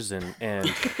lasers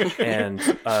and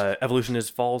evolution is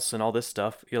false and all this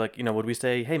stuff, you're like, would we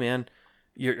say, hey man,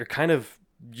 you're kind of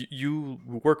you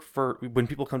work for when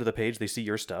people come to the page, they see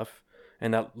your stuff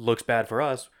and that looks bad for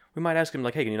us. We might ask him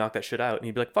like, hey, can you knock that shit out? And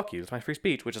he'd be like, fuck you, that's my free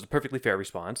speech, which is a perfectly fair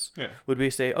response. Yeah. Would we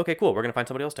say, okay, cool, we're gonna find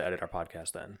somebody else to edit our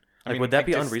podcast then? Like, mean, would that I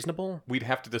be guess unreasonable? We'd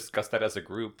have to discuss that as a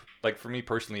group. Like for me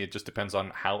personally, it just depends on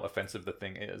how offensive the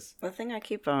thing is. The thing I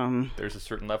keep There's a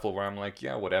certain level where I'm like,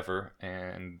 yeah, whatever,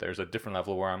 and there's a different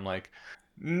level where I'm like,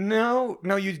 no,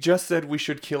 you just said we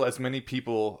should kill as many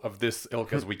people of this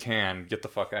ilk as we can. Get the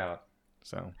fuck out.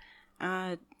 So,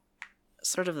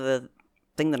 sort of the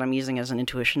thing that I'm using as an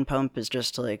intuition pump is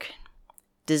just like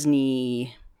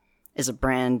Disney is a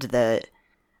brand that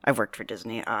I've worked for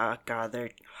Disney. God,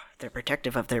 they're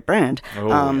protective of their brand.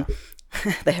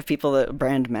 They have people that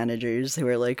brand managers who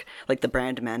are like the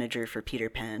brand manager for Peter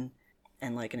Pan,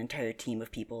 and like an entire team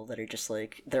of people that are just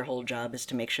like their whole job is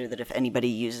to make sure that if anybody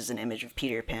uses an image of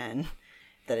Peter Pan,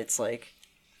 that it's like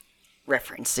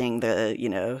referencing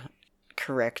the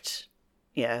correct.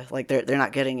 Yeah, like they're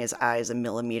not getting his eyes a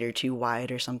millimeter too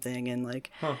wide or something, and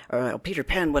like, or Peter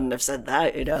Pan wouldn't have said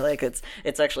that, like it's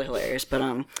actually hilarious.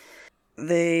 But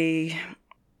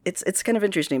it's kind of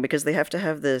interesting because they have to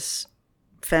have this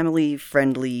family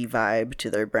friendly vibe to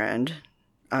their brand,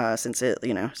 since it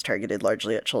is targeted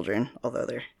largely at children, although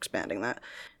they're expanding that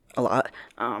a lot.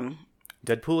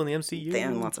 Deadpool in the MCU.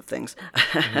 And lots of things,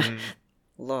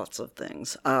 lots of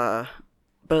things. But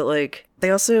like they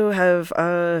also have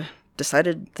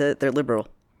decided that they're liberal.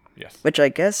 yes. Which I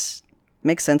guess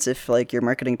makes sense if like you're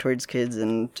marketing towards kids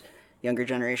and younger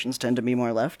generations tend to be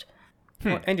more left.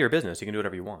 Well, and you're a business, you can do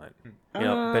whatever you want.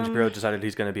 Ben Shapiro decided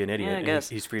he's going to be an idiot, yeah, I and guess.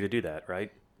 he's free to do that,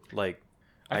 right? Like,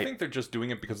 I think they're just doing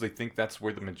it because they think that's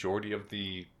where the majority of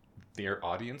their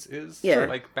audience is. Yeah.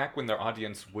 Like back when their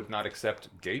audience would not accept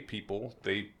gay people,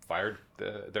 they fired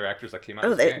their actors that came out.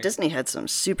 Oh, as gay. Disney had some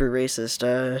super racist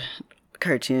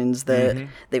cartoons that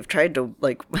they've tried to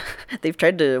they've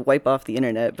tried to wipe off the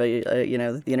internet, but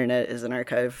the internet is an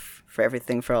archive for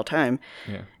everything for all time.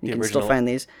 Yeah. You can still find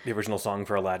these. The original song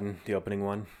for Aladdin, the opening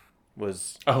one,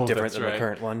 was Oh, different that's than right. the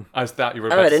current one. I thought you were.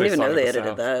 Oh, About I to didn't say even Song know of they the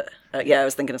edited South. that. Yeah, I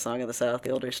was thinking of Song of the South,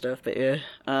 the older stuff, but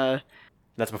yeah.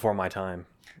 That's before my time.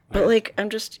 But like, I'm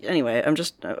just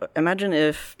imagine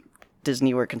if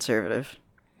Disney were conservative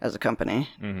as a company,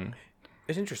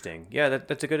 It's interesting. Yeah,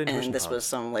 that's a good intuition. and this pump. was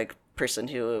some like person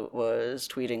who was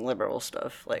tweeting liberal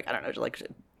stuff, like I don't know, like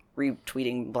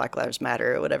retweeting Black Lives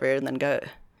Matter or whatever, and then got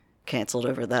canceled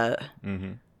over that.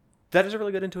 That is a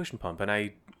really good intuition pump,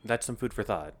 and that's some food for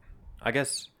thought. I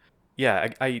guess, yeah,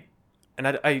 I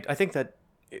think that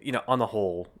on the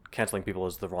whole, canceling people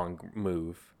is the wrong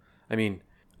move. I mean,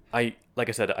 like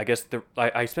I said, I guess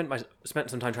I spent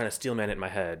some time trying to steelman it in my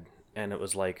head, and it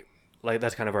was like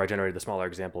that's kind of where I generated the smaller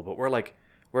example. But we're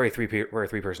we're a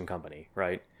three-person company,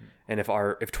 right? And if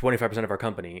 25% of our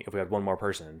company, if we had one more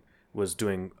person, was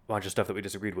doing a bunch of stuff that we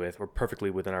disagreed with, we're perfectly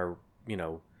within our,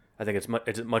 I think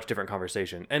it's a much different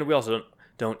conversation. And we also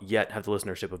don't yet have the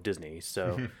listenership of Disney,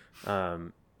 so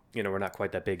we're not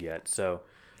quite that big yet. So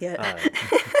Yeah.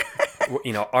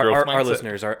 Our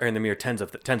listeners are in the mere tens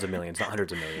of millions, not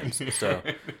hundreds of millions. So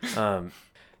I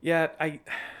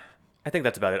think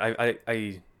that's about it.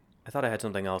 I thought I had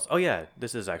something else. Oh yeah,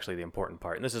 this is actually the important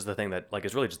part, and this is the thing that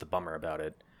is really just the bummer about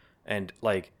it. And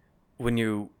when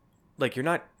you're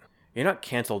not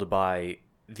canceled by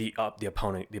the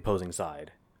opposing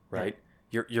side, right?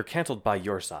 You're canceled by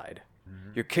your side.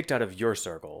 Mm-hmm. You're kicked out of your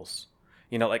circles.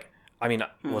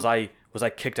 Was I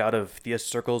kicked out of theist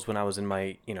circles when I was in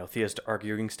my theist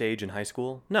arguing stage in high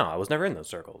school? No, I was never in those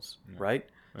circles, right?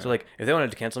 Yeah. So if they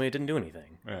wanted to cancel me, it didn't do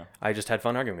anything. Yeah. I just had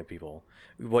fun arguing with people.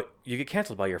 What you get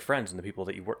canceled by your friends and the people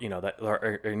that you work, that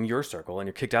are in your circle, and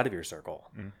you're kicked out of your circle.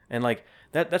 Mm. And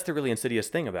that's the really insidious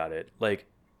thing about it.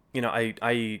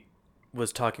 I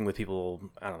was talking with people,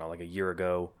 I don't know, a year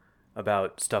ago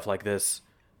about stuff like this,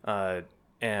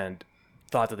 and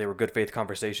thought that they were good faith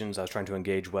conversations. I was trying to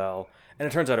engage well, and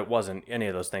it turns out it wasn't any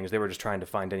of those things. They were just trying to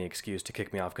find any excuse to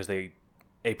kick me off because they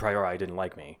a priori didn't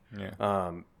like me.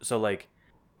 Yeah.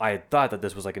 I had thought that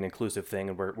this was an inclusive thing,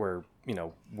 and we're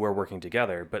working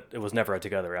together, but it was never a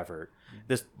together effort.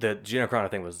 Mm-hmm. The Gina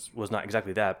Carano thing was not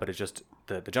exactly that, but it's just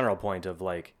the general point of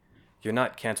you're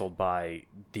not canceled by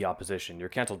the opposition, you're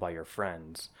canceled by your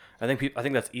friends. I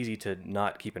think that's easy to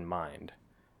not keep in mind,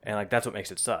 and that's what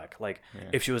makes it suck.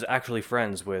 If she was actually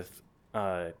friends with,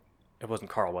 it wasn't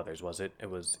Carl Weathers, was it?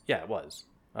 It was it was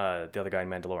the other guy in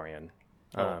Mandalorian.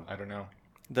 I don't know.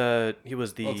 He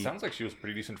was the. Well, it sounds like she was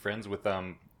pretty decent friends with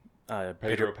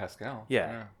Pedro Pascal.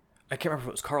 Yeah. I can't remember if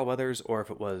it was Carl Weathers or if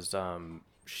it was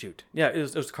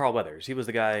it was Carl Weathers. He was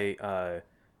the guy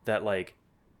that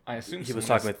I assume he was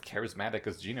talking with charismatic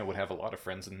as Gina would have a lot of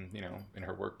friends in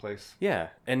her workplace. Yeah,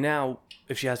 and now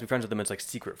if she has to be friends with them, it's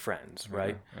secret friends,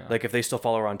 right? Yeah. If they still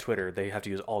follow her on Twitter, they have to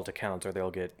use alt accounts or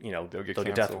they'll get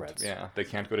death threats. Yeah, they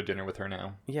can't go to dinner with her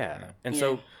now. Yeah, and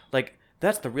so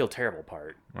that's the real terrible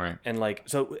part, right? And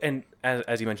and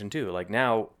as you mentioned too,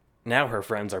 now her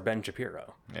friends are Ben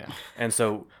Shapiro. Yeah. And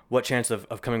so what chance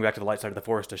of coming back to the light side of the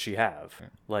force does she have?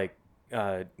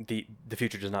 Yeah. The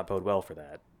future does not bode well for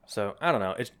that. So I don't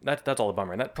know. That's all a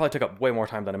bummer. And that probably took up way more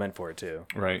time than I meant for it too.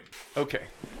 Right. Okay.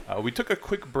 We took a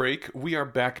quick break. We are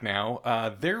back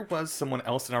now. There was someone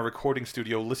else in our recording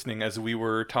studio listening as we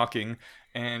were talking,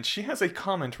 and she has a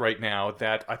comment right now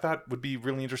that I thought would be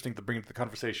really interesting to bring into the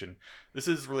conversation. This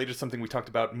is related to something we talked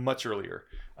about much earlier.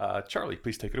 Charlie,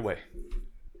 please take it away.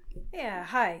 Yeah,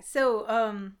 hi. So,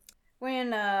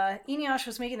 when Eneasz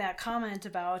was making that comment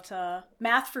about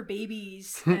math for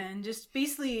babies and just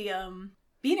basically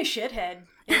being a shithead,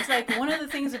 it's one of the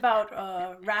things about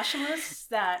rationalists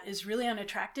that is really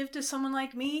unattractive to someone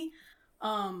like me.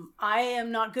 I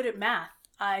am not good at math.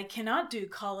 I cannot do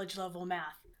college level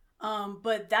math.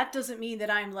 But that doesn't mean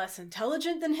that I'm less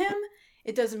intelligent than him.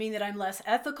 It doesn't mean that I'm less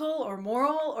ethical or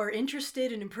moral or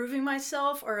interested in improving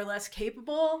myself or less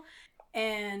capable.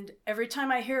 And every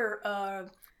time I hear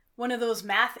one of those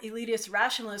math elitist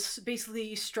rationalists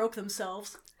basically stroke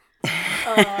themselves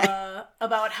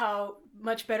about how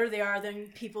much better they are than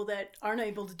people that aren't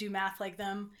able to do math like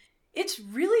them, it's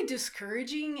really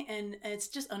discouraging and it's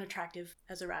just unattractive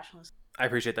as a rationalist. I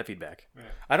appreciate that feedback.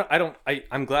 Yeah.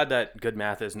 I'm glad that good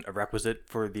math isn't a requisite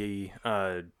for the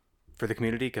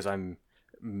community because I'm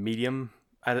medium.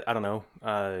 I don't know.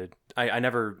 I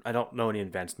don't know any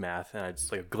advanced math, and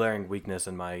it's a glaring weakness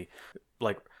in my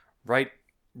right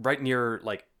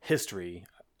near history.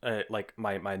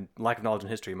 My lack of knowledge in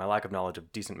history, my lack of knowledge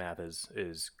of decent math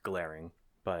is glaring.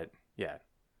 But yeah,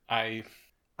 I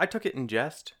took it in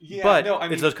jest. Yeah, but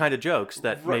it's those kind of jokes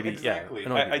that maybe exactly.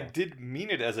 Yeah. I did mean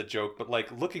it as a joke, but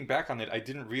looking back on it, I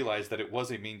didn't realize that it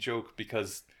was a mean joke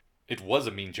because it was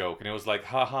a mean joke, and it was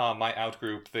haha, my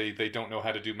out-group, they don't know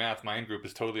how to do math. My in-group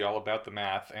is totally all about the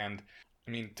math. And,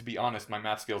 I mean, to be honest, my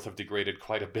math skills have degraded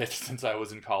quite a bit since I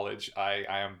was in college. I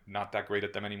am not that great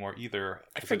at them anymore either.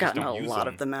 I've forgotten a lot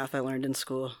of the math I learned in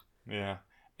school. Yeah.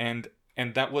 And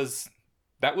that was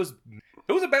it was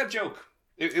a bad joke.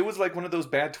 It was one of those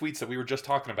bad tweets that we were just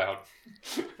talking about.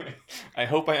 I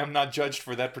hope I am not judged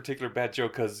for that particular bad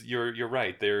joke, because you're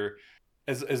right.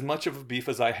 As much of a beef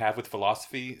as I have with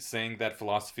philosophy, saying that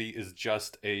philosophy is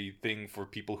just a thing for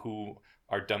people who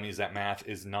are dummies at math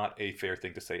is not a fair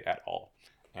thing to say at all.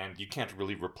 And you can't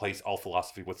really replace all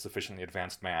philosophy with sufficiently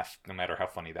advanced math, no matter how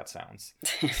funny that sounds.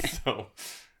 So,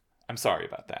 I'm sorry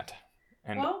about that.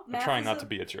 And I'm trying not to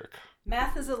be a jerk.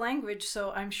 math is a language,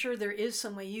 so I'm sure there is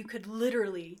some way you could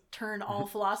literally turn all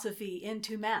philosophy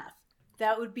into math.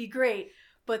 That would be great.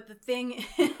 But the thing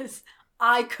is,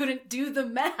 I couldn't do the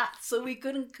math, so we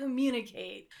couldn't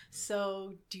communicate.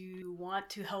 So do you want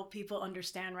to help people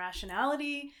understand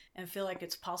rationality and feel like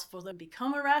it's possible for them to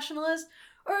become a rationalist?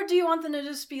 Or do you want them to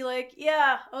just be like,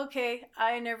 yeah, okay,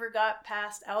 I never got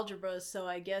past algebra, so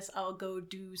I guess I'll go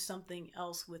do something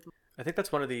else with my... I think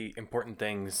that's one of the important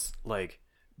things, like,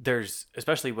 there's,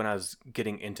 especially when I was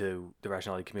getting into the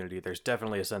rationality community, there's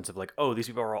definitely a sense of like, oh, these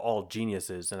people are all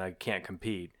geniuses and I can't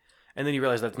compete. And then you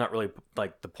realize that's not really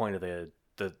like the point of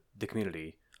the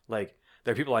community. Like,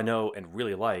 there are people I know and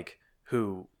really like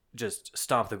who just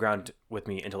stomp the ground with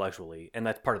me intellectually, and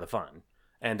that's part of the fun.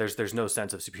 And there's no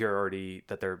sense of superiority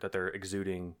that they're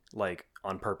exuding like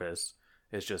on purpose.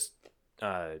 It's just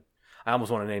I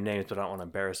almost want to name names, but I don't want to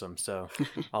embarrass them, so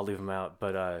I'll leave them out.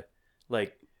 But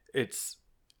like, it's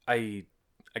I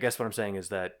guess what I'm saying is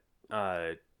that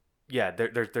yeah,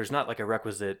 there's not like a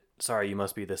requisite, sorry, you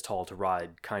must be this tall to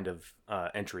ride kind of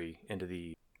entry into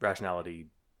the rationality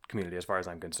community as far as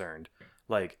I'm concerned.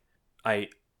 Like, I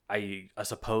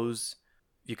suppose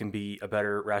you can be a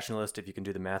better rationalist if you can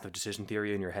do the math of decision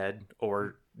theory in your head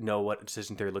or know what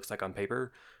decision theory looks like on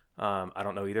paper. I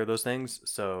don't know either of those things,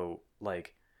 so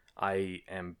like I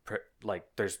am like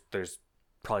there's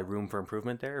probably room for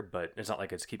improvement there, but it's not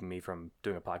like it's keeping me from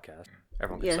doing a podcast.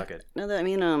 Everyone can suck it. No, I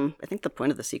mean, I think the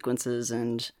point of the sequences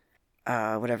and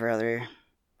whatever other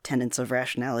tenets of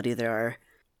rationality there are,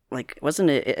 like,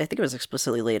 wasn't it? I think it was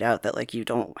explicitly laid out that like you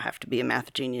don't have to be a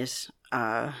math genius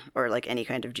or like any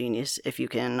kind of genius if you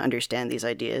can understand these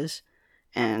ideas.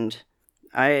 And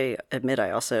I admit,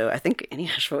 I think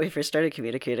when we first started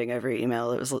communicating over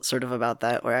email, it was sort of about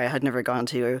that, where I had never gone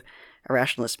to a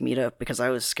rationalist meetup because I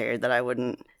was scared that I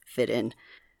wouldn't fit in.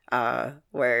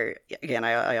 Where, again,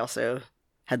 I also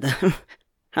had the...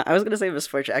 I was going to say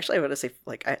misfortune. Actually, I want to say,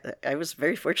 like, I was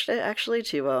very fortunate, actually,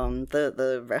 to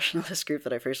the rationalist group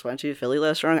that I first went to, Philly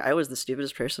Less Wrong. I was the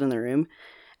stupidest person in the room,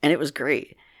 and it was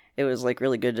great. It was, like,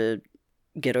 really good to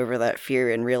get over that fear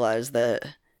and realize that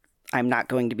I'm not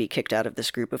going to be kicked out of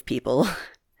this group of people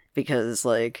because,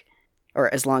 like,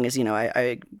 or as long as, you know,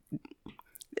 I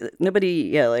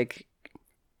nobody, like,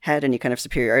 had any kind of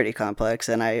superiority complex,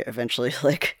 and I eventually,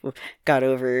 like, got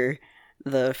over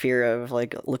the fear of,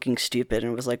 like, looking stupid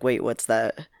and was like, wait, what's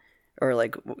that? Or,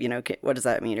 like, you know, what does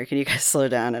that mean? Or can you guys slow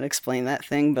down and explain that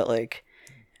thing? But, like,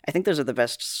 I think those are the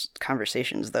best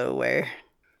conversations, though, where,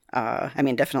 I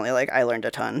mean, definitely, like, I learned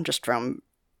a ton just from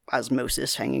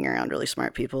osmosis, hanging around really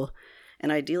smart people.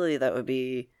 And ideally, that would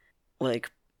be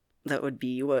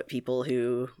what people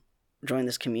who join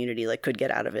this community, like, could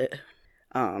get out of it.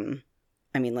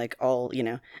 I mean, like, all, you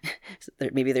know,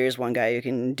 maybe there is one guy who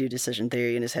can do decision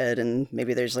theory in his head, and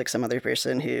maybe there's, like, some other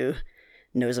person who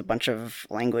knows a bunch of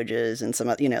languages, and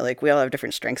some, you know, like, we all have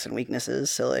different strengths and weaknesses,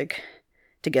 so, like,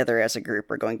 together as a group,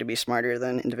 we're going to be smarter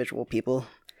than individual people.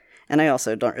 And I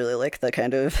also don't really like the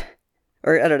kind of,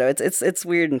 or I don't know, it's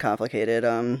weird and complicated.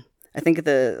 I think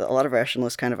a lot of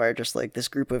rationalists kind of are just, like, this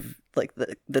group of, like,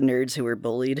 the nerds who were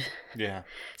bullied. Yeah.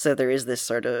 So there is this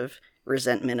sort of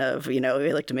resentment of, you know,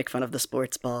 we like to make fun of the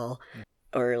sports ball,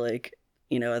 or, like,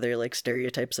 you know, other, like,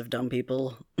 stereotypes of dumb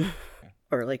people,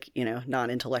 or, like, you know,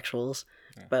 non-intellectuals.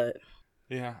 But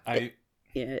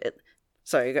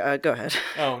sorry, go ahead.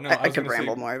 Oh no, I could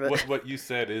ramble more, but what you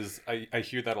said is I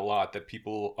hear that a lot, that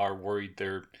people are worried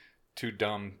they're too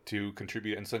dumb to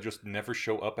contribute, and so just never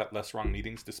show up at Less Wrong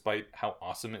meetings, despite how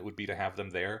awesome it would be to have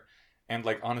them there. And,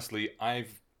 like, honestly,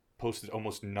 I've posted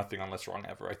almost nothing on Less Wrong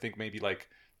ever. I think maybe, like,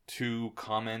 2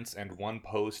 comments and 1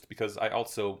 post, because I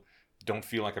also don't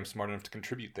feel like I'm smart enough to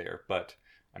contribute there, but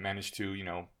I managed to, you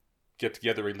know, get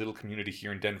together a little community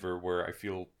here in Denver where I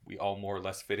feel we all more or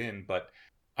less fit in. But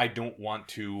I don't want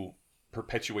to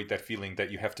perpetuate that feeling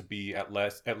that you have to be at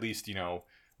least, you know,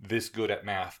 this good at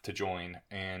math to join.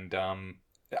 And I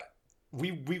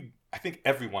think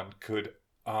everyone could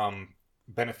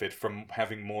benefit from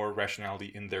having more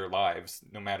rationality in their lives,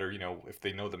 no matter, you know, if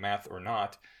they know the math or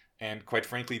not. And quite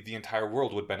frankly, the entire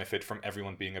world would benefit from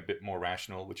everyone being a bit more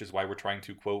rational, which is why we're trying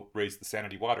to, quote, raise the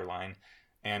sanity waterline.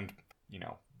 And, you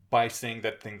know, by saying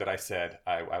that thing that I said,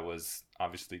 I was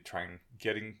obviously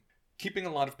keeping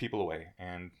a lot of people away.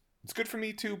 And it's good for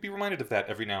me to be reminded of that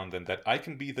every now and then, that I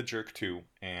can be the jerk too,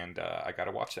 and I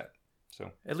gotta watch that.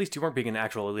 So at least you weren't being an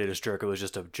actual elitist jerk. It was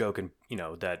just a joke, and, you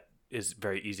know, that is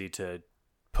very easy to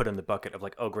put in the bucket of,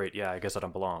 like, oh great, yeah, I guess I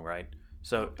don't belong, right?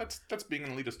 So that's being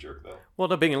an elitist jerk, though. Well,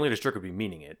 no, being an elitist jerk would be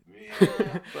meaning it.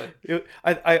 Yeah, but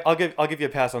I'll give you a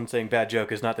pass on saying bad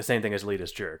joke is not the same thing as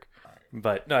elitist jerk.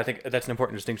 But no, I think that's an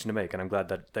important distinction to make, and I'm glad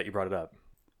that you brought it up.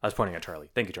 I was pointing at Charlie.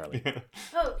 Thank you, Charlie.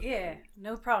 Oh yeah,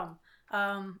 no problem.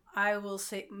 I will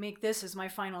make this as my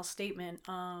final statement.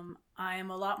 I am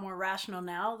a lot more rational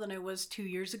now than I was 2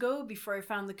 years ago before I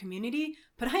found the community,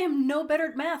 but I am no better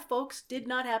at math, folks. Did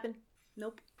not happen.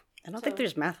 Nope. I don't think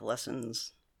there's math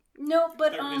lessons. No,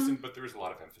 but There isn't, but there is a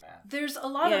lot of emphasis. there's a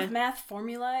lot of math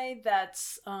formulae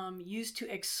that's used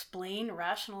to explain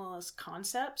rationalist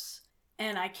concepts,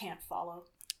 and I can't follow.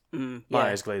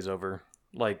 My eyes glaze over.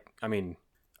 Like, I mean,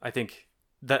 I think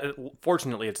that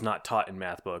fortunately it's not taught in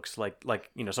math books. Like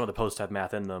some of the posts have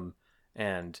math in them,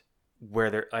 and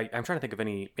where I'm trying to think of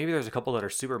any. Maybe there's a couple that are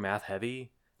super math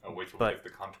heavy. Oh, wait till we get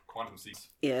the quantum sequence.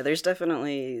 Yeah, there's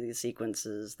definitely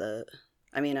sequences that.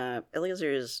 I mean,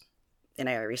 Eliezer is an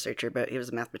AI researcher, but he was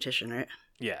a mathematician, right?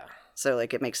 Yeah. So,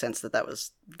 like, it makes sense that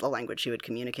was the language he would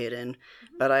communicate in.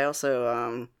 But I also,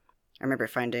 I remember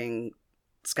finding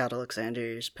Scott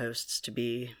Alexander's posts to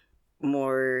be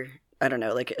more, I don't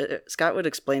know, like, Scott would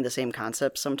explain the same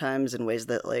concepts sometimes in ways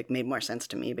that, like, made more sense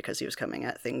to me because he was coming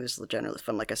at things generally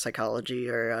from, like, a psychology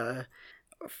or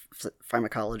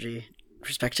pharmacology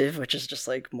perspective, which is just,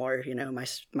 like, more,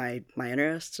 my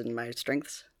interests and my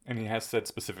strengths. And he has said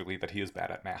specifically that he is bad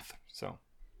at math, so...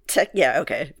 Yeah,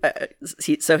 okay.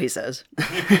 So he says.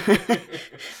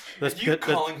 Are you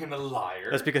calling him a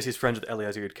liar? That's because he's friends with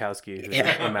Eliezer Yudkowsky, who's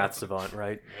a math savant,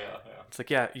 right? Yeah. It's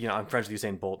like, I'm friends with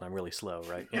Usain Bolt and I'm really slow,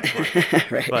 right? Yeah,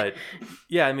 right. But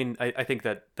yeah, I mean, I think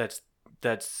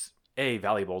that's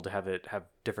valuable to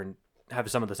have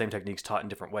some of the same techniques taught in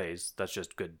different ways. That's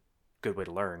just good way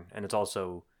to learn, and it's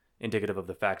also indicative of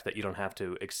the fact that you don't have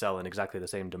to excel in exactly the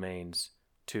same domains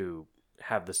to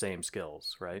have the same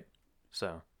skills, right?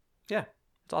 So, yeah,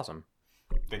 it's awesome.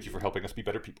 Thank you for helping us be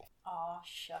better people. Aw,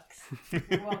 shucks.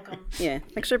 You're welcome. Yeah,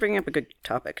 thanks for bringing up a good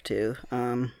topic, too.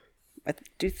 I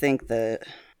do think that,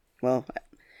 well,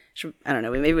 I don't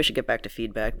know, maybe we should get back to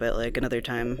feedback, but, like, another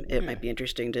time it might be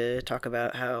interesting to talk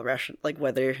about how,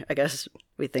 whether, I guess,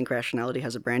 we think rationality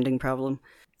has a branding problem.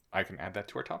 I can add that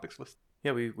to our topics list.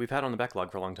 Yeah, we've had on the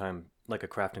backlog for a long time, like a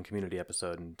craft and community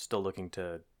episode, and still looking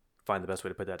to find the best way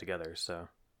to put that together, so,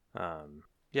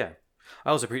 yeah.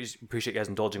 I also appreciate you guys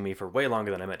indulging me for way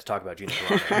longer than I meant to talk about Gina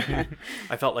Carano.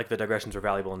 I felt like the digressions were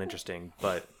valuable and interesting,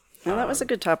 but... Well, that was a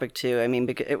good topic, too. I mean,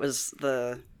 because it was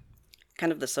the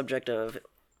kind of the subject of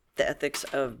the ethics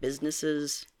of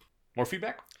businesses. More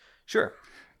feedback? Sure.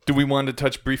 Do we want to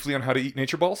touch briefly on how to eat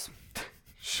nature balls?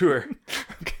 Sure.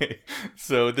 Okay.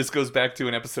 So this goes back to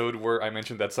an episode where I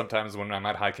mentioned that sometimes when I'm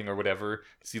out hiking or whatever,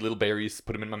 see little berries,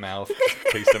 put them in my mouth,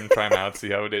 taste them, try them out, see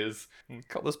how it is. We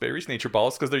call those berries nature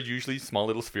balls because they're usually small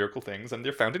little spherical things and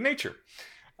they're found in nature.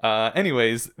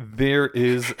 Anyways, there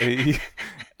is a...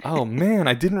 Oh man,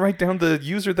 I didn't write down the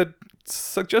user that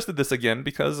suggested this again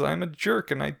because I'm a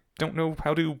jerk and I don't know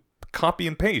how to copy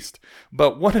and paste.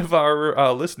 But one of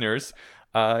our listeners...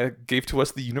 gave to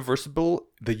us the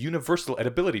universal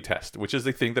edibility test, which is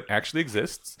a thing that actually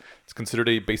exists. It's considered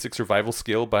a basic survival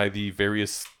skill by the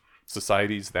various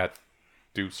societies that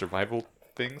do survival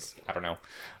things. I don't know.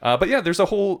 But yeah, there's a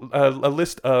whole a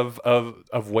list of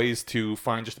ways to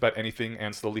find just about anything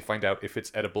and slowly find out if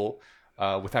it's edible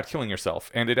without killing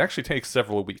yourself. And it actually takes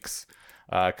several weeks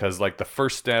because like the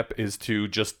first step is to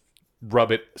just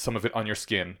rub some of it on your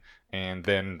skin and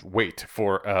then wait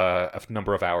for a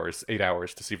number of hours, 8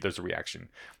 hours, to see if there's a reaction.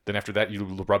 Then after that, you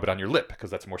rub it on your lip,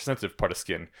 because that's a more sensitive part of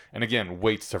skin. And again,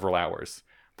 wait several hours.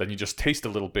 Then you just taste a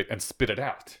little bit and spit it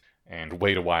out, and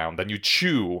wait a while. And then you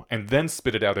chew, and then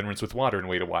spit it out and rinse with water and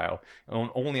wait a while. And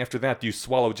only after that do you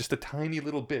swallow just a tiny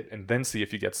little bit, and then see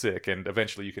if you get sick. And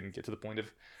eventually you can get to the point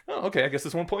of, oh, okay, I guess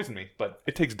this won't poison me. But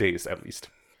it takes days, at least.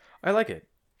 I like it.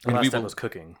 The last step was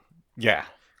cooking. Yeah.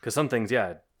 Because some things,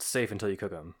 it's safe until you cook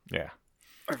them. Yeah.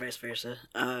 Or vice versa.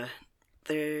 I'm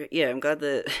glad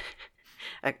that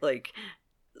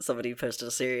somebody posted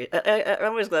a serious... I'm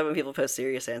always glad when people post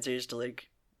serious answers to, like,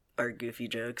 our goofy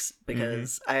jokes,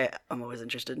 because I'm always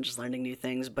interested in just learning new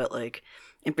things, but, like,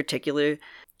 in particular,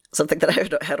 something that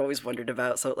I had always wondered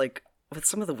about, so, like, with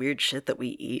some of the weird shit that we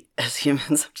eat as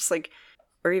humans, I'm just, like...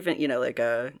 Or even, I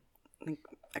think,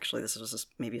 actually, this was just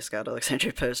maybe a Scott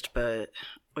Alexander post, but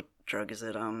what drug is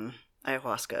it?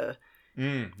 Ayahuasca.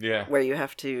 Yeah. Where you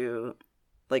have to,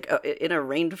 like, in a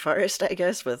rainforest, I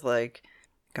guess, with, like,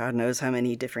 God knows how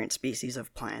many different species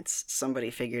of plants, somebody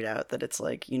figured out that it's,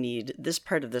 like, you need this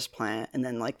part of this plant and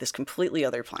then, like, this completely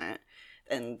other plant.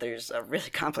 And there's a really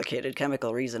complicated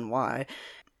chemical reason why.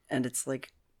 And it's,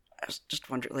 like, I was just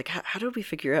wondering, like, how did we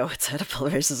figure out what's edible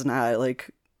versus not?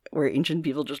 Like, were ancient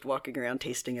people just walking around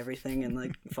tasting everything and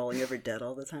like falling over dead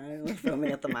all the time, like,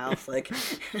 foaming at the mouth. Like,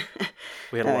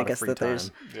 We had a I lot of guess free that time.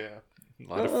 there's- Yeah. A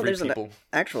lot of free there's people. an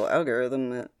actual algorithm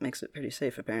that makes it pretty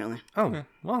safe, apparently. Oh,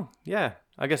 well, yeah.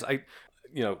 I guess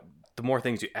the more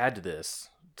things you add to this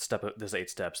this 8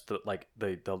 steps,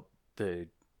 the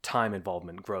time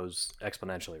involvement grows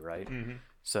exponentially, right? Mm-hmm.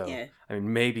 So, Yeah. I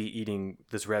mean, maybe eating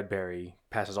this red berry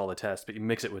passes all the tests, but you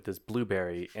mix it with this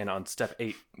blueberry, and on step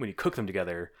 8, when you cook them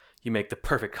together, you make the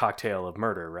perfect cocktail of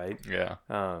murder, right? Yeah.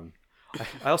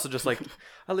 I also just like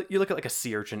you look at like a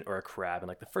sea urchin or a crab, and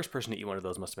like the first person to eat one of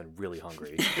those must have been really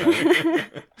hungry, right?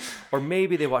 Or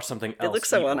maybe they watched something else. It looks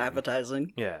so eat one.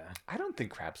 unappetizing. Yeah, I don't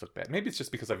think crabs look bad. Maybe it's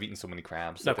just because I've eaten so many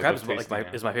crabs. no, that they crabs look is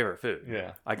tasty, my favorite food.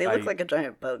 Yeah. They look like a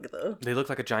giant bug, though, They look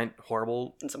like a giant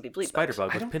horrible and some people eat spider bugs.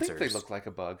 bug I with don't pincers. think they look like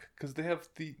a bug because they have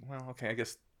the. Well, okay, I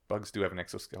guess bugs do have an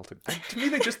exoskeleton. To me,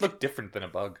 they just look different than a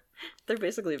bug. They're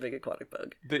basically a big aquatic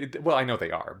bug. Well, I know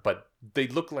they are, but they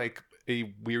look like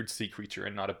a weird sea creature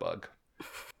and not a bug.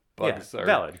 Bugs are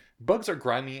valid. Bugs are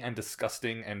grimy and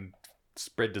disgusting and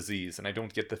spread disease, and I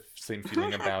don't get the same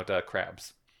feeling about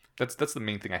crabs. That's the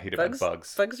main thing I hate about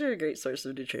bugs. Bugs are a great source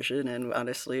of nutrition, and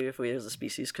honestly, if we as a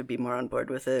species could be more on board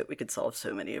with it, we could solve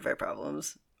so many of our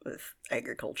problems with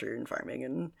agriculture and farming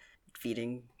and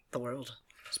feeding the world.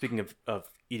 Speaking of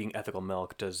eating ethical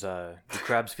milk, do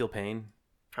crabs feel pain?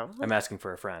 Probably. I'm asking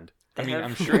for a friend. I mean,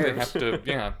 I'm sure they have to.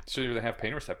 Yeah, sure they have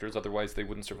pain receptors. Otherwise, they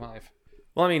wouldn't survive.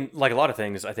 Well, I mean, like a lot of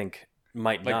things, I think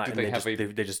might Like, not. do And they they have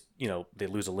just, they just they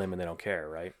lose a limb and they don't care,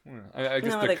 right? I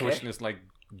guess No, the they question care. is like,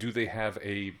 do they have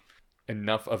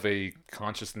enough of a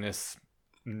consciousness,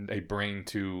 a brain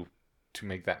to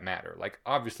make that matter? Like,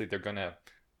 obviously, they're gonna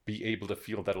be able to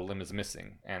feel that a limb is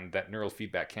missing, and that neural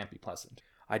feedback can't be pleasant.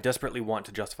 I desperately want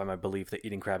to justify my belief that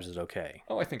eating crabs is okay.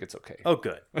 Oh, I think it's okay. Oh,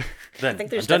 good. Then I think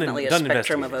there's I'm definitely a done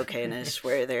spectrum of investigating. okayness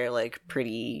where they're like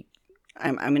pretty.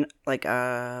 I mean, like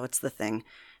what's the thing?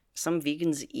 Some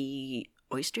vegans eat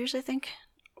oysters, I think,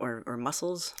 or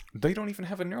mussels. They don't even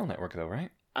have a neural network, though, right?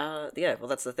 Yeah. Well,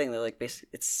 that's the thing. They're like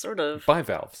it's sort of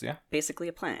Bivalves, yeah. basically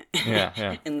a plant. Yeah,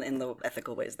 yeah. in the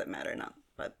ethical ways that matter, not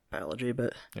biology,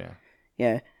 but Yeah.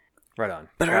 yeah. Right on.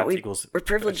 But Crabs aren't we? equals We're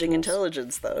privileging vegetables.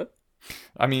 intelligence, though.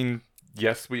 I mean,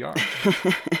 yes, we are.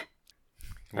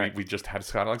 Right. We just had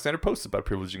Scott Alexander post about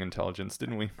privileging intelligence,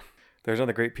 didn't we? There's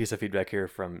another great piece of feedback here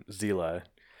from Zila.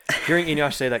 Hearing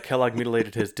Enosh say that Kellogg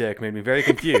mutilated his dick made me very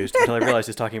confused until I realized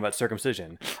he's talking about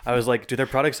circumcision. I was like, do their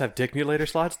products have dick mutilator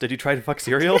slots? Did you try to fuck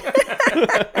cereal?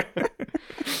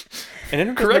 And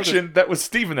internet doesn't know Correction, that was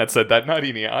Steven that said that, not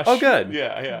Eneash. Oh, good.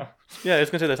 Yeah, yeah. that- Yeah, I was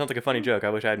going to say that sounds like a funny joke. I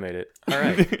wish I'd made it. All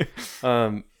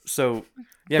right. So,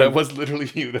 yeah. That was literally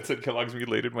you that said Kellogg's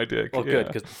mutilated my dick. Well, yeah. good,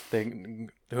 because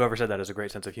whoever said that has a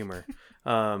great sense of humor.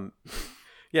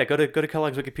 Yeah, go to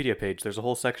Kellogg's Wikipedia page. There's a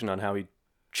whole section on how he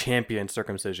championed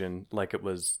circumcision like it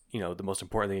was, the most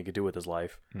important thing he could do with his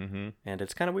life. Mm-hmm. And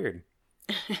it's kind of weird.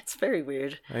 It's very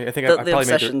weird. I think The, I the probably made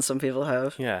obsession some people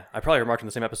have. Yeah, I probably remarked in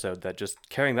the same episode that just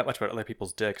caring that much about other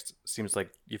people's dicks seems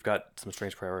like you've got some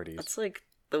strange priorities. That's like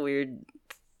the weird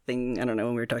thing. I don't know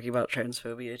when we were talking about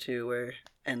transphobia too,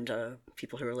 and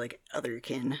people who are like other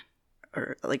kin,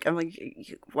 or like I'm like,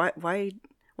 why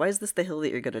is this the hill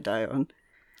that you're gonna die on?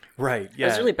 Right, I yeah.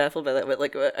 was really baffled by that. But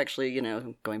like, actually,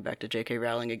 going back to J.K.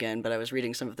 Rowling again, but I was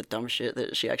reading some of the dumb shit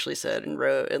that she actually said and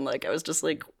wrote, and like I was just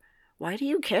like, why do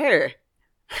you care?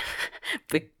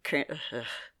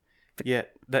 Yeah,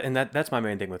 that's my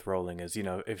main thing with Rowling is,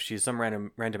 if she's some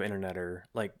random interneter,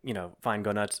 like, fine,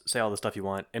 go nuts, say all the stuff you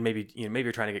want, and maybe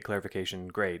you're trying to get clarification,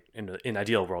 great. In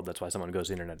ideal world, that's why someone goes to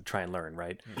the internet to try and learn,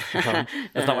 right?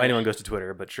 That's not why anyone goes to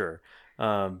Twitter, but sure.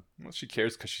 Well, she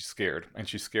cares because she's scared, and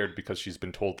she's scared because she's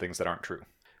been told things that aren't true.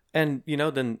 And,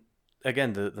 then,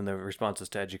 again, the response is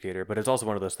to educate her, but it's also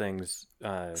one of those things,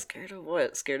 Scared of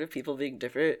what? Scared of people being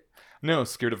different? No,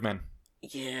 scared of men.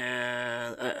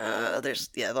 Yeah, there's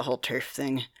the whole TERF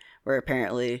thing, where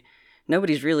apparently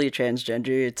nobody's really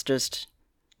transgender. It's just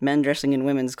men dressing in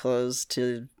women's clothes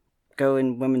to go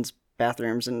in women's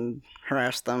bathrooms and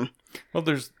harass them. Well,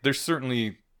 there's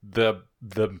certainly the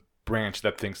branch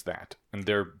that thinks that, and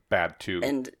they're bad too.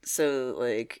 And so,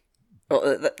 like,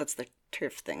 that's the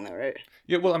TERF thing, though, right?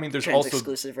 Yeah, well, I mean, there's Trans also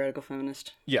exclusive radical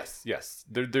feminist. yes.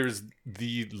 There's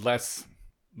the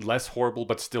less horrible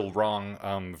but still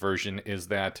wrong version is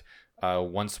that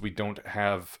once we don't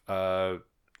have a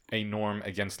norm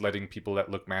against letting people that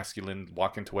look masculine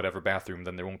walk into whatever bathroom,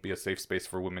 then there won't be a safe space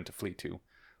for women to flee to,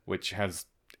 which has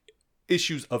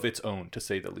issues of its own, to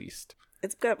say the least.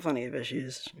 It's got plenty of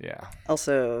issues. Yeah.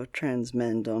 Also, trans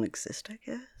men don't exist, I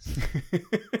guess.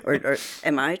 or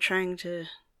am I trying to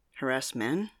harass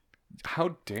men?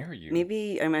 How dare you?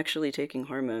 Maybe I'm actually taking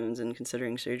hormones and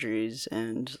considering surgeries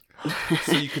and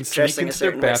So you can sneak dressing a into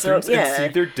their certain way. So, bathrooms and yeah. see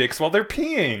their dicks while they're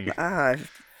peeing. I've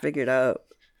figured out.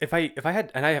 If I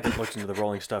had, and I haven't looked into the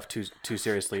rolling stuff too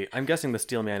seriously, I'm guessing the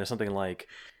steel man is something like,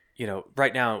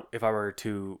 right now, if I were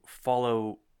to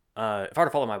follow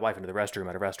my wife into the restroom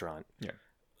at a restaurant,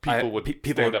 People would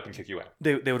people float up and kick you out.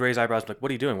 they would raise eyebrows like,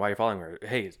 "What are you doing? Why are you following her?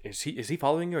 Hey, is he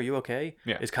following you? Are you okay?"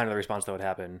 Yeah. Is kind of the response that would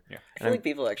happen. Yeah. I feel like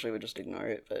people actually would just ignore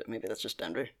it, but maybe that's just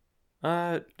Denver.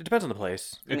 It depends on the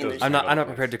place. I mean, does I'm not depend on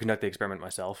the prepared to place. conduct the experiment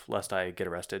myself, lest I get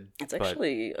arrested. It's but-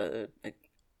 actually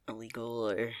illegal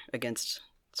or against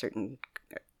certain.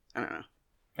 I don't know.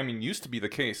 I mean, used to be the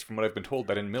case, from what I've been told,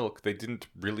 that in Milk they didn't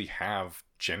really have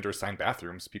gender-assigned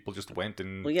bathrooms. People just went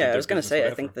and. Well, did yeah, I their was gonna business say I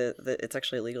whatever. think that it's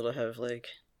actually illegal to have like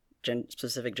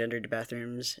specific gendered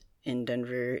bathrooms in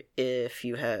Denver if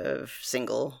you have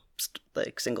single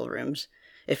rooms.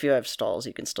 If you have stalls,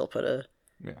 you can still put a.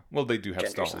 Yeah, well, they do have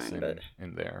gender stalls sign, in, but-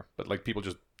 in there, but like people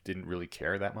just didn't really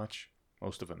care that much.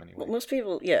 Most of them, anyway. Well, most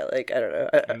people, yeah, like I don't know.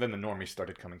 And then the normies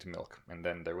started coming to Milk, and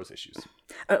then there was issues.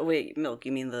 Wait, Milk?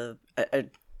 You mean the?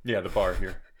 Yeah, the bar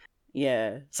here.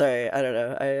 Yeah, sorry, I don't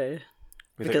know.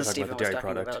 We Because talked Stephen about was the dairy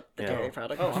talking product. about the Yeah. dairy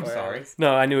product. Oh, I'm before. sorry.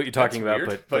 No, I knew what you're talking That's about,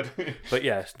 weird, but but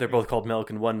yes, they're both called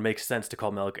Milk, and one makes sense to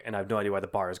call Milk, and I have no idea why the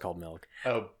bar is called Milk.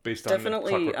 Oh, based on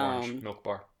Definitely, the Clockwork Orange Milk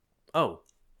Bar. Oh,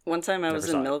 One time I Never was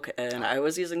saw in it. Milk and I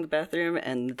was using the bathroom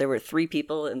and there were 3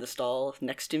 people in the stall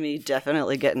next to me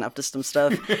definitely getting up to some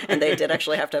stuff and they did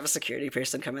actually have to have a security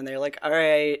person come in there like, all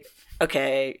right,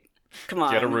 okay, come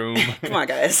on. Get a room. Come on,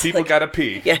 guys. People Like, gotta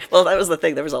pee. yeah, well, that was the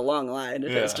thing. There was a long line. It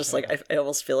was Yeah, just like, I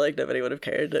almost feel like nobody would have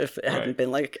cared if it hadn't Right.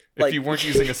 been like... If you weren't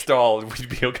using a stall, we'd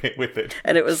be okay with it.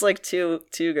 And it was like two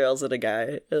girls and a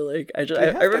guy. And, like I have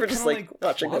remember that just kinda, like like,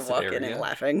 watching them closet walk in area. and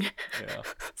laughing. Yeah.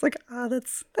 It's like,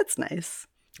 that's nice.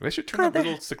 They should turn God, that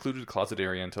little secluded closet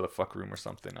area into the fuck room or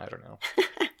something. I don't know.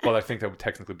 Well, I think that would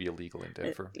technically be illegal in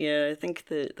Denver. Yeah, I think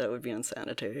that would be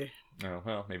unsanitary. Oh,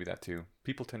 well, maybe that too.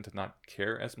 People tend to not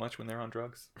care as much when they're on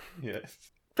drugs. Yes.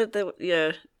 But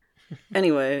yeah.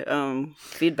 Anyway,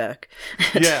 feedback.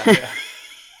 Yeah.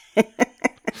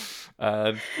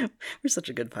 We're such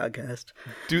a good podcast.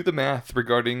 Do the math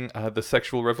regarding the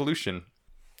sexual revolution.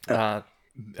 Do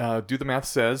the math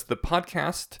says the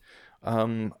podcast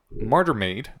Martyr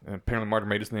Maid, apparently Martyr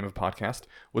Maid is the name of the podcast,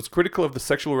 was critical of the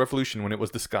sexual revolution when it was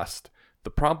discussed.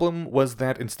 The problem was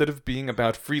that instead of being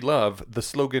about free love, the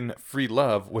slogan free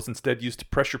love was instead used to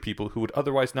pressure people who would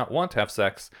otherwise not want to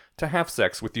have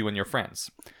sex with you and your friends.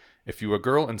 If you were a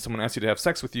girl and someone asked you to have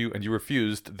sex with you and you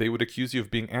refused, they would accuse you of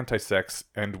being anti-sex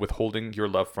and withholding your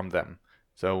love from them.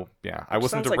 So yeah, I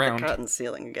wasn't Sounds around. like the cotton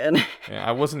ceiling again. Yeah,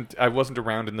 I wasn't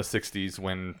around in the 60s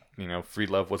when, free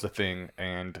love was a thing,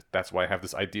 and that's why I have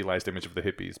this idealized image of the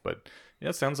hippies. But yeah,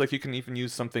 it sounds like you can even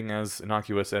use something as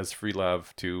innocuous as free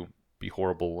love to be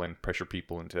horrible and pressure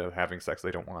people into having sex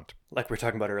they don't want. like we were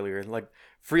talking about earlier, like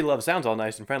free love sounds all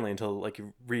nice and friendly until like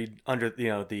you read under the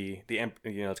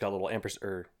it's got a little ampersand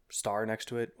or star next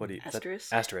to it. What do you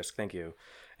Asterisk? Asterisk, thank you.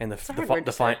 And a hard word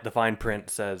to the fine print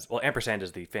says, well, ampersand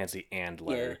is the fancy and Yeah,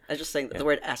 letter. I was just saying the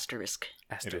word asterisk.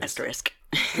 Asterisk. Asterisk.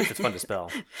 It's fun to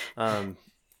spell.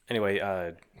 Anyway,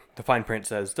 the fine print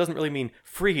says doesn't really mean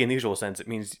free in the usual sense. It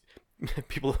means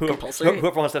people Compulsory?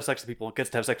 whoever wants to have sex with people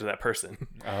gets to have sex with that person.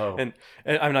 Oh. And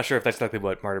I'm not sure if that's exactly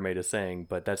what Martyr Maid is saying,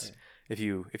 but that's if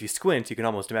you squint, you can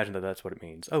almost imagine that that's what it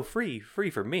means. Oh, free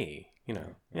for me,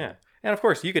 yeah. And of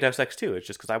course, you could have sex too. It's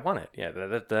just because I want it. Yeah,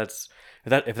 if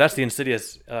that's the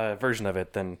insidious version of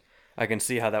it, then I can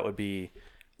see how that would be,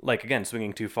 like again,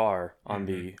 swinging too far on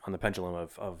the pendulum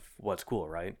of what's cool,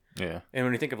 right? Yeah. And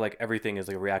when you think of like everything as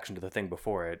like a reaction to the thing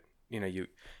before it, you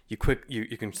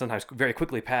can sometimes very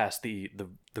quickly pass the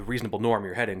reasonable norm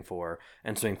you're heading for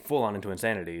and swing full on into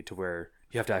insanity to where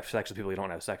you have to have sex with people you don't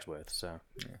have sex with. So,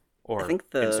 or I think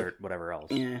insert whatever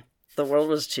else. Yeah. The world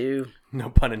was too... No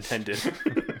pun intended.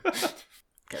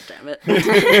 God damn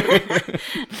it.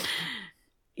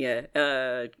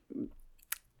 Yeah.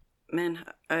 Man,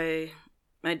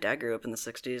 my dad grew up in the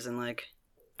 60s and like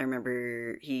I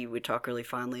remember he would talk really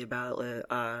fondly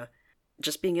about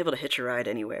just being able to hitch a ride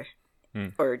anywhere.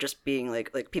 Or just being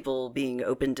like people being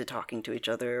open to talking to each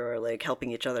other or like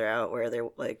helping each other out where they're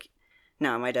like,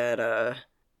 now my dad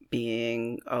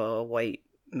being a white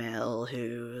male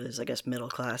who is I guess middle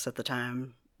class at the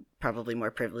time, probably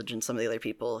more privileged than some of the other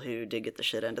people who did get the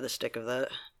shit end of the stick of that.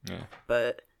 Yeah.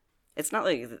 But it's not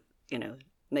like,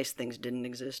 nice things didn't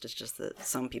exist. It's just that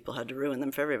some people had to ruin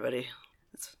them for everybody.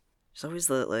 There's always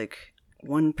the, like,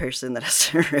 one person that has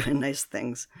to ruin nice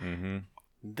things. Mm-hmm.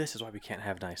 This is why we can't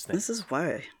have nice things. This is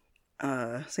why.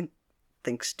 I think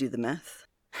thinks do the math.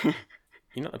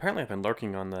 You know, apparently I've been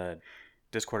lurking on the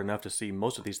Discord enough to see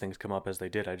most of these things come up as they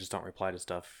did. I just don't reply to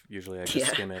stuff. Usually I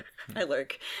just skim it. I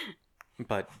lurk.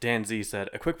 But Dan Z said,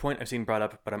 a quick point I've seen brought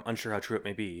up, but I'm unsure how true it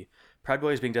may be. Proud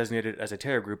Boys being designated as a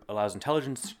terror group allows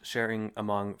intelligence sharing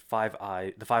among the Five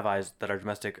Eyes that our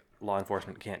domestic law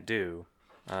enforcement can't do,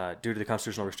 due to the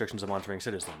constitutional restrictions of monitoring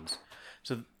citizens.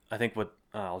 So I think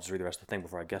I'll just read the rest of the thing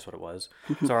before I guess what it was.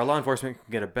 So our law enforcement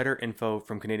can get a better info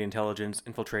from Canadian intelligence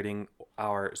infiltrating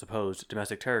our supposed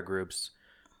domestic terror groups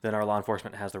than our law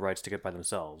enforcement has the rights to get by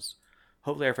themselves.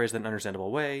 Hopefully I phrased that in an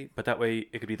understandable way, but that way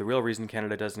it could be the real reason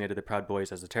Canada designated the Proud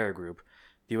Boys as a terror group.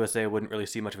 The USA wouldn't really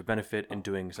see much of a benefit in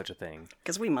doing such a thing.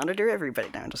 Because we monitor everybody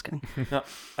now. I'm just kidding. No,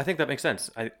 I think that makes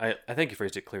sense. I think you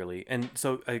phrased it clearly. And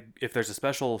so if there's a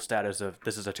special status of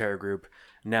this is a terror group,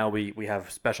 now we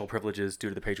have special privileges due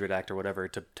to the Patriot Act or whatever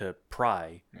to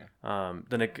pry,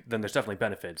 then there's definitely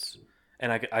benefits.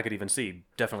 And I could even see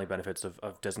definitely benefits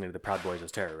of designating the Proud Boys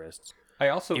as terrorists. I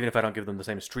also Even if I don't give them the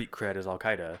same street cred as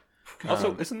Al-Qaeda.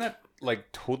 Also, isn't that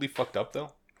like totally fucked up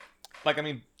though? Like, I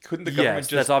mean, couldn't the government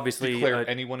just that's obviously declare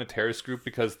anyone a terrorist group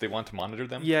because they want to monitor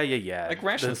them? Yeah. Like,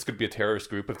 rationalists could be a terrorist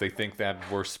group if they think that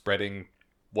we're spreading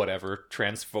whatever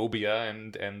transphobia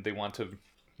and they want to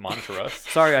monitor us.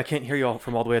 Sorry, I can't hear you all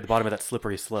from all the way at the bottom of that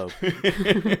slippery slope.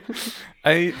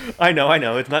 I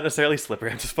know. It's not necessarily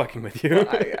slippery. I'm just fucking with you.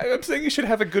 I'm saying you should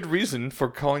have a good reason for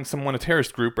calling someone a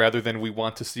terrorist group rather than we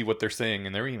want to see what they're saying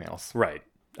in their emails. Right.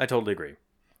 I totally agree.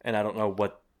 And I don't know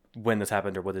when this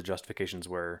happened or what the justifications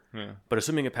were. Yeah. But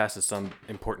assuming it passes some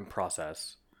important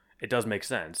process, it does make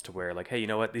sense to where, like, hey, you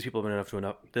know what? These people have been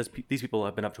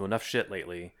up to enough shit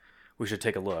lately. We should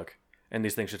take a look. And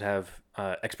these things should have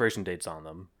expiration dates on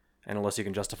them. And unless you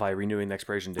can justify renewing the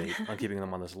expiration date on keeping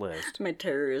them on this list. My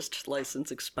terrorist license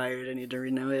expired. I need to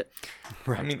renew it.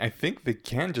 Right. I mean, I think they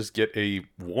can just get a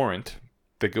warrant.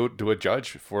 They go to a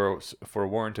judge for a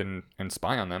warrant and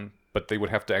spy on them, but they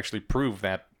would have to actually prove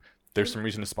that there's some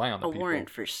reason to spy on the people. A warrant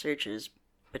for searches.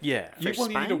 But yeah. for You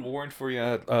need a warrant for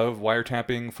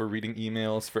wiretapping, for reading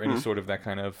emails, for any sort of that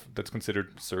kind of, that's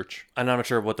considered search. I'm not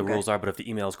sure what the rules are, but if the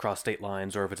emails cross state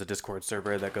lines or if it's a Discord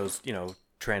server that goes,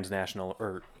 transnational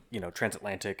or,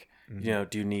 transatlantic, do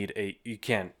you need you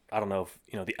can't, I don't know if,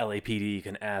 the LAPD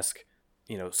can ask,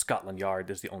 Scotland Yard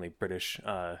is the only British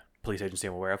police agency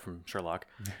I'm aware of from Sherlock,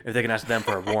 if they can ask them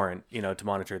for a warrant, to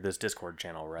monitor this Discord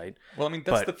channel, right? Well, I mean,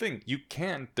 that's the thing.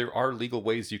 There are legal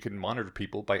ways you can monitor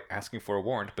people by asking for a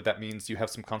warrant, but that means you have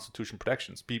some constitutional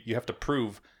protections. You have to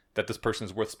prove that this person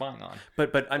is worth spying on.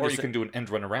 Or you can do an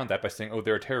end run around that by saying, oh,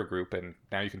 they're a terror group, and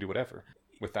now you can do whatever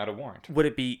without a warrant. Would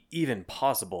it be even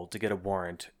possible to get a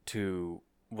warrant to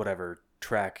whatever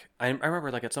track? I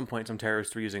remember, like, at some point some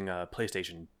terrorists were using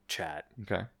PlayStation chat.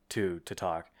 Okay. To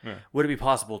talk. Yeah. Would it be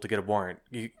possible to get a warrant?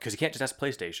 Because you can't just ask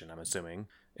PlayStation, I'm assuming,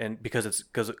 and because it's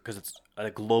a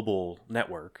global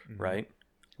network, right?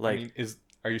 Like, I mean,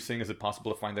 are you saying is it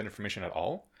possible to find that information at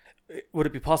all? Would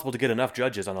it be possible to get enough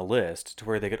judges on a list to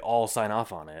where they could all sign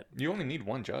off on it? You only need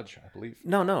one judge, I believe.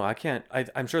 No, I can't.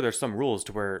 I'm sure there's some rules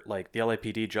to where, like, the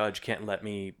LAPD judge can't let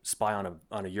me spy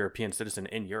on a European citizen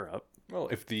in Europe. Well,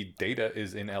 if the data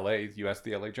is in LA, you ask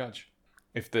the LA judge.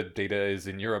 If the data is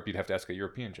in Europe, you'd have to ask a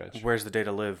European judge. Where's the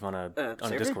data live on a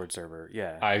server? Discord server?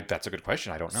 Yeah. That's a good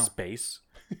question. I don't know. Space.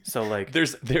 So, like,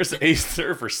 there's a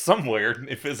server somewhere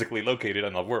physically located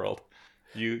in the world.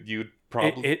 You'd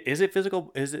probably is it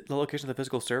physical? Is it the location of the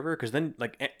physical server? Because then,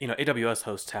 like, AWS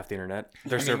hosts half the internet.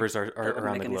 Their servers are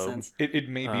around the globe. It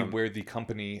may be where the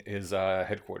company is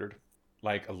headquartered.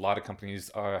 Like, a lot of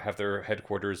companies have their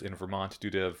headquarters in Vermont due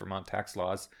to Vermont tax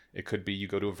laws. It could be you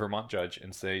go to a Vermont judge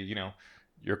and say,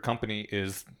 your company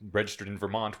is registered in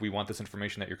Vermont. We want this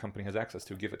information that your company has access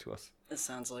to. Give it to us. This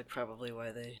sounds like probably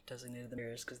why they designated them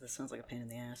terrorists, because this sounds like a pain in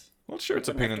the ass. Well, sure, it's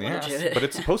a pain in the ass, but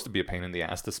it's supposed to be a pain in the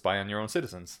ass to spy on your own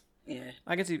citizens. Yeah,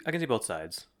 I can see both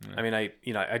sides. Yeah. I mean,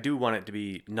 I do want it to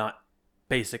be not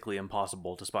basically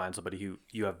impossible to spy on somebody who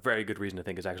you have very good reason to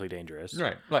think is actually dangerous.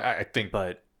 Right. Like, I think,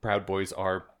 but Proud Boys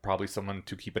are probably someone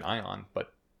to keep an eye on,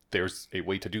 but there's a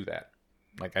way to do that.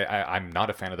 Like, I'm not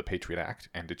a fan of the Patriot Act,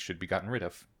 and it should be gotten rid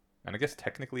of. And I guess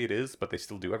technically it is, but they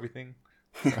still do everything.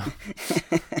 So.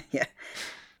 Yeah.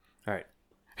 All right.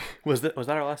 Was that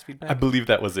our last feedback? I believe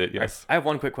that was it, yes. I have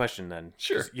one quick question then.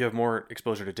 Sure. You have more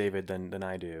exposure to David than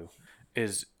I do.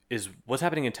 Is what's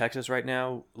happening in Texas right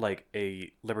now like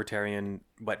a libertarian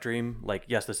wet dream? Like,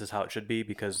 yes, this is how it should be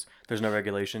because there's no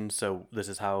regulations, so this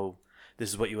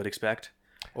is what you would expect?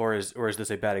 Or is this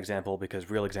a bad example because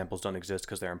real examples don't exist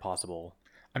because they're impossible?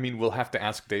 I mean, we'll have to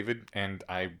ask David, and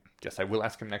I guess I will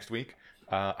ask him next week.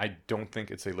 I don't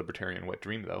think it's a libertarian wet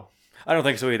dream, though. I don't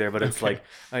think so either. But it's Okay.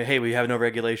 like, hey, we have no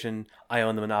regulation. I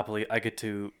own the monopoly. I get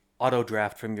to auto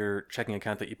draft from your checking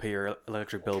account that you pay your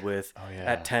electric bill with Oh, yeah.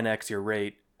 at 10x your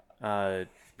rate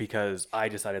because I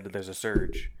decided that there's a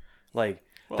surge. Like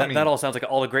Well, that, I mean- that all sounds like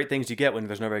all the great things you get when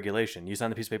there's no regulation. You sign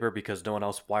the piece of paper because no one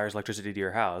else wires electricity to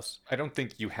your house. I don't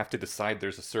think you have to decide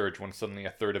there's a surge when suddenly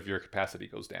a third of your capacity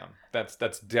goes down. That's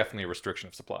definitely a restriction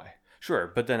of supply.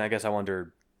 Sure, but then I guess I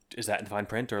wonder, is that in fine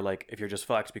print, or like if you're just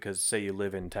fucked because say you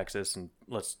live in Texas and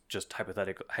let's just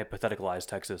hypotheticalize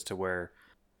Texas to where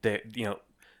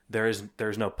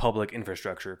there's no public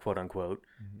infrastructure, quote unquote,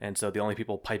 and so the only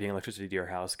people piping electricity to your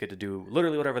house get to do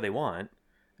literally whatever they want.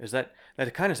 Is that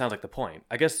kind of sounds like the point?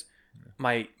 I guess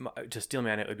my to steel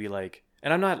man it would be like,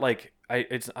 and I'm not like I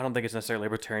don't think it's necessarily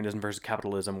libertarianism versus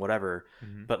capitalism, whatever,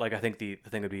 but like I think the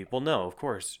thing would be, well, no, of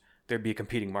course there'd be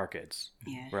competing markets.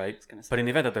 Yeah, I Right? was gonna say But in the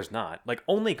event that there's not, like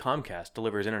only Comcast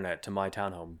delivers internet to my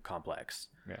townhome complex.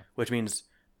 Yeah. Which means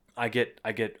I get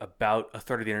about a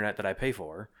third of the internet that I pay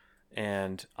for,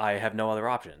 and I have no other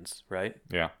options, right?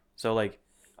 Yeah. So like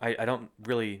I don't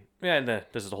really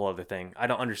this is a whole other thing. I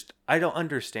don't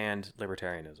understand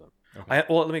libertarianism. Okay.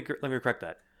 Let me correct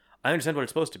that. I understand what it's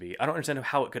supposed to be. I don't understand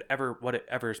what it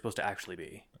ever is supposed to actually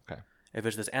be. Okay. If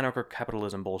it's this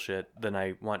anarcho-capitalism bullshit, then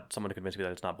I want someone to convince me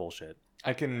that it's not bullshit.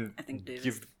 I can I think David's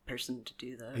give. the person to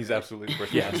do that. He's right? absolutely the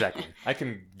person. Yeah, exactly. I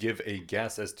can give a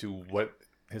guess as to what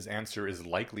his answer is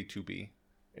likely to be.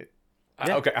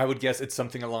 Yeah. Okay, I would guess it's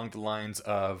something along the lines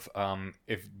of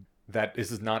if that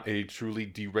this is not a truly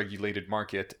deregulated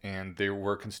market and there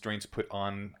were constraints put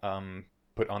on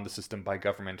the system by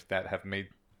government that have made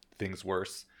things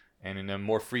worse, and in a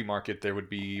more free market there would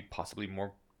be possibly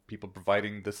more people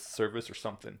providing this service or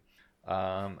something.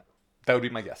 That would be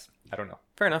my guess. I don't know.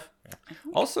 Fair enough.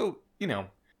 Also,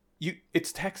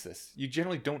 it's Texas. You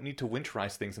generally don't need to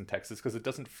winterize things in Texas because it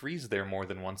doesn't freeze there more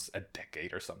than once a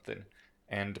decade or something.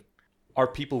 And are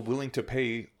people willing to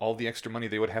pay all the extra money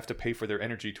they would have to pay for their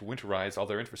energy to winterize all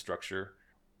their infrastructure?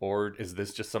 Or is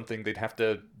this just something they'd have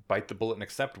to bite the bullet and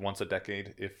accept once a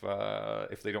decade if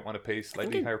they don't want to pay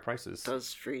slightly it higher prices?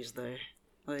 does freeze there.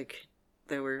 Like,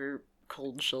 there were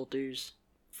cold shelters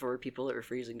for people that were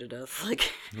freezing to death.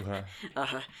 Like,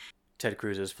 Ted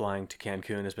Cruz's flying to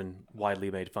Cancun has been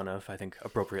widely made fun of, I think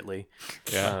appropriately.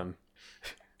 Yeah.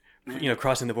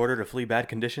 Crossing the border to flee bad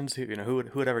conditions. Who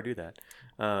would ever do that?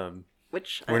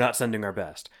 which We're not sending our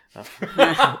best.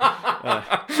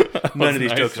 None of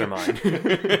these jokes are mine.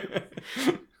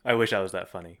 I wish I was that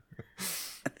funny.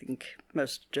 I think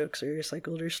most jokes are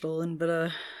recycled or stolen,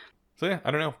 but So yeah,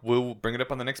 I don't know. We'll bring it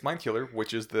up on the next Mind Killer,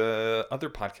 which is the other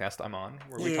podcast I'm on,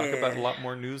 where we talk about a lot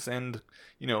more news and,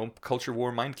 culture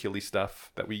war mind killy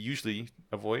stuff that we usually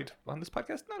avoid on this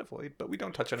podcast. Not avoid, but we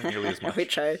don't touch on it nearly as much. we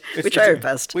try It's our just-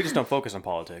 best. We just don't focus on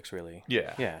politics, really.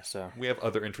 Yeah. Yeah, so We have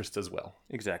other interests as well.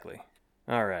 exactly.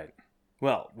 All right.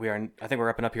 Well, I think we're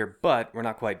wrapping up here, but we're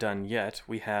not quite done yet.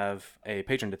 We have a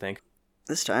patron to thank.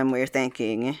 This time we're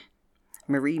thanking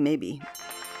Marie Maybe.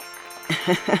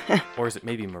 Or is it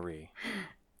maybe Marie?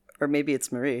 Or maybe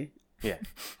it's Marie. Yeah.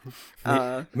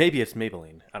 Maybe Maybe it's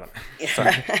Maybelline. I don't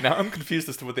know. Now I'm confused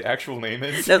as to what the actual name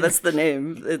is. No, that's the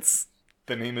name. It's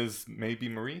The name is maybe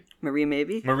Marie? Marie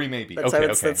Maybe. Marie maybe. That's Okay,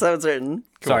 how it's okay. that's how it's written.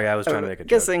 Sorry, I was trying to make a I'm joke.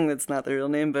 guessing that's not the real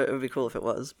name, but it would be cool if it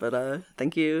was. But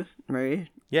thank you, Marie.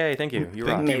 Yay, thank you. You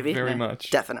rock. Thank you Maybe. very Yeah,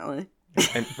 much. Definitely.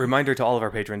 And reminder to all of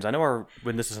our patrons, I know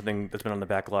when this is something that's been on the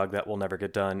backlog that will never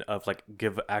get done, of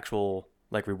give actual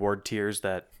reward tiers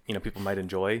that people might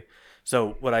enjoy.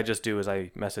 So what I just do is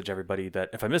I message everybody that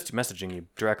if I missed messaging you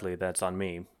directly, that's on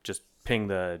me. Just ping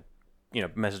the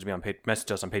message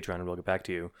us on Patreon and we'll get back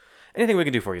to you. Anything we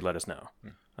can do for you, let us know.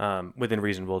 Within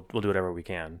reason, we'll do whatever we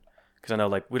can. Because I know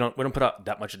we don't put out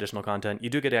that much additional content. You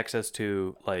do get access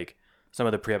to some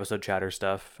of the pre-episode chatter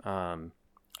stuff. I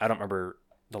don't remember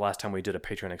the last time we did a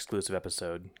Patreon exclusive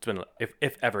episode. It's been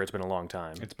if ever, it's been a long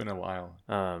time. It's been a while.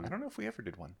 I don't know if we ever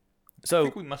did one. I So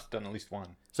think we must have done at least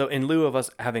one. so in lieu of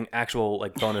us having actual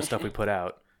bonus stuff we put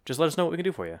out, just let us know what we can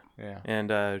do for you. Yeah. And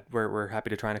we're happy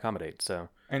to try and accommodate. So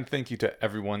And thank you to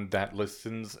everyone that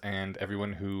listens and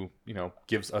everyone who,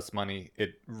 gives us money.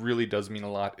 It really does mean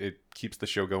a lot. It keeps the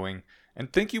show going.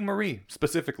 And thank you, Marie,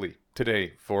 specifically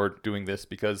today for doing this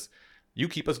because you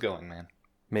keep us going, man.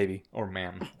 maybe. Or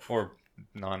ma'am. Or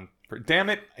non. Damn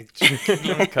it.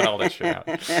 Cut all that shit out.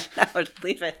 No,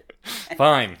 leave it.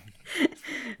 Fine.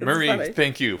 Marie, funny.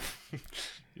 thank you.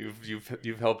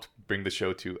 You've helped bring the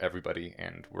show to everybody,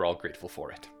 and we're all grateful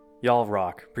for it. Y'all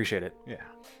rock. Appreciate it. Yeah.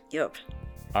 Yep.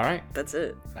 All right. That's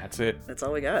it. That's it. That's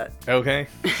all we got. Okay.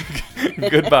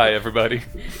 Goodbye, everybody.